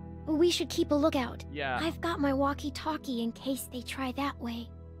 We should keep a lookout. Yeah. I've got my walkie-talkie in case they try that way.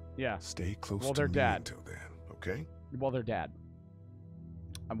 Yeah. Stay close Well, to they're me dead. until then, okay? Well, they're dead.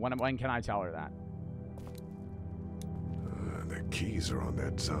 And when can I tell her that? The keys are on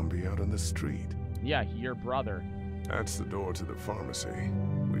that zombie out on the street. Yeah, your brother. That's the door to the pharmacy.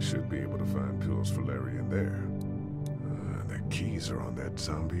 We should be able to find pills for Larry in there. The keys are on that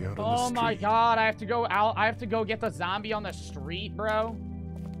zombie out on the Oh street. my god, I have to go out. I have to go get the zombie on the street, bro.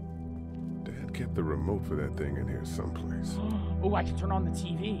 Dad kept the remote for that thing in here someplace. Oh, I can turn on the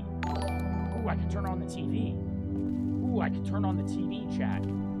TV. Oh, I can turn on the TV. Ooh, I can turn on the TV, chat.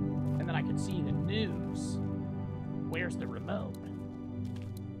 And then I can see the news. Where's the remote?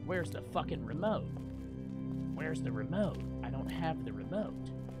 Where's the fucking remote? Where's the remote? I don't have the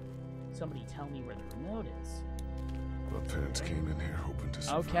remote. Somebody tell me where the remote is. My parents came in here hoping to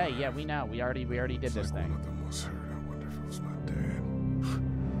survive. Okay, yeah, we know. We already did Looks this like thing. One of them was hurt. I wonder if it was my dad.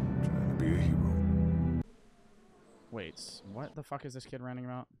 Trying to be a hero. Wait, what the fuck is this kid ranting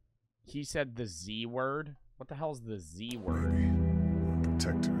about? He said the Z word? What the hell is the Z word? Maybe.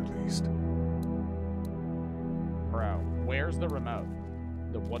 Protect her at least. Bro, where's the remote?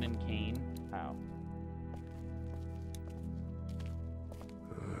 The wooden cane? Oh.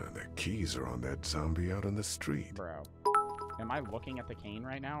 The keys are on that zombie out on the street. Bro. Am I looking at the cane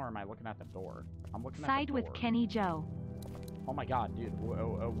right now, or am I looking at the door? I'm looking at Side the with door. Kenny Joe. Oh my god, dude.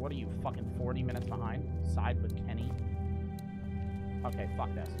 What are you, fucking 40 minutes behind? Side with Kenny? Okay,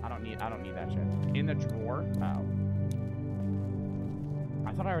 fuck this. I don't need that shit. In the drawer? Oh.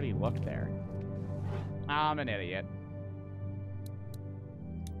 I thought I already looked there. I'm an idiot.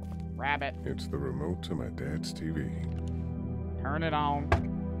 Rabbit. It's the remote to my dad's TV. Turn it on.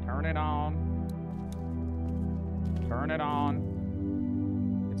 Turn it on. Turn it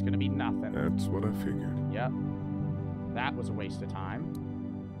on. It's gonna be nothing. That's what I figured. Yep. That was a waste of time.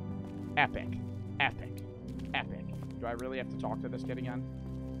 Epic. Epic. Epic. Do I really have to talk to this kid again?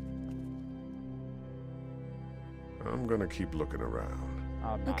 I'm gonna keep looking around.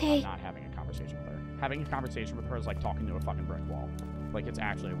 I'm not having a conversation with her. Having a conversation with her is like talking to a fucking brick wall. Like, it's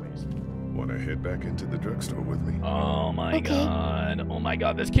actually a waste. Wanna head back into the drugstore with me? Oh my god. Oh my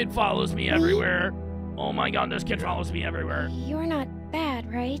god, this kid follows me everywhere. Oh my god, this kid follows me everywhere. You're not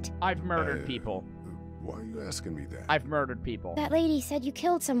bad, right? I've murdered people. Why are you asking me that? I've murdered people. That lady said you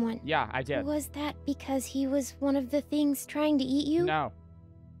killed someone. Yeah, I did. Was that because he was one of the things trying to eat you? No.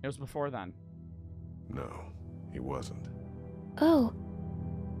 It was before then. No, he wasn't. Oh.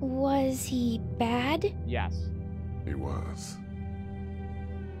 Was he bad? Yes. He was.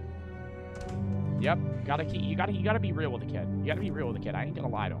 Yep. You gotta be real with the kid. You gotta be real with the kid. I ain't gonna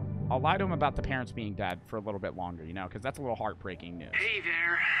lie to him. I'll lie to him about the parents being dead for a little bit longer, you know, because that's a little heartbreaking news. Hey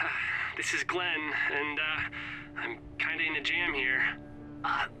there. This is Glenn, and I'm kinda in a jam here.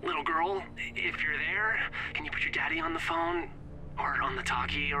 Little girl, if you're there, can you put your daddy on the phone? Or on the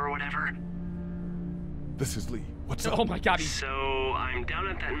talkie or whatever? This is Lee. What's up? Oh my god, So, I'm down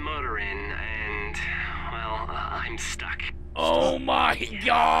at that motor inn, and, well, I'm stuck. Oh my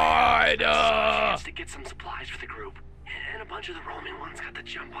god! I just to get some supplies for the group, and a bunch of the Roman ones got the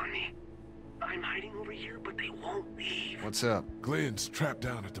jump on me. I'm hiding over here, but they won't leave. What's up? Glenn's trapped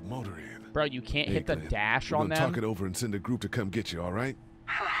down at the motor inn. Bro, you can't hit the Glenn, dash we're on gonna them. talk it over and send a group to come get you, all right?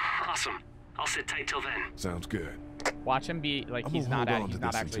 Awesome. I'll sit tight till then. Sounds good. Watch him be like I'm he's gonna not hold on he's to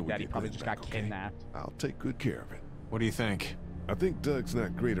not this actually until we dead. He get probably Glenn just back, got okay? kidnapped. I'll take good care of it. What do you think? I think Doug's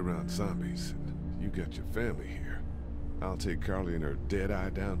not great around zombies, and you got your family here. I'll take Carly and her dead eye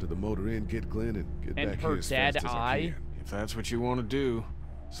down to the motor inn, get Glenn, and get And back her here as dead fast as I eye? can. If that's what you want to do.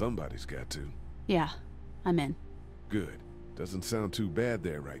 Somebody's got to. Yeah, I'm in. Good. Doesn't sound too bad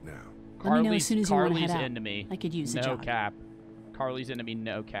there right now. Let me know as soon as you want to Carly's head out. into me. I could use a no job. cap. Carly's into me.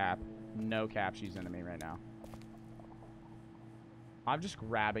 No cap. No cap. She's into me right now. I'm just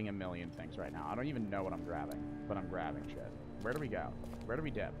grabbing a million things right now. I don't even know what I'm grabbing, but I'm grabbing shit. Where do we go? Where do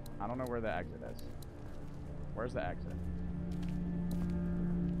we dip? I don't know where the exit is. Where's the exit?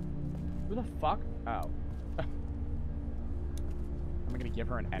 Who the fuck? Oh. I'm gonna give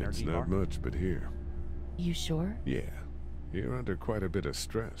her an energy It's bar. not much, but here. You sure? Yeah. You're under quite a bit of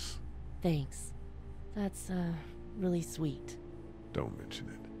stress. Thanks. That's, really sweet. Don't mention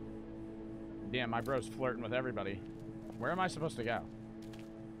it. Damn, my bro's flirting with everybody. Where am I supposed to go?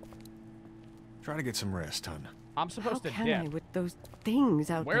 Try to get some rest, hon. I'm supposed How to can dip. I with those things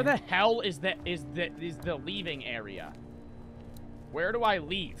out Where there? the hell is the leaving area? Where do I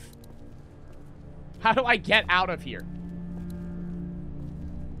leave? How do I get out of here?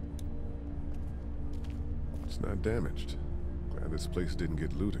 It's not damaged. Glad this place didn't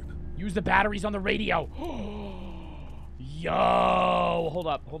get looted. Use the batteries on the radio. Yo! Hold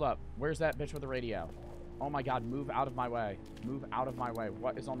up. Where's that bitch with the radio? Oh my god, move out of my way. Move out of my way.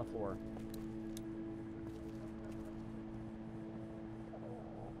 What is on the floor?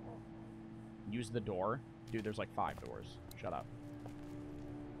 Use the door. Dude, there's like 5 doors. Shut up.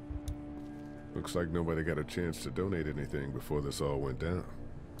 Looks like nobody got a chance to donate anything before this all went down.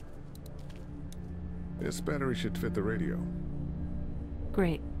 This battery should fit the radio.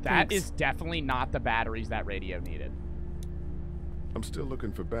 Great. That thanks. is definitely not the batteries that radio needed. I'm still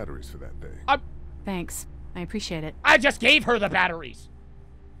looking for batteries for that thing. Thanks. I appreciate it. I just gave her the batteries!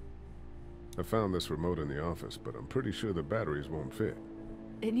 I found this remote in the office, but I'm pretty sure the batteries won't fit.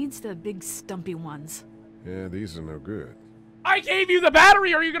 It needs the big stumpy ones. Yeah, these are no good. I gave you the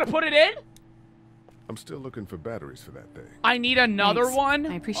battery! Are you gonna put it in? I'm still looking for batteries for that thing. I need another Thanks. one?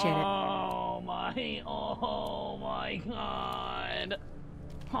 I appreciate it. Oh my god.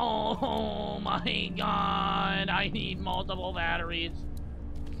 Oh my god. I need multiple batteries.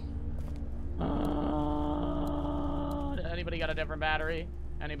 Anybody got a different battery?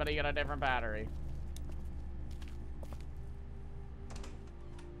 Anybody got a different battery?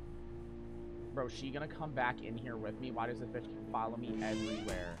 Bro, she gonna come back in here with me? Why does this bitch follow me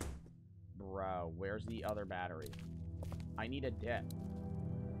everywhere? Bro, where's the other battery? I need a dip.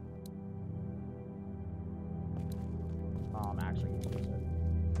 Oh, I'm actually gonna use it.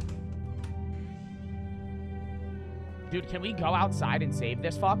 Dude, can we go outside and save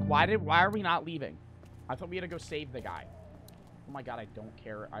this fuck? Why are we not leaving? I thought we had to go save the guy. Oh my god, I don't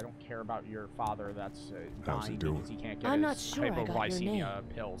care. I don't care about your father that's How's he dying doing? because he can't get I'm his not sure I got your hypoglycemia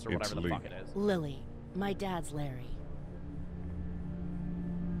pills or It's whatever the Lee. fuck it is. Lily. My dad's Larry.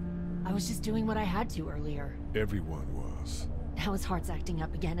 I was just doing what I had to earlier. Everyone was. Now his heart's acting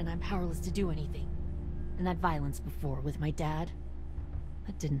up again and I'm powerless to do anything. And that violence before with my dad,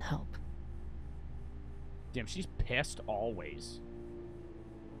 that didn't help. Damn, she's pissed always.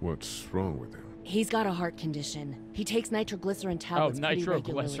 What's wrong with him? He's got a heart condition. He takes nitroglycerin tablets pretty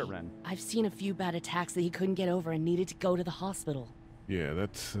regularly. nitroglycerin. I've seen a few bad attacks that he couldn't get over and needed to go to the hospital. Yeah,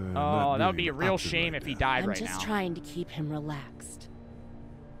 that's Oh, that would be a real shame if he died I'm right just now. trying to keep him relaxed.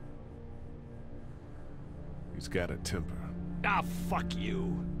 He's got a temper. Ah, fuck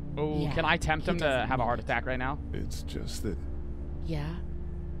you. Oh, Yeah, can I tempt he him to doesn't have a heart attack right now? It's just that. Yeah?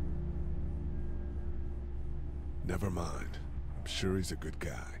 Never mind. I'm sure he's a good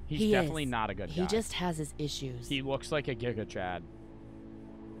guy. He's He definitely is. not a good guy. He just has his issues. He looks like a Giga Chad.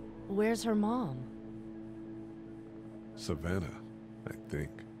 Where's her mom? Savannah, I think.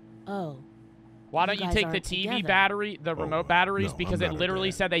 Oh. Why don't you guys take the aren't TV together. battery, the remote batteries, no, because I'm it not her literally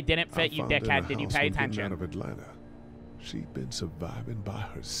dad. said they didn't fit, I you found her in dickhead. the Did you house pay when getting attention? Out of Atlanta. She'd been surviving by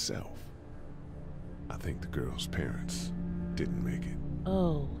herself. I think the girl's parents didn't make it.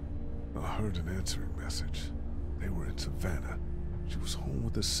 Oh. I heard an answering message. They were in Savannah. She was home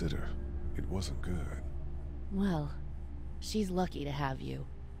with a sitter. It wasn't good. Well, she's lucky to have you.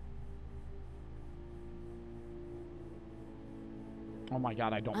 Oh my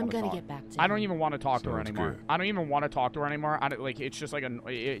god, I don't I'm want to gonna talk. get back to I don't him. even want to talk to her Sounds anymore. good. I don't even want to talk to her anymore. I don't, like, it's just like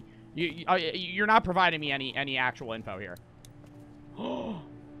you're not providing me any actual info here.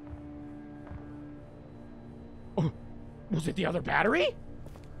 Was it the other battery?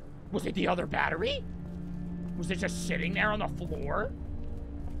 Was it the other battery? Was it just sitting there on the floor?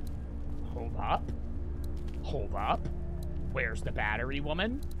 Hold up. Hold up. Where's the battery,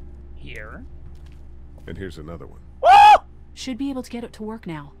 woman? Here. And here's another one. Woo! Should be able to get it to work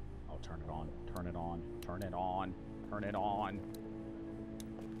now. Oh, turn it on. Turn it on. Turn it on. Turn it on.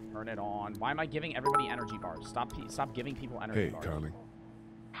 Turn it on. Why am I giving everybody energy bars? Stop giving people energy bars. Hey, Connie.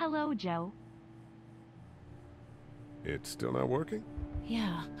 Hello, Joe. It's still not working?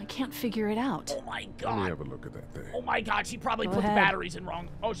 Yeah, I can't figure it out. Oh my Let me god. have a look at that thing. Oh my god, she probably Go put ahead. the batteries in wrong.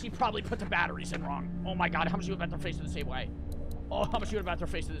 Oh, she probably put the batteries in wrong. Oh my god, how much you about their face in the same way? Oh, how much you about their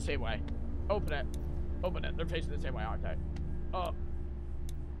face in the same way? Open it. Open it. They're facing the same way, aren't they?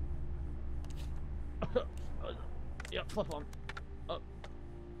 Yeah, flip them.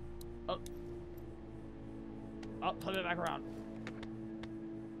 Flip it back around.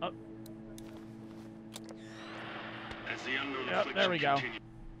 As the unknown Yep, there we go. continues.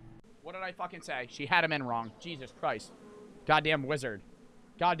 What did I fucking say? She had him in wrong. Jesus Christ. Goddamn wizard.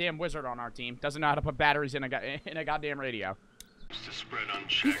 Goddamn wizard on our team. Doesn't know how to put batteries in a goddamn radio. To spread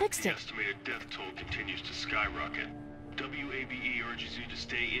unchecked, fixed the it. estimated death toll continues to skyrocket. WABE urges you to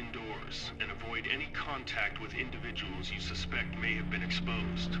stay indoors and avoid any contact with individuals you suspect may have been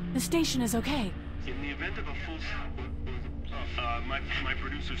exposed. The station is okay. In the event of a full... my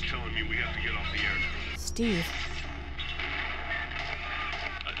producer's telling me we have to get off the air now. Steve.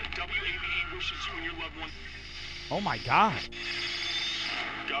 WABE wishes you and your loved one... Oh my god.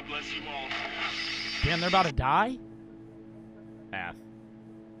 God bless you all. Damn, they're about to die? F.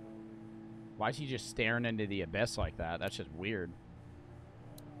 Why is he just staring into the abyss like that? That's just weird.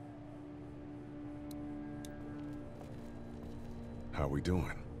 How we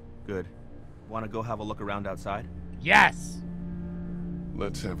doing? Good. Want to go have a look around outside? Yes!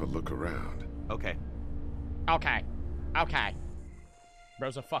 Let's have a look around. Okay. Okay. Okay.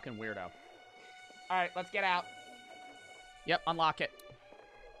 Bro's a fucking weirdo. Alright, let's get out. Yep, unlock it.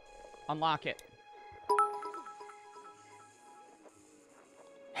 Unlock it.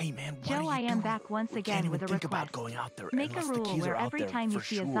 Hey man, what Joe, are you I am doing? back once We again can't even with a think request. about going out there Make a unless the rule keys where are out every there time you for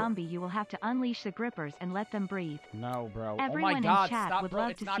see a sure. zombie, you will have to unleash the grippers and let them breathe. No, bro. Everyone oh in my god, chat stop, would bro.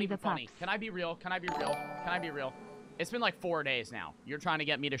 love It's to not see even the funny. pups. Can I be real? Can I be real? Can I be real? It's been like 4 days now. You're trying to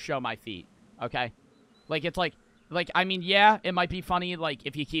get me to show my feet, okay? Like, it's like, I mean, yeah, it might be funny, like,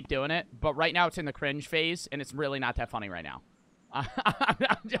 if you keep doing it, but right now it's in the cringe phase, and it's really not that funny right now.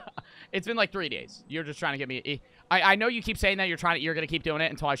 It's been like 3 days. You're just trying to get me. I know you keep saying that you're gonna keep doing it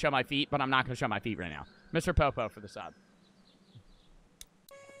until I show my feet, but I'm not gonna show my feet right now. Mr. Popo for the sub.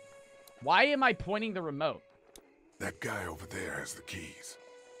 Why am I pointing the remote? That guy over there has the keys.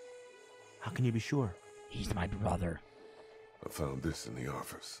 How can you be sure? He's my brother. I found this in the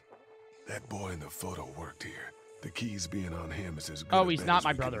office. That boy in the photo worked here. The keys being on him is as good Oh, a he's bet not as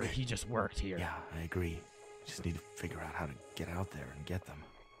my we can brother. make. He just worked here. Yeah, I agree. Just need to figure out how to get out there and get them.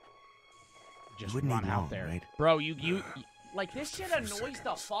 Just Wouldn't run need out long, there. right? Bro, you like, this shit annoys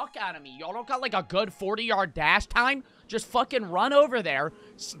the fuck out of me. Y'all don't got like a good 40-yard dash time? Just fucking run over there,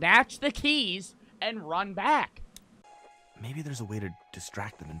 snatch the keys, and run back. Maybe there's a way to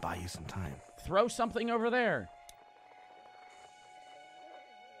distract them and buy you some time. Throw something over there.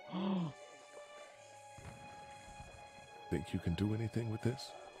 Think you can do anything with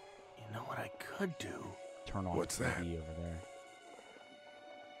this? You know what I could do? Turn on What's TV that? over there.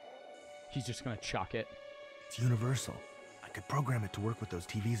 He's just gonna chuck it. It's universal. I could program it to work with those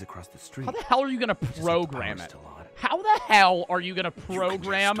TVs across the street. How the hell are you gonna Just like the program power's it? still on. How the hell are you gonna just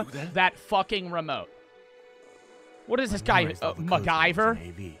program do that? that fucking remote? What is this guy, Memorized all the codes MacGyver? in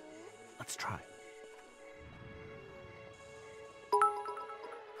AV. Let's try.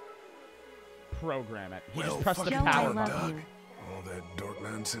 Program it. He Well, just pressed the fucking Joe, I power love button. you. All that dork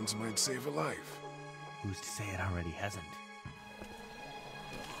nonsense might save a life. Who's to say it already hasn't?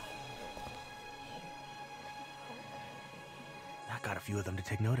 That got a few of them to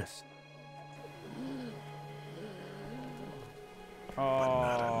take notice.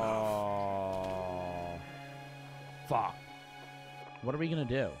 Oh. Fuck. What are we gonna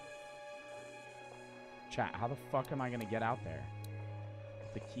do? Chat, how the fuck am I gonna get out there?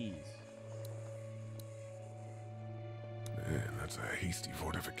 The keys. Man, that's a hasty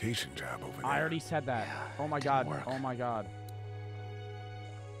fortification job over there. I already said that. Oh my god. Oh my god.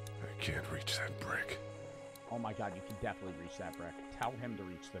 I can't reach that brick. Oh my god, you can definitely reach that brick. Tell him to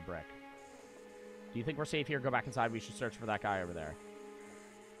reach the brick. Do you think we're safe here? Go back inside. We should search for that guy over there.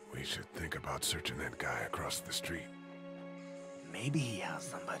 We should think about searching that guy across the street. Maybe he has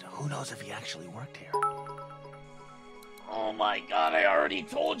them, but who knows if he actually worked here. Oh my god, I already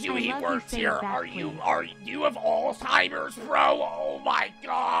told you I he love you, works say here. it back, Are you please. you have Alzheimer's, bro? Oh my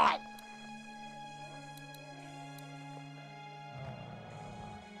god.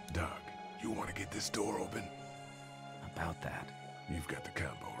 Doug, you want to get this door open? About that. You've got the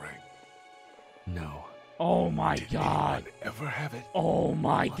combo, right? No. Oh my Did god. anyone ever have it? Oh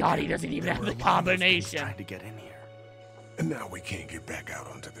my god, he doesn't even have the combination. Tried to get in here. And now we can't get back out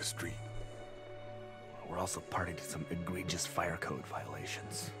onto the street. We're also party to some egregious fire code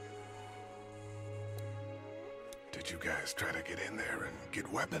violations. Did you guys try to get in there and get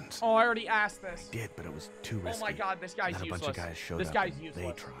weapons? Oh, I already asked this. I did, but it was too risky. Oh my god, this guy's then useless. A bunch of guys showed this up guy's and useless.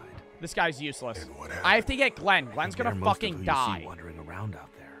 They tried. This guy's useless. And what happened? I have to get Glenn. Glenn's gonna Most of fucking who you die. see wandering around out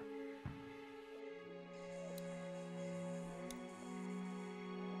there.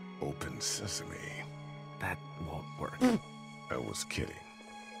 Open sesame. That won't work. I was kidding.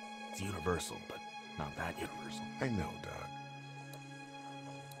 It's universal, but not that universal. I know, Doug.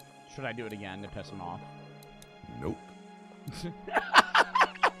 Should I do it again to piss him off? Nope.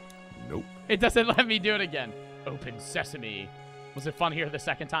 Nope. It doesn't let me do it again. Open sesame. Was it funnier the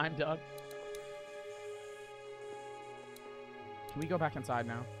second time, Doug? Can we go back inside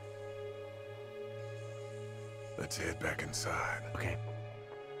now? Let's head back inside. Okay.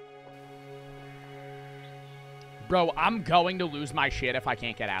 Bro, I'm going to lose my shit if I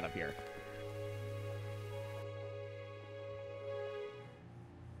can't get out of here.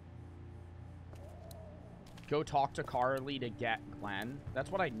 Go talk to Carly to get Glenn.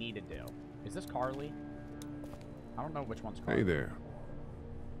 That's what I need to do. Is this Carly? I don't know which one's Carly. Hey there.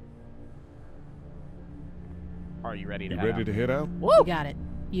 Are you ready to You head ready out? to head out? Woo! You got it.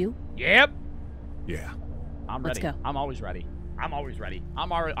 You? Yep. Yeah. I'm Let's ready. go. I'm always ready. I'm always ready.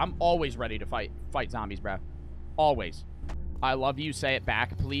 I'm always ready to fight zombies, bro. Always. I love you. Say it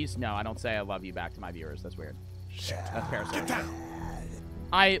back, please. No, I don't say I love you back to my viewers. That's weird. That's parasitic.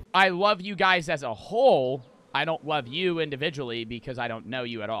 I love you guys as a whole. I don't love you individually because I don't know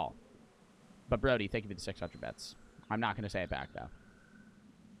you at all. But Brody, thank you for the 600 bets. I'm not going to say it back, though.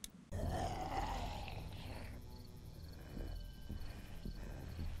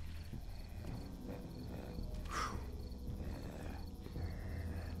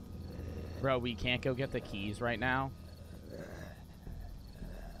 Bro, we can't go get the keys right now.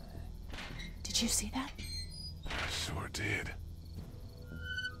 Did you see that? Sure did.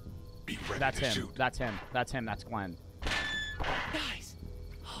 Be ready That's to him. shoot. That's him. That's him. That's Glenn. Guys!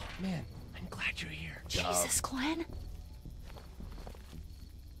 Oh, man. I'm glad you're here. Jesus, Glenn.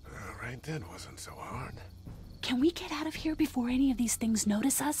 Right then wasn't so hard. Can we get out of here before any of these things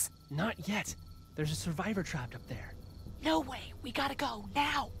notice us? Not yet. There's a survivor trapped up there. No way. We gotta go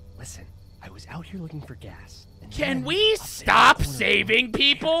now. Listen, I was out here looking for gas. And Can then, we up there in stop the corner, saving I heard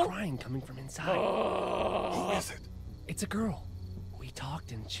people? crying coming from inside. Who is it? It's a girl. We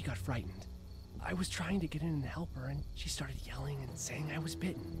talked and she got frightened. I was trying to get in and help her, and she started yelling and saying I was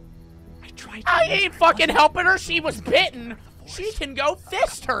bitten. I tried to I answer, ain't it fucking wasn't- helping her. She was bitten. She can go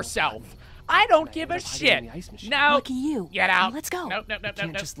fist herself. I don't give a shit. No. Lucky you. Get out. Now let's go. Nope, nope, nope,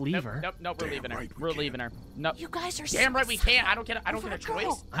 can't nope. just leave nope, her. Nope, nope, we're Damn leaving her. right we We're can. leaving her. Nope. You guys are Damn so right we can't. I don't get a for the girl.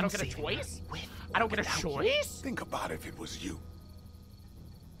 choice. I don't get a saving her, choice. with I don't get a without you. choice. Think about if it was you.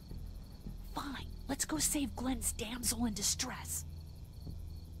 Fine. Let's go save Glenn's damsel in distress.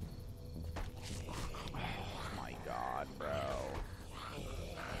 Oh my god, bro.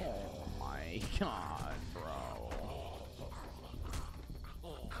 Oh my god, bro.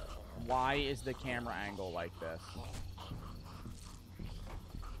 Why is the camera angle like this?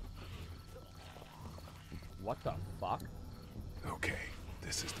 What the fuck? Okay,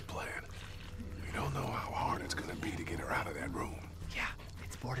 this is the plan. We don't know how hard it's gonna be to get her out of that room. Yeah,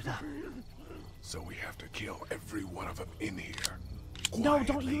 it's boarded up. So we have to kill every one of them in here. No, don't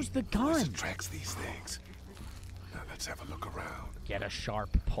Quietly. use the This gun. attracts these things. Now let's have a look around. Get a sharp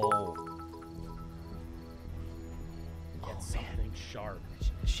pole. Get something sharp.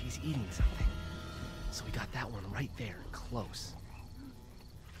 She's eating something. So we got that one right there, close.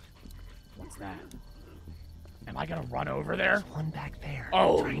 What's that? Am I gonna run over there? There's one back there.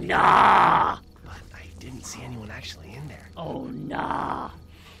 Oh, trying to nah! get in, but I didn't see anyone actually in there. Oh, nah!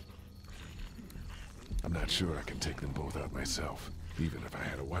 I'm not sure I can take them both out myself, even if I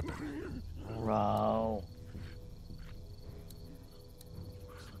had a weapon. Bro.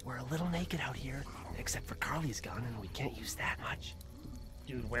 We're a little naked out here, except for Carly's gun, and we can't use that much.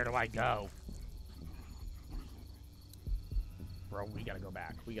 Dude, where do I go? Bro, we gotta go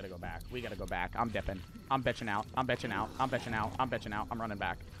back. We gotta go back. We gotta go back. I'm dipping. I'm bitching out. I'm bitching out. I'm bitching out. I'm bitching out. I'm running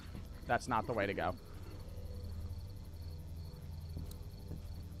back. That's not the way to go.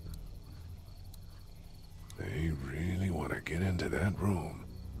 They really want to get into that room.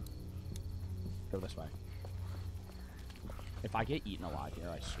 Go this way. If I get eaten alive here,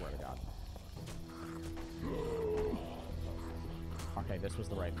 I swear to God. Okay, this was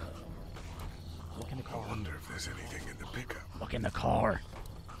the right move. Look in the car. I wonder if there's anything in the pickup. Look in the car.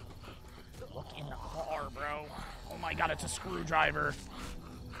 Look in the car, bro. Oh my God, it's a screwdriver.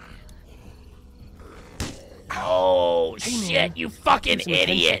 Oh, Hey, shit, man. you fucking Pay some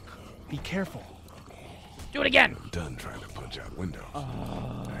idiot. attention. Be careful. Do it again. I'm done trying to punch out windows.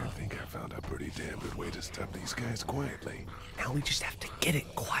 I think I found a pretty damn good way to stop these guys quietly. Now we just have to get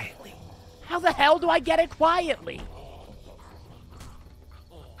it quietly. How the hell do I get it quietly?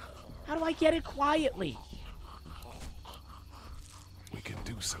 How do I get it quietly? We can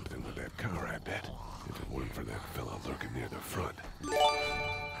do something with that car, I bet. If it weren't for that fella lurking near the front. The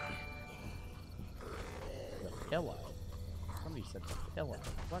pillow. Somebody said the pillow.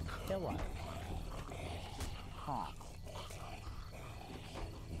 What pillow? Huh.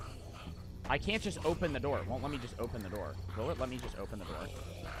 I can't just open the door. It won't let me just open the door. Will it let me just open the door?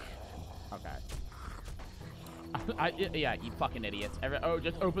 Okay. Yeah, you fucking idiots. Oh,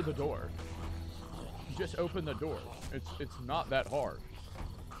 just open the door. Just open the door. It's not that hard.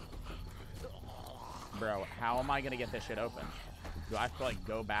 Bro, how am I gonna get this shit open? Do I have to, like,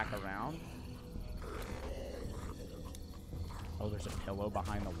 go back around? Oh, there's a pillow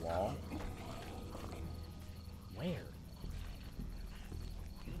behind the wall. Where?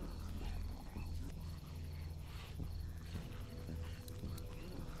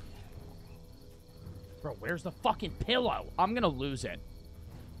 Bro, where's the fucking pillow? I'm gonna lose it.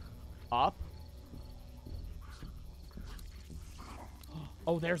 Up.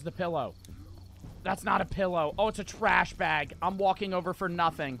 Oh, there's the pillow. That's not a pillow. Oh, it's a trash bag. I'm walking over for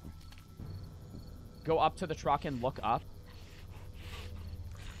nothing. Go up to the truck and look up.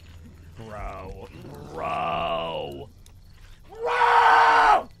 Bro. Bro.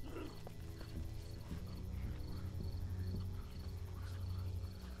 Bro!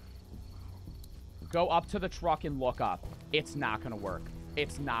 Go up to the truck and look up. It's not gonna work.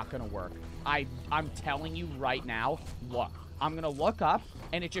 It's not gonna work. I'm telling you right now, look. I'm gonna look up,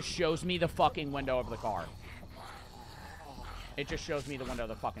 and it just shows me the fucking window of the car. It just shows me the window of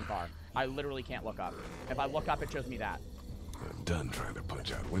the fucking car. I literally can't look up. If I look up, it shows me that. I'm done trying to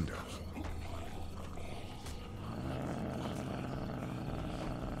punch out windows.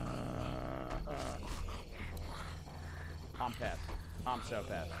 I'm pissed. I'm so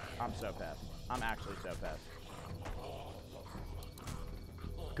pissed. I'm so pissed. I'm actually so pissed.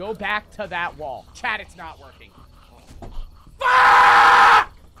 Go back to that wall. Chat, it's not working.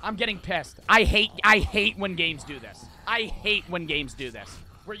 Fuck! I'm getting pissed. I hate when games do this. I hate when games do this.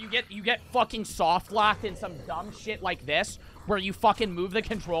 Where you get fucking soft locked in some dumb shit like this, where you fucking move the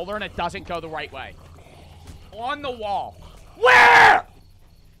controller and it doesn't go the right way. On the wall. Where?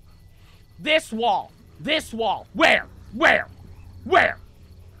 This wall. This wall. Where? Where? Where?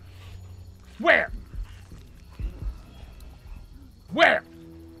 Where? Where?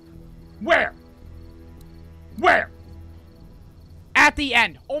 Where? Where? At the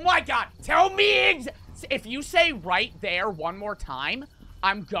end. Oh my God. Tell me if you say right there one more time,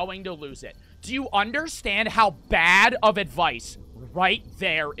 I'm going to lose it. Do you understand how bad of advice right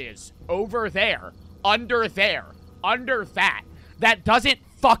there is? Over there. Under there. Under that. That doesn't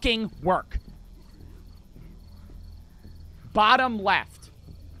fucking work. Bottom left.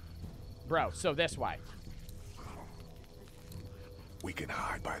 Bro, so this way. We can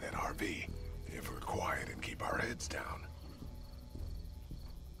hide by that RV if we're quiet and keep our heads down.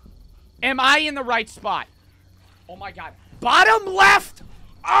 Am I in the right spot? Oh my God. Bottom left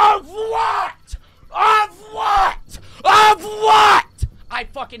of what? Of what? Of what? I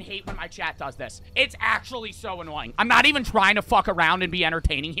fucking hate when my chat does this. It's actually so annoying. I'm not even trying to fuck around and be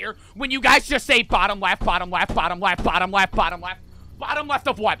entertaining here. When you guys just say bottom left, bottom left, bottom left, bottom left, bottom left. Bottom left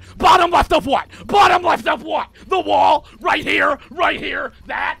of what? Bottom left of what? Bottom left of what? The wall? Right here? Right here?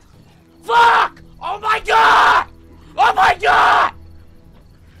 That? Fuck! Oh my God! Oh my God!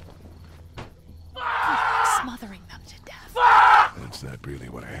 Smothering them to death. Fuck! That's not really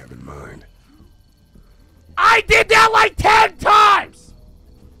what I have in mind. I did that like 10 times!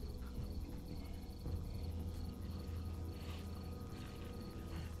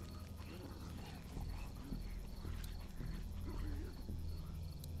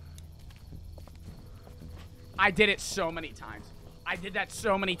 I did it so many times. I did that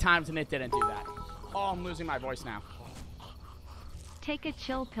so many times and it didn't do that. Oh, I'm losing my voice now. Take a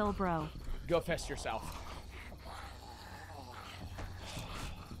chill pill, bro. Go fist yourself.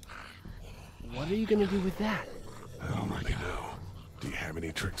 What are you gonna do with that? I don't really know. Do you have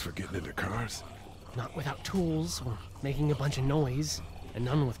any tricks for getting into cars? Not without tools or making a bunch of noise, and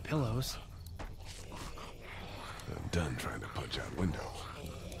none with pillows. I'm done trying to punch out windows.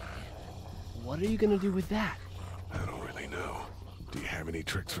 What are you gonna do with that? I don't really know. Do you have any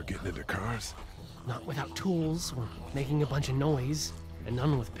tricks for getting into cars? Not without tools or making a bunch of noise, and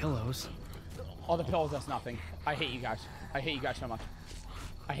none with pillows. Oh, the pillow does nothing. I hate you guys. I hate you guys so much.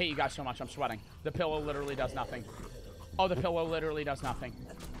 I hate you guys so much. I'm sweating. The pillow literally does nothing. Oh, the pillow literally does nothing.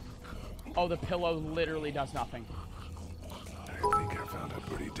 Oh, the pillow literally does nothing. I think I found a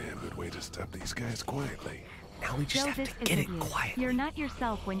pretty damn good way to stop these guys quietly. Now we just Joe, have this to get isn't it you. quiet. You're not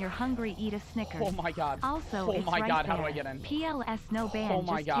yourself when you're hungry. Eat a Snickers. Oh my god. Also, oh it's my right god, how there. do I get in? PLS no ban. Oh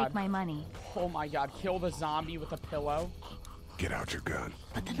my just god. take my money. Oh my god, kill the zombie with a pillow. Get out your gun.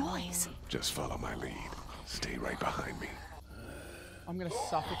 But the noise. Just follow my lead. Stay right behind me. I'm gonna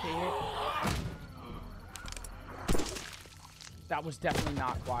suffocate it. That was definitely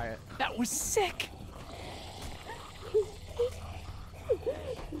not quiet. That was sick!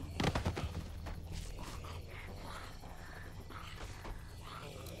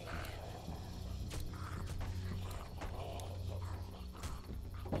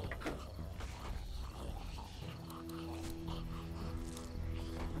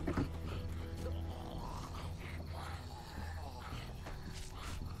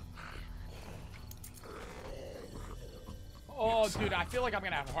 Oh, dude, I feel like I'm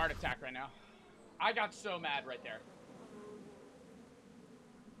gonna have a heart attack right now. I got so mad right there.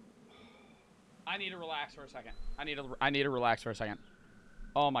 I need to relax for a second. I need to relax for a second.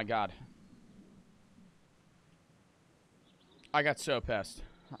 Oh my god. I got so pissed.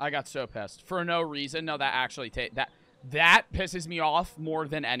 I got so pissed for no reason. No, that actually that pisses me off more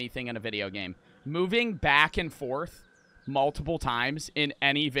than anything in a video game. Moving back and forth multiple times in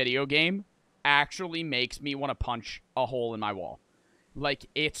any video game actually makes me want to punch a hole in my wall. Like,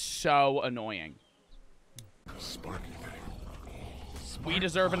 it's so annoying. Sparky thing. We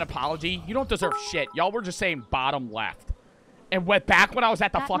deserve an apology. You don't deserve shit. Y'all were just saying bottom left. And went back when I was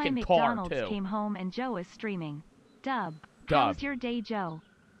at the That fucking my car, McDonald's too. came home and Joe is streaming. Dub. Dub. How's your day, Joe?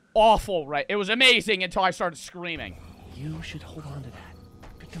 Awful, right? It was amazing until I started screaming. You should hold on to that.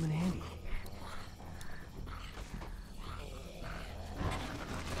 Could come in handy.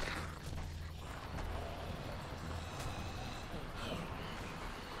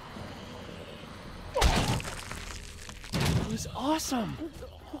 It was awesome!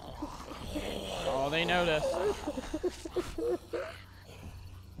 Oh, they noticed.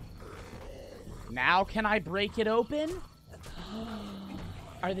 Now can I break it open?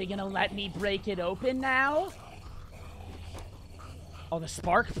 Are they gonna let me break it open now? Oh, the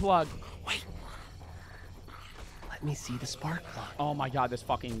spark plug. Wait. Let me see the spark plug. Oh my god, this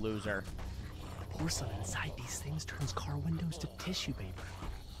fucking loser. The porcelain inside these things turns car windows to tissue paper.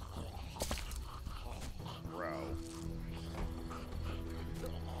 Bro.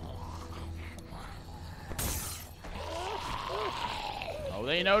 Oh,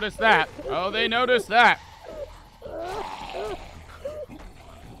 they noticed that. Oh, they noticed that.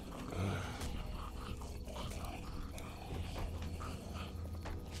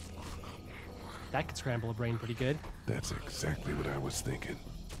 That could scramble a brain pretty good. That's exactly what I was thinking.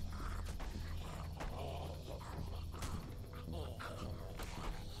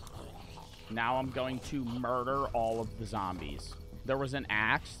 Now I'm going to murder all of the zombies. There was an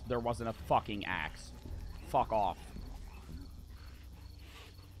axe. There wasn't a fucking axe. Fuck off.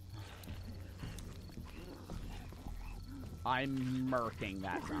 I'm murking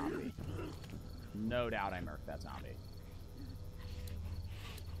that zombie. No doubt I murked that zombie.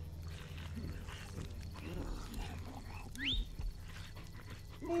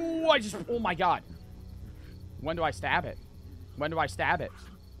 Ooh, oh my god. When do I stab it? When do I stab it?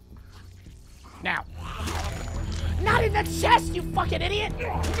 Now. Not in the chest, you fucking idiot!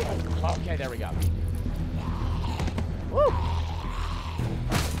 Okay, there we go. Woo!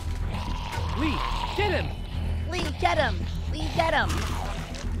 Lee, get him! Lee, get him! Lee, get him!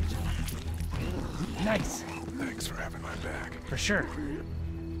 Nice. Thanks for having my back. For sure.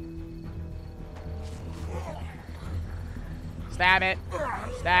 Stab it.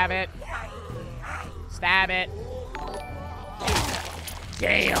 Stab it. Stab it.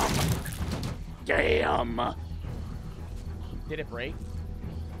 Damn. Damn. Did it break?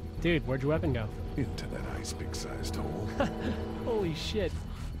 Dude, where'd your weapon go? Into that ice big-sized hole. Holy shit.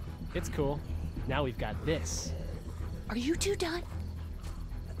 It's cool. Now we've got this. Are you two done?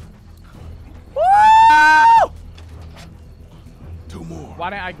 Woo! Two more. Why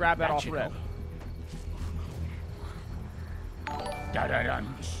didn't I grab that That off should rip?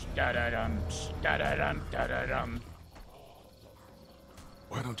 Da-da-dum, da-da-dum, da-da-dum, da-da-dum.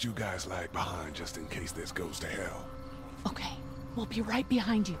 Why don't you guys lag behind just in case this goes to hell? Okay, we'll be right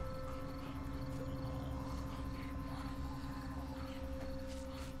behind you.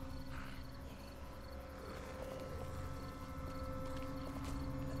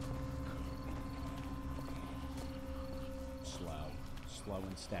 Slow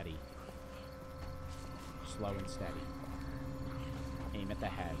and steady. Slow and steady. Aim at the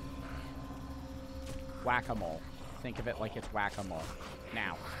head. Whack-a-mole. Think of it like it's whack-a-mole.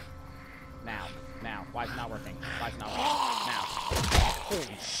 Now. Now. Now. Why is it not working? Why is it not working? Now.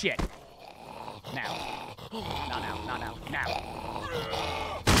 Holy shit. Now. Not now. Not now.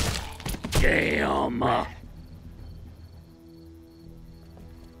 Now. Damn!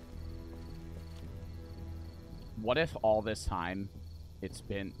 What if all this time it's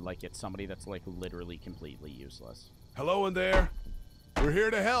been, like, it's somebody that's, like, literally completely useless? Hello in there. We're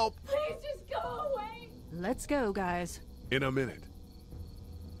here to help. Please just go away. Let's go, guys. In a minute.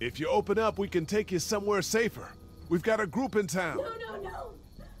 If you open up, we can take you somewhere safer. We've got a group in town. No.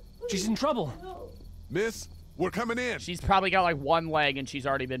 She's in trouble. No. Miss, we're coming in. She's probably got, like, one leg and she's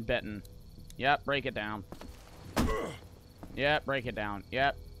already been bitten. Yep, break it down. Yep, break it down.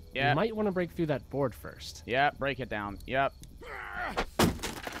 Yep. You might want to break through that board first. Yep, break it down. Yep.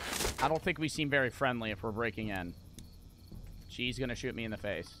 I don't think we seem very friendly if we're breaking in. She's gonna shoot me in the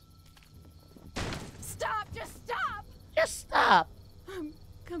face. Stop! Just stop! Just stop! I'm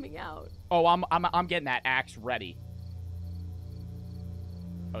coming out. Oh, I'm getting that axe ready.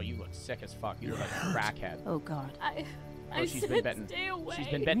 Oh, you look sick as fuck. You look like a crackhead. Oh God. I she's said been bitten. Stay away. She's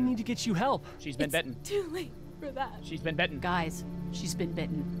been bitten. We need to get you help. She's been bitten. Too late for that. She's been bitten. Guys, she's been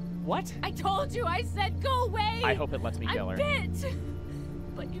bitten. What? I told you. I said go away. I hope it lets me kill her. I'm bit.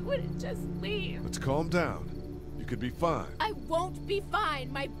 But you wouldn't just leave. Let's calm down. You could be fine. I won't be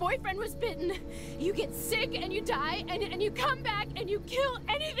fine. My boyfriend was bitten. You get sick and you die and you come back and you kill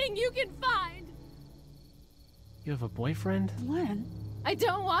anything you can find. You have a boyfriend? Glenn? I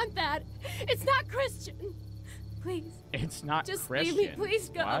don't want that. It's not Christian. Please. It's not just Christian. Leave me. Please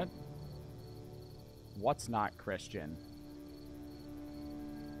go. What? What's not Christian?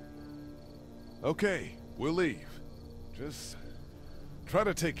 Okay, we'll leave. Just try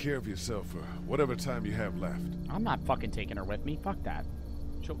to take care of yourself for whatever time you have left. I'm not fucking taking her with me. Fuck that.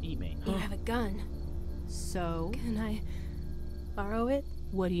 She'll eat me. You have a gun. So? Can I borrow it?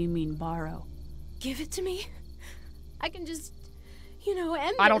 What do you mean borrow? Give it to me. I can just, you know,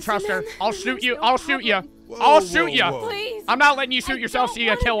 end I don't this, trust her. and then I'll shoot you. no I'll shoot you. Whoa, I'll shoot you. Please. I'm not letting you shoot yourself so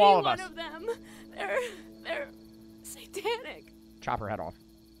you kill all of us. Of them. They're satanic. Chop her head off.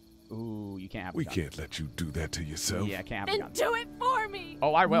 Ooh, you can't have We can't let you do that to yourself. Yeah, can't have a Then gun. do it for me.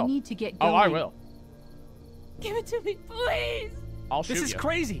 Oh, I will. We need to get going. Oh, I will. Give it to me, please. I'll shoot you. This is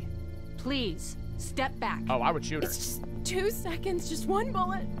crazy. Please, step back. Oh, I would shoot her. It's just 2 seconds, just one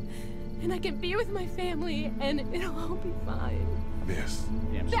bullet, and I can be with my family, and it'll all be fine. Miss.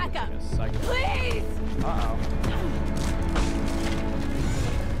 Damn, she Back looks up, like a psycho. please. Uh-oh.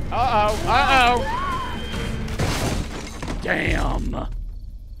 Uh-oh. Uh-oh. Damn.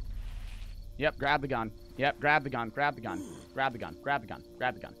 Yep, grab the gun. Yep, grab the gun. Grab the gun. Grab the gun. Grab the gun.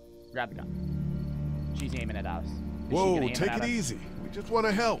 Grab the gun. Grab the gun. She's aiming at us. Is she Whoa, gonna aim take at it us? easy. We just want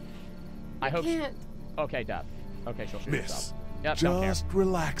to help. I hope she... Can't. Okay, Deb. Okay, she'll shoot Miss, herself. Yep, don't care. just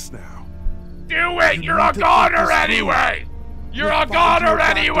relax now. Do it! You're a goner anyway! You're a goner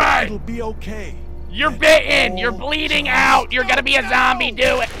anyway! It'll be okay. You're bitten! You're bleeding out! You're gonna be a zombie!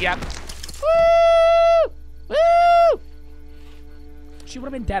 Do it! Yep. Woo! Woo! She would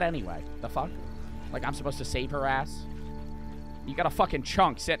have been dead anyway. The fuck? Like, I'm supposed to save her ass? You got a fucking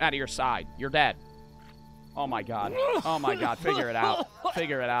chunk sitting out of your side. You're dead. Oh my god. Oh my god. Figure it out.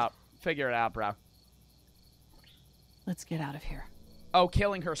 Figure it out. Figure it out, bro. Let's get out of here. Oh,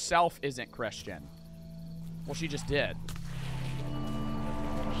 killing herself isn't Christian. Well, she just did.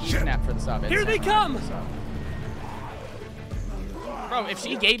 Snap for the sub. Here they come! Bro, if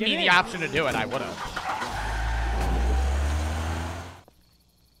she gave me the option to do it, I would have.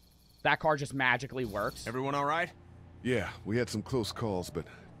 That car just magically works. Everyone all right? Yeah, we had some close calls, but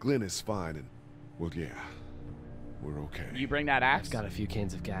Glenn is fine, and, well, yeah, we're okay. You bring that axe? I've got a few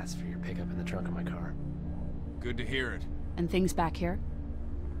cans of gas for your pickup in the trunk of my car. Good to hear it. And things back here?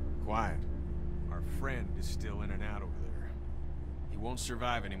 Quiet. Our friend is still in and out over there. He won't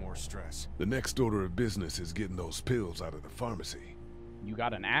survive any more stress. The next order of business is getting those pills out of the pharmacy. You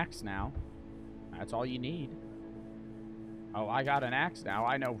got an axe now. That's all you need. Oh, I got an axe now.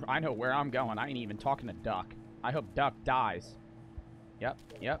 I know where I'm going. I ain't even talking to Duck. I hope Duck dies. Yep.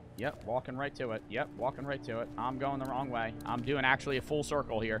 Walking right to it. Yep, walking right to it. I'm going the wrong way. I'm doing actually a full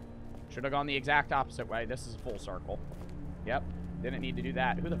circle here. Should have gone the exact opposite way. This is a full circle. Yep. Didn't need to do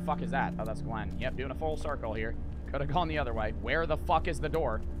that. Who the fuck is that? Oh, that's Glenn. Yep, doing a full circle here. Could have gone the other way. Where the fuck is the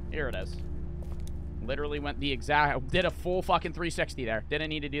door? Here it is. Literally went the exact... Did a full fucking 360 there. Didn't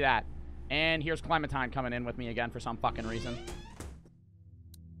need to do that. And here's Clementine coming in with me again for some fucking reason.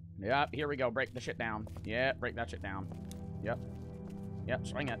 Yep, here we go. Break the shit down. Yeah, break that shit down. Yep. Yep,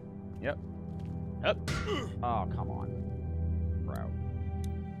 swing it. Yep. Yep. Oh, come on. Bro.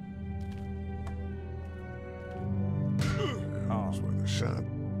 Oh. That's worth a shot.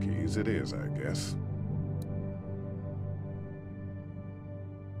 Keys it is, I guess.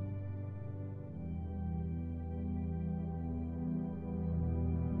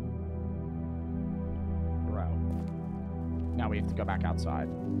 Bro. Now we have to go back outside.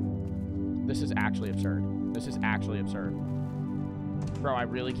 This is actually absurd. This is actually absurd. Bro, I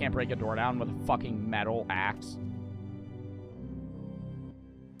really can't break a door down with a fucking metal axe.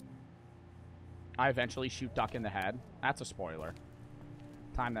 I eventually shoot Duck in the head. That's a spoiler.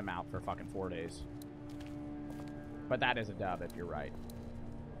 Time them out for fucking 4 days. But that is a dub if you're right.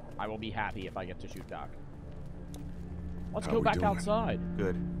 I will be happy if I get to shoot Duck. Let's go back outside.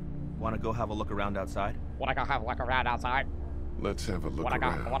 Good. Want to go have a look around outside? Wanna go have a look around outside? Let's have a look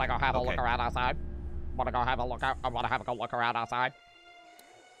around. Wanna go have a look around outside? Wanna go have a look out? I wanna have a look around outside.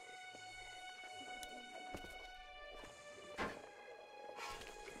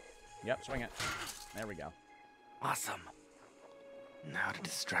 Yep, swing it. There we go. Awesome. Now to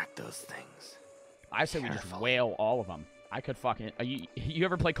distract those things. I say we just whale all of them. I could fucking... You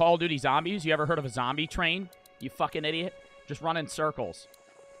ever play Call of Duty Zombies? You ever heard of a zombie train? You fucking idiot. Just run in circles.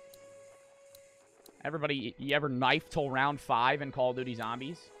 Everybody, you ever knife till round 5 in Call of Duty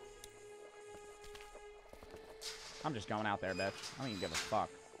Zombies? I'm just going out there, bitch. I don't even give a fuck.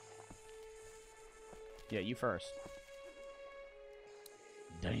 Yeah, you first.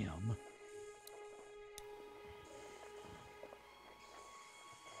 Damn.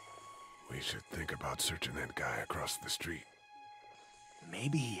 We should think about searching that guy across the street.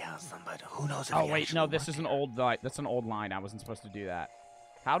 Maybe he has them, but who knows if Oh, wait, no, this is an old line. That's an old line. I wasn't supposed to do that.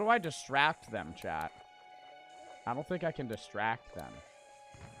 How do I distract them, chat? I don't think I can distract them.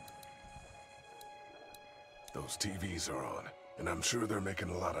 Those TVs are on, and I'm sure they're making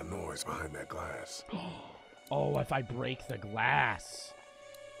a lot of noise behind that glass. Oh, if I break the glass.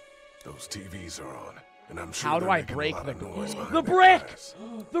 Those TVs are on, and I'm sure How do they're I making break a lot the of noise behind the that brick? glass.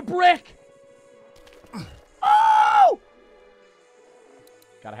 The brick! Oh!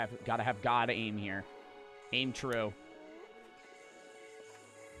 Gotta have God aim here. Aim true.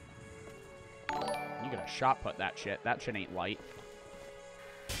 You gotta shot put that shit. That shit ain't light.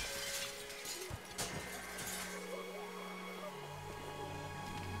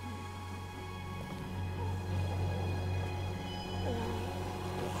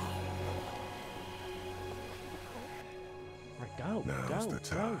 Go, Now's the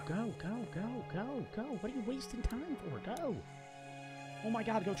time. go. What are you wasting time for? Go. Oh my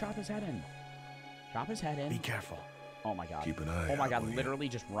god, go chop his head in. Chop his head in. Be careful. Oh my god. Keep an eye Oh my out, god, will you? literally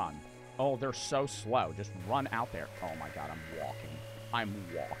just run. Oh, they're so slow. Just run out there. Oh my god, I'm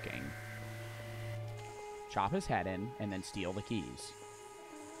walking. Chop his head in, and then steal the keys.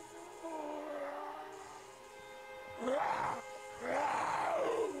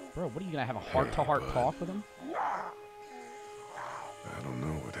 Bro, what are you gonna have a heart-to-heart talk with him? I don't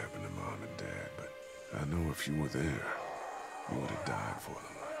know what happened to Mom and Dad, but I know if you were there, you would have died for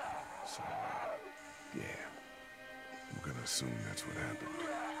them. So, yeah. I'm gonna assume that's what happened.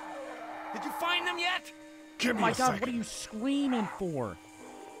 Did you find them yet? Give me Oh my a god, second. what are you screaming for?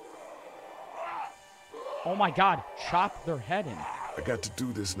 Oh my god, chop their head in. I got to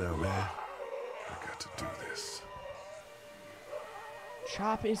do this now, man. I got to do this.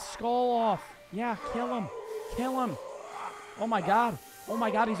 Chop his skull off. Yeah, kill him. Kill him. Oh my god. Oh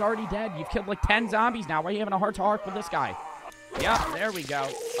my god, he's already dead. You've killed like 10 zombies now. Why are you having a heart-to-heart with this guy? Yep, there we go.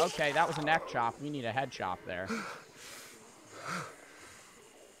 Okay, that was a neck chop. We need a head chop there.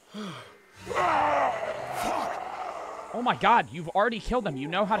 Oh my god, you've already killed them. You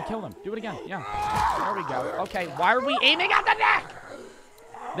know how to kill them. Do it again. Yeah. There we go. Okay, why are we aiming at the neck?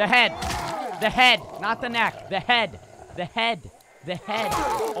 The head. The head, not the neck. The head. The head. The head.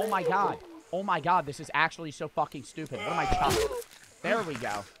 Oh my god. Oh my god, this is actually so fucking stupid. What am I chopping? There we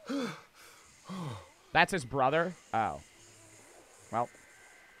go. That's his brother? Oh. Well.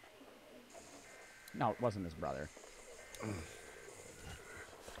 No, it wasn't his brother.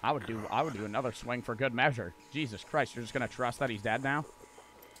 I would do another swing for good measure. Jesus Christ, you're just gonna trust that he's dead now?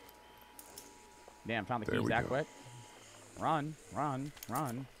 Damn, found the keys that quick. Run, run,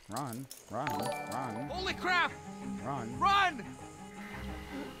 run, run, run, run. Holy crap! Run. Run!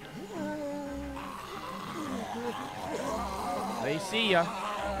 They see ya.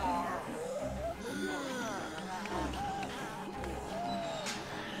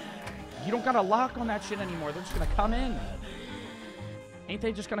 You don't got a lock on that shit anymore. They're just gonna come in. Ain't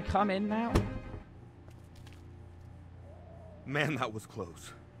they just gonna come in now? Man, that was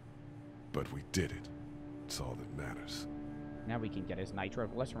close. But we did it. It's all that matters. Now we can get his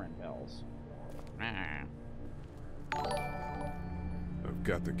nitroglycerin pills. Ah. I've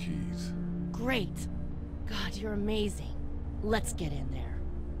got the keys. Great. God, you're amazing. Let's get in there.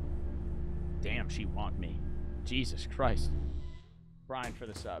 Damn, she want me. Jesus Christ. Brian for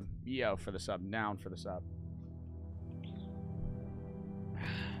the sub. Yo for the sub. Noun for the sub.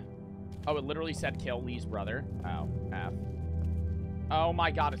 Oh, it literally said kill Lee's brother. Oh, F. Oh my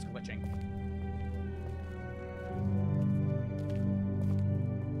god, it's glitching.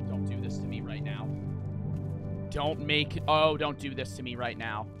 Don't do this to me right now. Don't make... Oh, don't do this to me right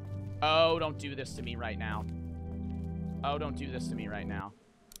now. Oh, don't do this to me right now. Oh, don't do this to me right now.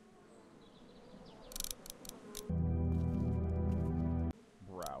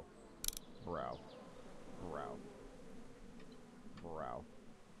 Bro. Bro. Bro. Bro.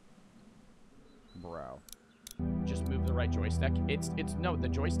 Bro. Just move the right joystick. It's no, the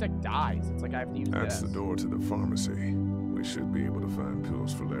joystick dies. It's like I have to use That's this. the door to the pharmacy. We should be able to find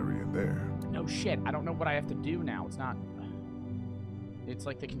pills for Larry in there. No shit. I don't know what I have to do now. It's not... It's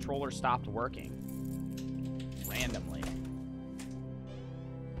like the controller stopped working. Randomly.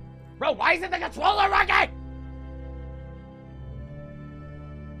 Bro, why isn't the controller working?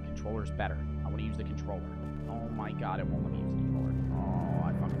 Controller's better. I want to use the controller. Oh my god, it won't let me use the controller. Oh,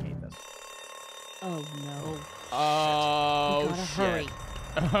 I fucking hate this. Oh no. Oh, we gotta hurry.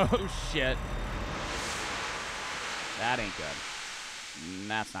 Oh shit. That ain't good.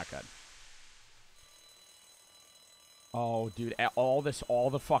 That's not good. Oh, dude, all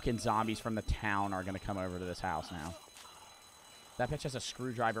the fucking zombies from the town are gonna come over to this house now. That bitch has a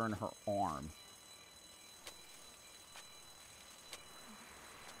screwdriver in her arm.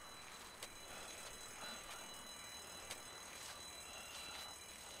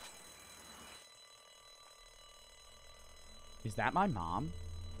 Is that my mom?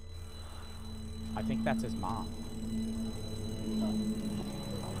 I think that's his mom.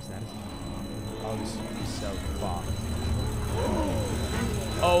 Oh, is that his mom? Oh, this is so fucked.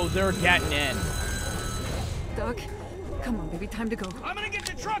 Oh, they're getting in. Doc, come on, baby, time to go. I'm gonna get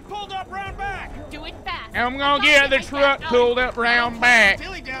the truck pulled up round back. Do it fast. I'm gonna get the truck pulled up round back.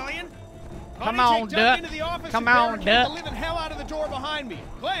 Dilly-dallying. Come on, Duck. Come on, Duck. The living hell out of the door behind me.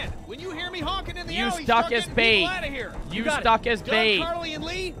 Glenn, when you hear me honking in the alley, You stuck as bait. You stuck as bait. Doug, Carly, and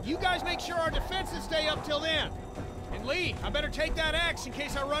Lee, you guys make sure our defenses stay up till then. And Lee, I better take that axe in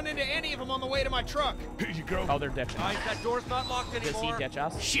case I run into any of them on the way to my truck. Here you go. Oh, they're ditching. Guys, that door's not locked anymore. Does he ditch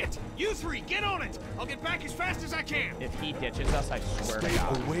us? Shit! You three, get on it! I'll get back as fast as I can. If he ditches us, I swear to Stay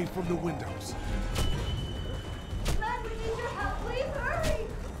God. away from the windows. Glenn, we need your help. Please hurry.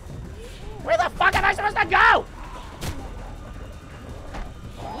 Where the fuck am I supposed to go?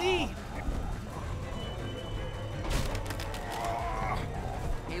 Lee!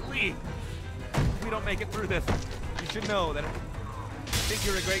 Hey, Lee. If we don't make it through this, you should know that I think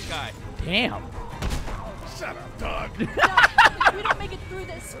you're a great guy. Damn. Shut up, Doug. If we don't make it through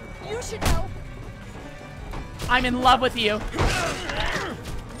this, you should know. I'm in love with you.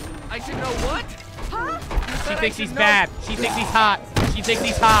 I should know what? Huh? She thinks he's bad. She thinks he's hot. She thinks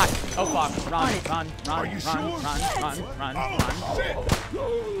he's hot. Oh fuck. Run, run, run, run.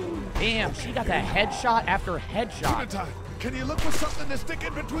 Damn, she got that headshot after headshot. Clementine, can you look for something to stick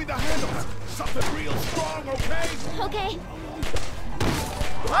in between the handles? Something real strong, okay? Okay.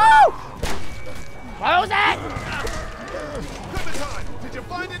 Woo! Close it! Clementine, did you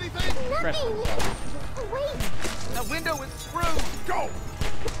find anything? Nothing. Oh, wait. The window is screwed. Go!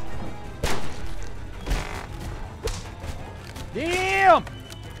 Damn!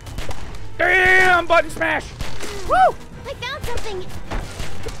 Damn! Button smash! Woo! I found something.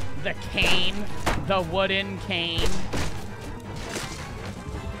 The cane. The wooden cane.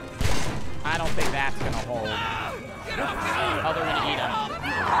 I don't think that's gonna hold. Oh, they're gonna eat him.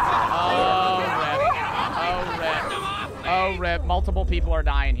 Oh, rip. Oh, rip. Oh, rip. Multiple people are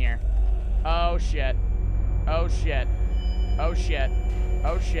dying here. Oh, shit. Oh, shit. Oh, shit.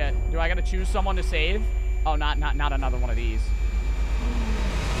 Oh, shit. Do I gotta choose someone to save? Oh, not another one of these.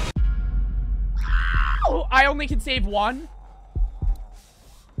 Oh, I only can save one?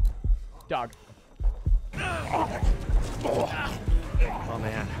 Doug. Oh,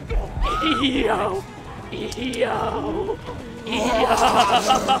 man. Yo. Yo. Yo.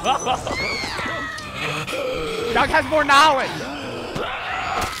 Doug has more knowledge.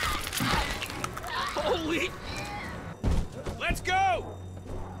 Holy. Let's go.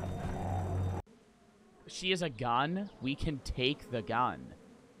 she has a gun, we can take the gun.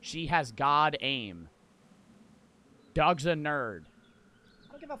 She has God aim. Doug's a nerd.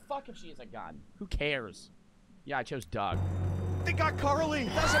 I don't give a fuck if she has a gun. Who cares? Yeah, I chose Doug. They got Carly.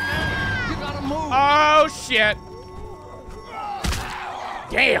 Doesn't matter. You gotta move. Oh, shit.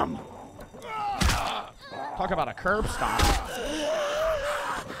 Damn. Talk about a curb stomp.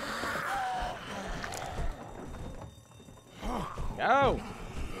 Go.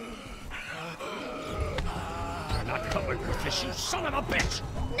 You're not coming with this, you son of a bitch!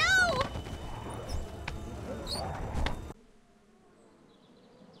 No!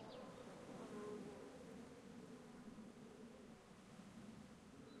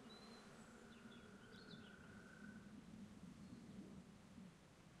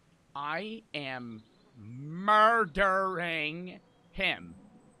 I am murdering him.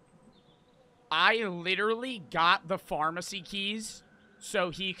 I literally got the pharmacy keys so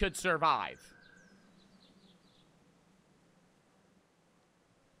he could survive.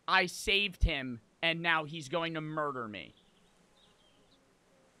 I saved him, and now he's going to murder me.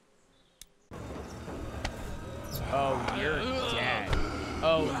 Oh, you're dead.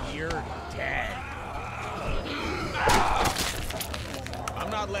 Oh, you're dead. I'm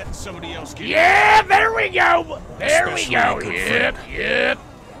not letting somebody else get Yeah, there we go. There we Especially go. a good Yep, friend. yep.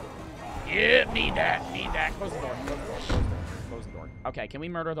 Yep, need that. Need that. Close the door. Close the door. Close the door. Okay, can we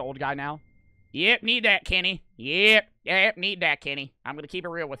murder the old guy now? Yep, need that, Kenny. Yep, yep, need that, Kenny. I'm gonna keep it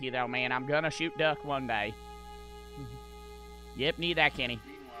real with you, though, man. I'm gonna shoot Duck one day. Yep, need that, Kenny.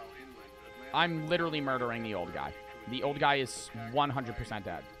 I'm literally murdering the old guy. The old guy is 100%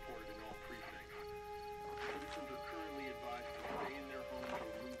 dead.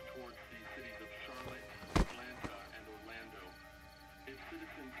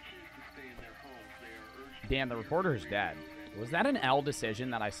 Damn, the reporter is dead. Was that an L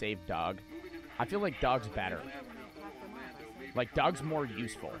decision that I saved Doug? I feel like Doug's better. Like, Doug's more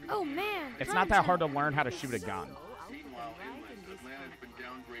useful. Oh man! It's not that hard to learn how to shoot a gun.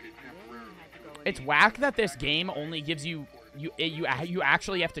 It's whack that this game only gives you you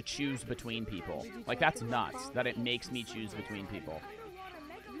actually have to choose between people. Like, that's nuts that it makes me choose between people.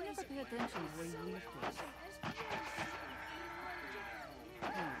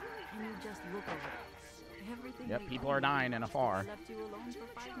 Yep, people are dying in a far.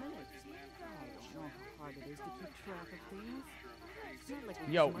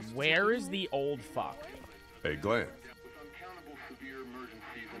 Yo, where is the old fuck? Hey, Glenn. Severe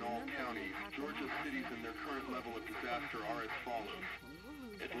emergencies in all counties. Georgia's cities and their current level of disaster are as follows.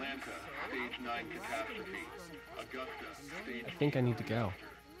 Atlanta, stage 9 catastrophe. Augusta, stage I think I need to go.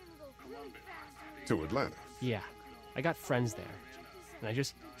 To Atlanta? Yeah, I got friends there. And I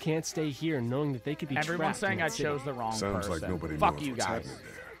just can't stay here knowing that they could be Everyone's trapped saying in I the city. chose the wrong Sounds person. like nobody Fuck knows you what's guys. happening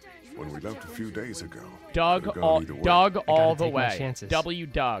there. When we left a few days ago, Doug could've gone all, either way. Doug I all gotta the take my way. chances. W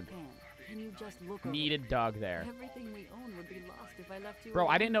Doug. Can you just look over Needed Doug there. Everything we own would be lost if I left you Bro, I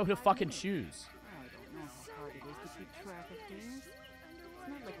alone didn't know who to for 5 fucking minutes. choose. I don't know how hard it is to keep track of things. It's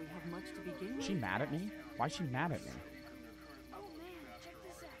not like we have much to begin Is with. she mad at me? Why is she mad at me?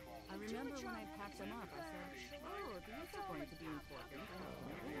 I remember when I packed them up, I said, oh, these are going to be important.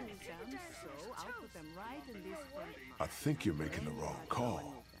 And I need them, so I'll put them right in this front. I think you're making the wrong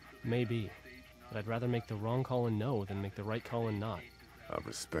call. Maybe. But I'd rather make the wrong call and no than make the right call and not. I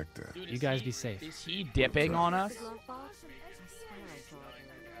respect that. You guys be safe. Is he dipping on us? The glove box? I swear I saw it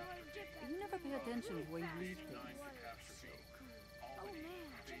earlier. You never pay attention to where you leave things.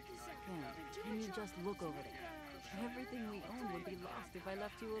 Can you just look over there? Everything we own would be lost if I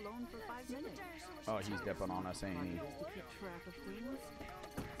left you alone for 5 minutes. Oh, he's dipping on us, ain't he? Just to keep track of things.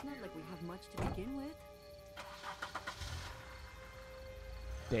 It's not like we have much to begin with.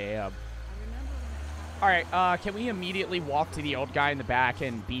 Damn. Alright, can we immediately walk to the old guy in the back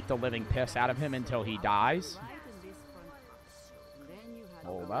and beat the living piss out of him until he dies?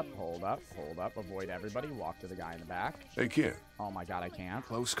 Hold up, hold up, hold up. Avoid everybody. Walk to the guy in the back. Hey, Ken. Oh my god, I can't.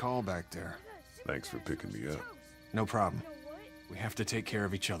 Close call back there. Thanks for picking me up. No problem. We have to take care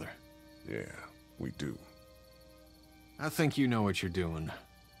of each other. Yeah, we do. I think you know what you're doing.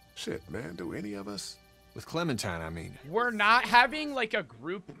 Shit, man, do any of us? With Clementine, I mean. We're not having, like, a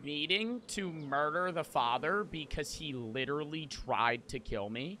group meeting to murder the father because he literally tried to kill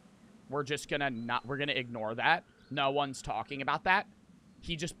me. We're just gonna we're gonna ignore that. No one's talking about that.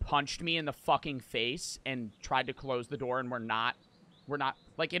 He just punched me in the fucking face and tried to close the door, and we're not,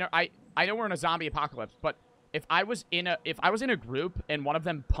 like, I know we're in a zombie apocalypse, but if I was in a group and one of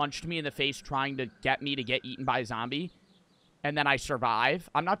them punched me in the face trying to get me to get eaten by a zombie, and then I survive,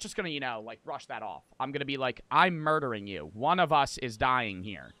 I'm not just gonna, you know, like, brush that off. I'm gonna be like, I'm murdering you. One of us is dying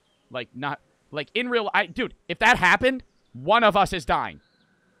here. Like, Like, in real... dude, if that happened, one of us is dying.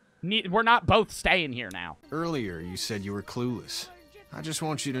 We're not both staying here now. Earlier, you said you were clueless. I just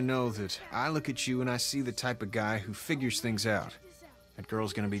want you to know that I look at you and I see the type of guy who figures things out. That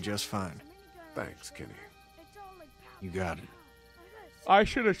girl's gonna be just fine. Thanks, Kenny. You got it. I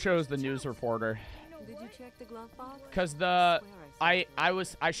should have chose the news reporter. Did you check the glove box? Because I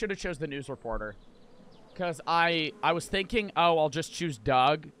should have chose the news reporter. Because I was thinking, oh, I'll just choose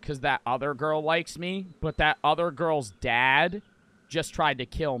Doug because that other girl likes me. But that other girl's dad just tried to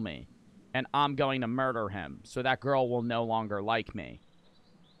kill me. And I'm going to murder him. So that girl will no longer like me.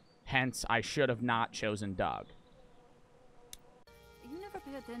 Hence, I should have not chosen Doug. You never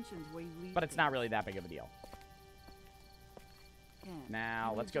pay attention to where you leave. But it's not really that big of a deal.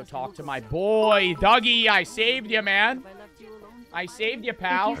 Now, let's go talk to my boy, Dougie. I saved you, man. I saved you,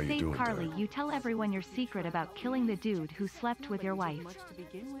 pal. If you save Carly, you tell everyone your secret about killing the dude who slept with your wife.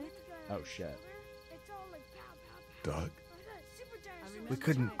 Oh, shit. Doug? We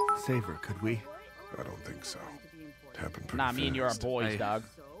couldn't save her, could we? I don't think so. It happened pretty Nah, me and you are fast. boys, Doug.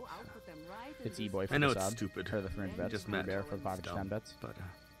 It's E-Boy for I know the it's sub. stupid. For the 300 bits. Just met. Bear for the 5 to 10 bits. But,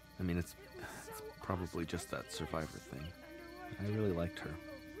 I mean, it's probably just that survivor thing. I really liked her.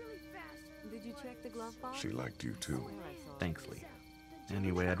 Did you check the glove box? She liked you too. Thanks, Lee.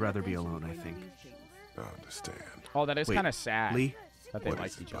 Anyway, I'd rather be alone, I think. I understand. Oh, that is Wait, kind of sad. Lee? That they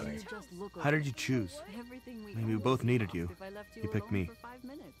liked each other. How did you choose? Maybe we both needed you. You picked me.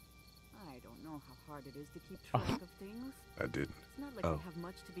 I don't know how hard it is to keep track of things. I didn't. It's not like we have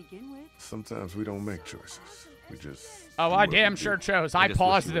much to begin with. Sometimes we don't make choices. We just... Oh, do I what damn we sure do. chose. I just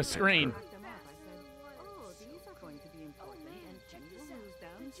paused wish the you screen.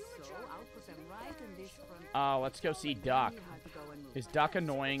 Let's go see Duck. Is Duck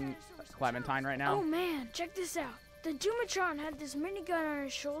annoying Clementine right now? Oh man, check this out. The Doomatron had this minigun on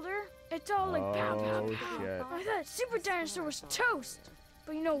his shoulder. It's all like pow, pow, Oh, pow. shit. I thought Super Dinosaur was toast.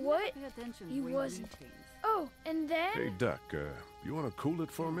 But you know what? He wasn't. Oh, and then... Hey, Duck, you want to cool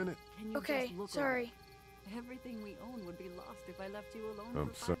it for a minute? Okay, sorry. Everything we own would be lost if I left you alone.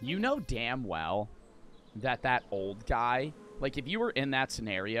 I'm sorry. You know damn well that old guy, like if you were in that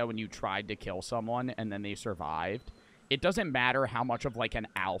scenario and you tried to kill someone and then they survived, it doesn't matter how much of like an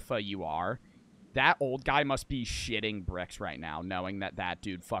alpha you are. That old guy must be shitting bricks right now knowing that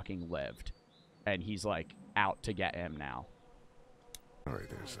dude fucking lived. And he's like out to get him now. Sorry,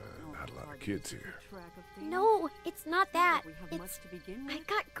 there's not a lot of kids here. No, it's not that. It's... I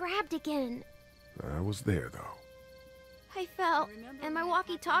got grabbed again. I was there, though. I fell, and my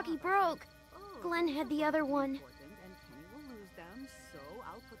walkie-talkie broke. Glenn had the other one.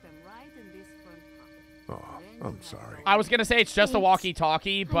 Oh, I'm sorry. I was going to say it's just a Thanks.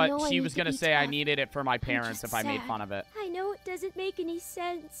 walkie-talkie, I but know I she need was to going to be say I tough. needed it for my I'm parents just if I made sad. fun of it. I know it doesn't make any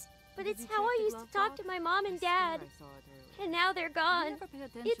sense, but it's how I used to talk to my mom and dad. And now they're gone.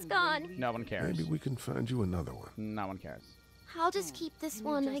 It's gone. No one cares. Maybe we can find you another one. No one cares. I'll just keep this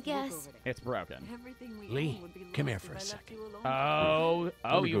one, I guess. It's broken. Lee, come here for a second. Oh,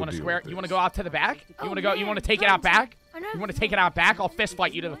 Let me you go want to deal swear? with You want to this. go out to the back? You Oh, want to go? You man, want to take it out back? I know You want to take it out back? I'll fist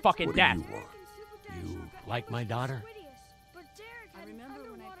fight you to the fucking What death. do you want? You like my daughter?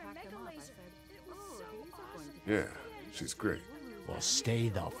 Yeah, she's great. Well, stay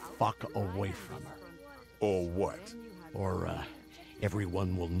the fuck away from her. Or what? Or,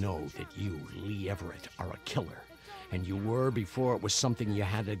 everyone will know that you, Lee Everett, are a killer. And you were before it was something you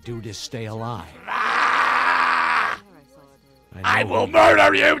had to do to stay alive. I will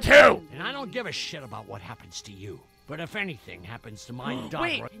murder you too! And I don't give a shit about what happens to you. But if anything happens to my daughter...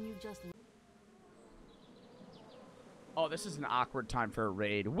 Wait. Oh, this is an awkward time for a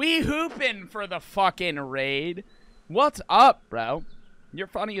raid. We hooping for the fucking raid. What's up, bro? You're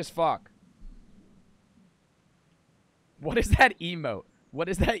funny as fuck. What is that emote? What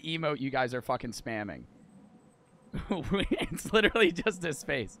is that emote you guys are fucking spamming? It's literally just his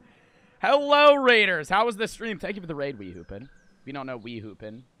face. Hello, Raiders. How was the stream? Thank you for the raid, Wee Hoopin. If you don't know Wee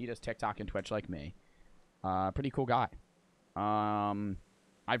Hoopin, he does TikTok and Twitch like me. Pretty cool guy.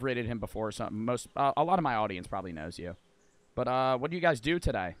 I've rated him before. So a lot of my audience probably knows you. But what do you guys do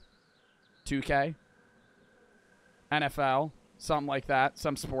today? 2K? NFL? Something like that.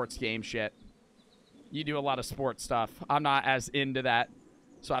 Some sports game shit. You do a lot of sports stuff. I'm not as into that,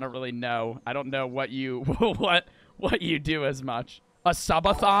 so I don't really know. I don't know what you what you do as much. A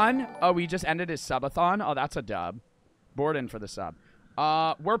subathon? Oh, we just ended his subathon? Oh, that's a dub. Borden for the sub.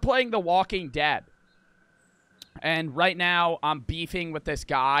 We're playing The Walking Dead. And right now, I'm beefing with this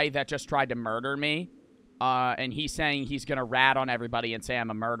guy that just tried to murder me. And he's saying he's going to rat on everybody and say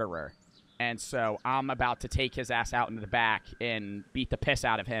I'm a murderer. And so I'm about to take his ass out into the back and beat the piss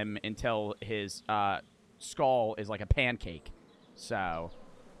out of him until his skull is like a pancake. So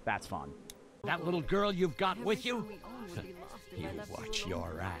that's fun. That little girl you've got with you? You watch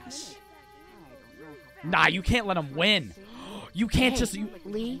your ass. Nah, you can't let him win. You can't just...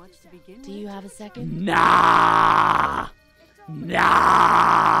 Lee, do you have a second? Nah!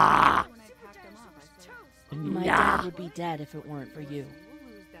 Nah! My dad would be dead if it weren't for you.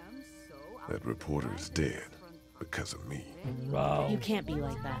 That reporter is dead because of me. Bro. You can't be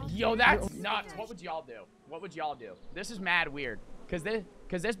like that. Yo, that's nuts. What would y'all do? What would y'all do? This is mad weird. Cause this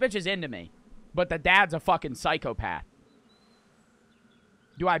bitch is into me. But the dad's a fucking psychopath.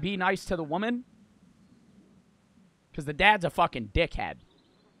 Do I be nice to the woman? Cause the dad's a fucking dickhead.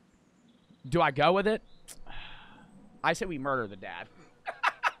 Do I go with it? I say we murder the dad.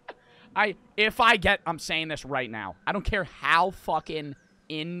 I'm saying this right now. I don't care how fucking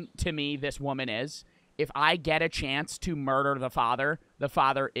into me this woman is. If I get a chance to murder the father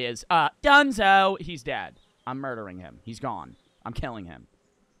is donezo. He's dead. I'm murdering him. He's gone. I'm killing him.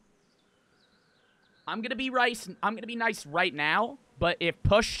 I'm gonna be nice right now, but if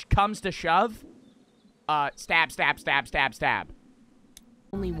push comes to shove, stab, stab, stab, stab, stab.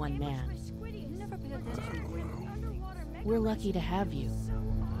 Only one man. We're lucky to have you.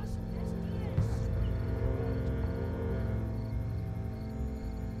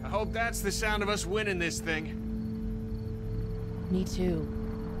 I hope that's the sound of us winning this thing. Me too.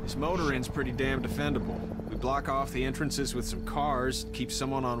 This motor inn's pretty damn defendable. We block off the entrances with some cars, keep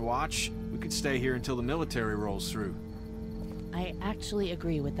someone on watch. We could stay here until the military rolls through. I actually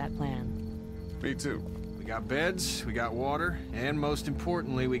agree with that plan. Me too. We got beds, we got water, and most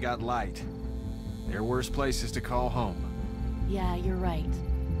importantly, we got light. There are worse places to call home. Yeah, you're right.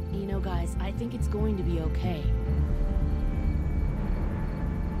 You know, guys, I think it's going to be okay.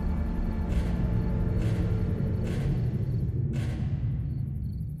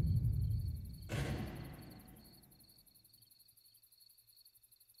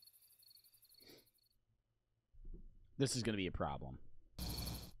 This is going to be a problem.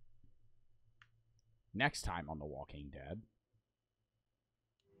 Next time on The Walking Dead.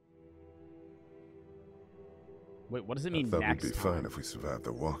 Wait, what does it mean I thought next we'd be time? fine if we survived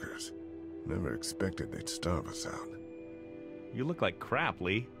the walkers. Never expected they'd starve us out. You look like crap,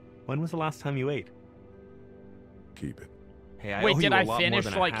 Lee. When was the last time you ate? Keep it. Hey, I Wait, owe did you a I lot more finish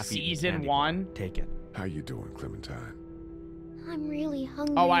than a like half-eaten season candy 1? bar. Take it. How you doing, Clementine? I'm really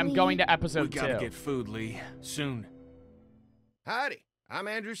hungry. Oh, I'm Lee. going to episode We gotta 2. get food, Lee. Soon. Howdy, I'm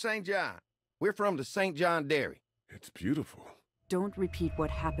Andrew St. John. We're from the St. John Dairy. It's beautiful. Don't repeat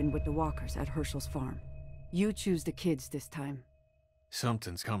what happened with the walkers at Herschel's farm. You choose the kids this time.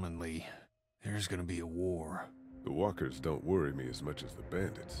 Something's coming, Lee. There's gonna be a war. The walkers don't worry me as much as the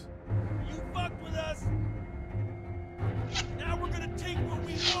bandits. You fucked with us! Now we're gonna take what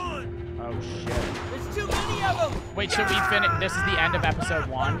we want! Oh, shit. There's too many of them! Wait, should we finish? This is the end of episode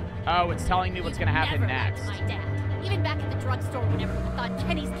 1? Oh, it's telling me what's going to happen Never next. liked my dad. Even back at the drugstore when everyone thought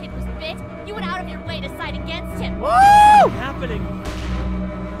Kenny's kid was bit, you went out of your way to side against him. Woo! Happening!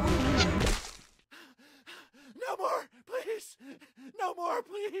 No more, please! No more,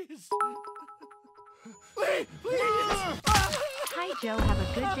 please! Lee, please! Hi, Joe. Have a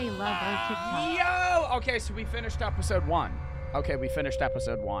good day. Love old TikTok. Yo! Okay, so we finished episode 1. Okay, we finished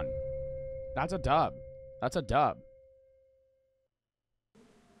episode 1. That's a dub. That's a dub.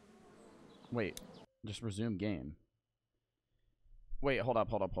 Wait. Just resume game. Wait, hold up.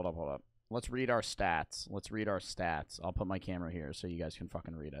 Let's read our stats. I'll put my camera here so you guys can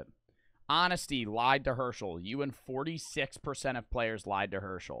fucking read it. Honesty lied to Herschel. You and 46% of players lied to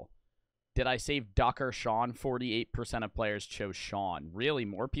Herschel. Did I save Duck or Sean? 48% of players chose Sean. Really?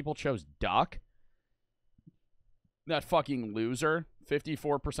 More people chose Duck? That fucking loser.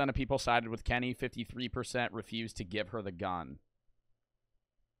 54% of people sided with Kenny. 53% refused to give her the gun.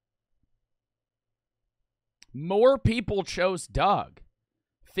 More people chose Doug.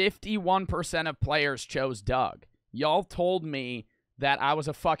 51% of players chose Doug. Y'all told me that I was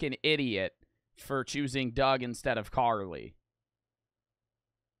a fucking idiot for choosing Doug instead of Carly.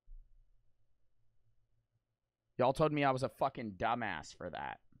 Y'all told me I was a fucking dumbass for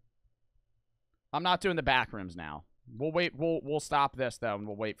that. I'm not doing the back rooms now. We'll wait. We'll stop this, though, and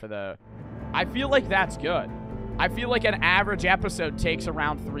we'll wait for the... I feel like that's good. I feel like an average episode takes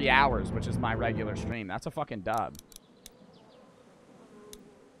around 3 hours, which is my regular stream. That's a fucking dub.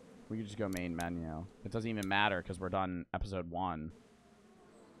 We could just go main menu. It doesn't even matter because we're done episode 1.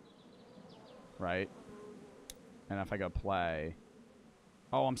 Right? And if I go play...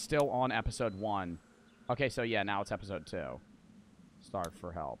 Oh, I'm still on episode 1. Okay, so yeah, now it's episode 2. Starve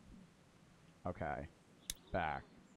for help. Okay. Back.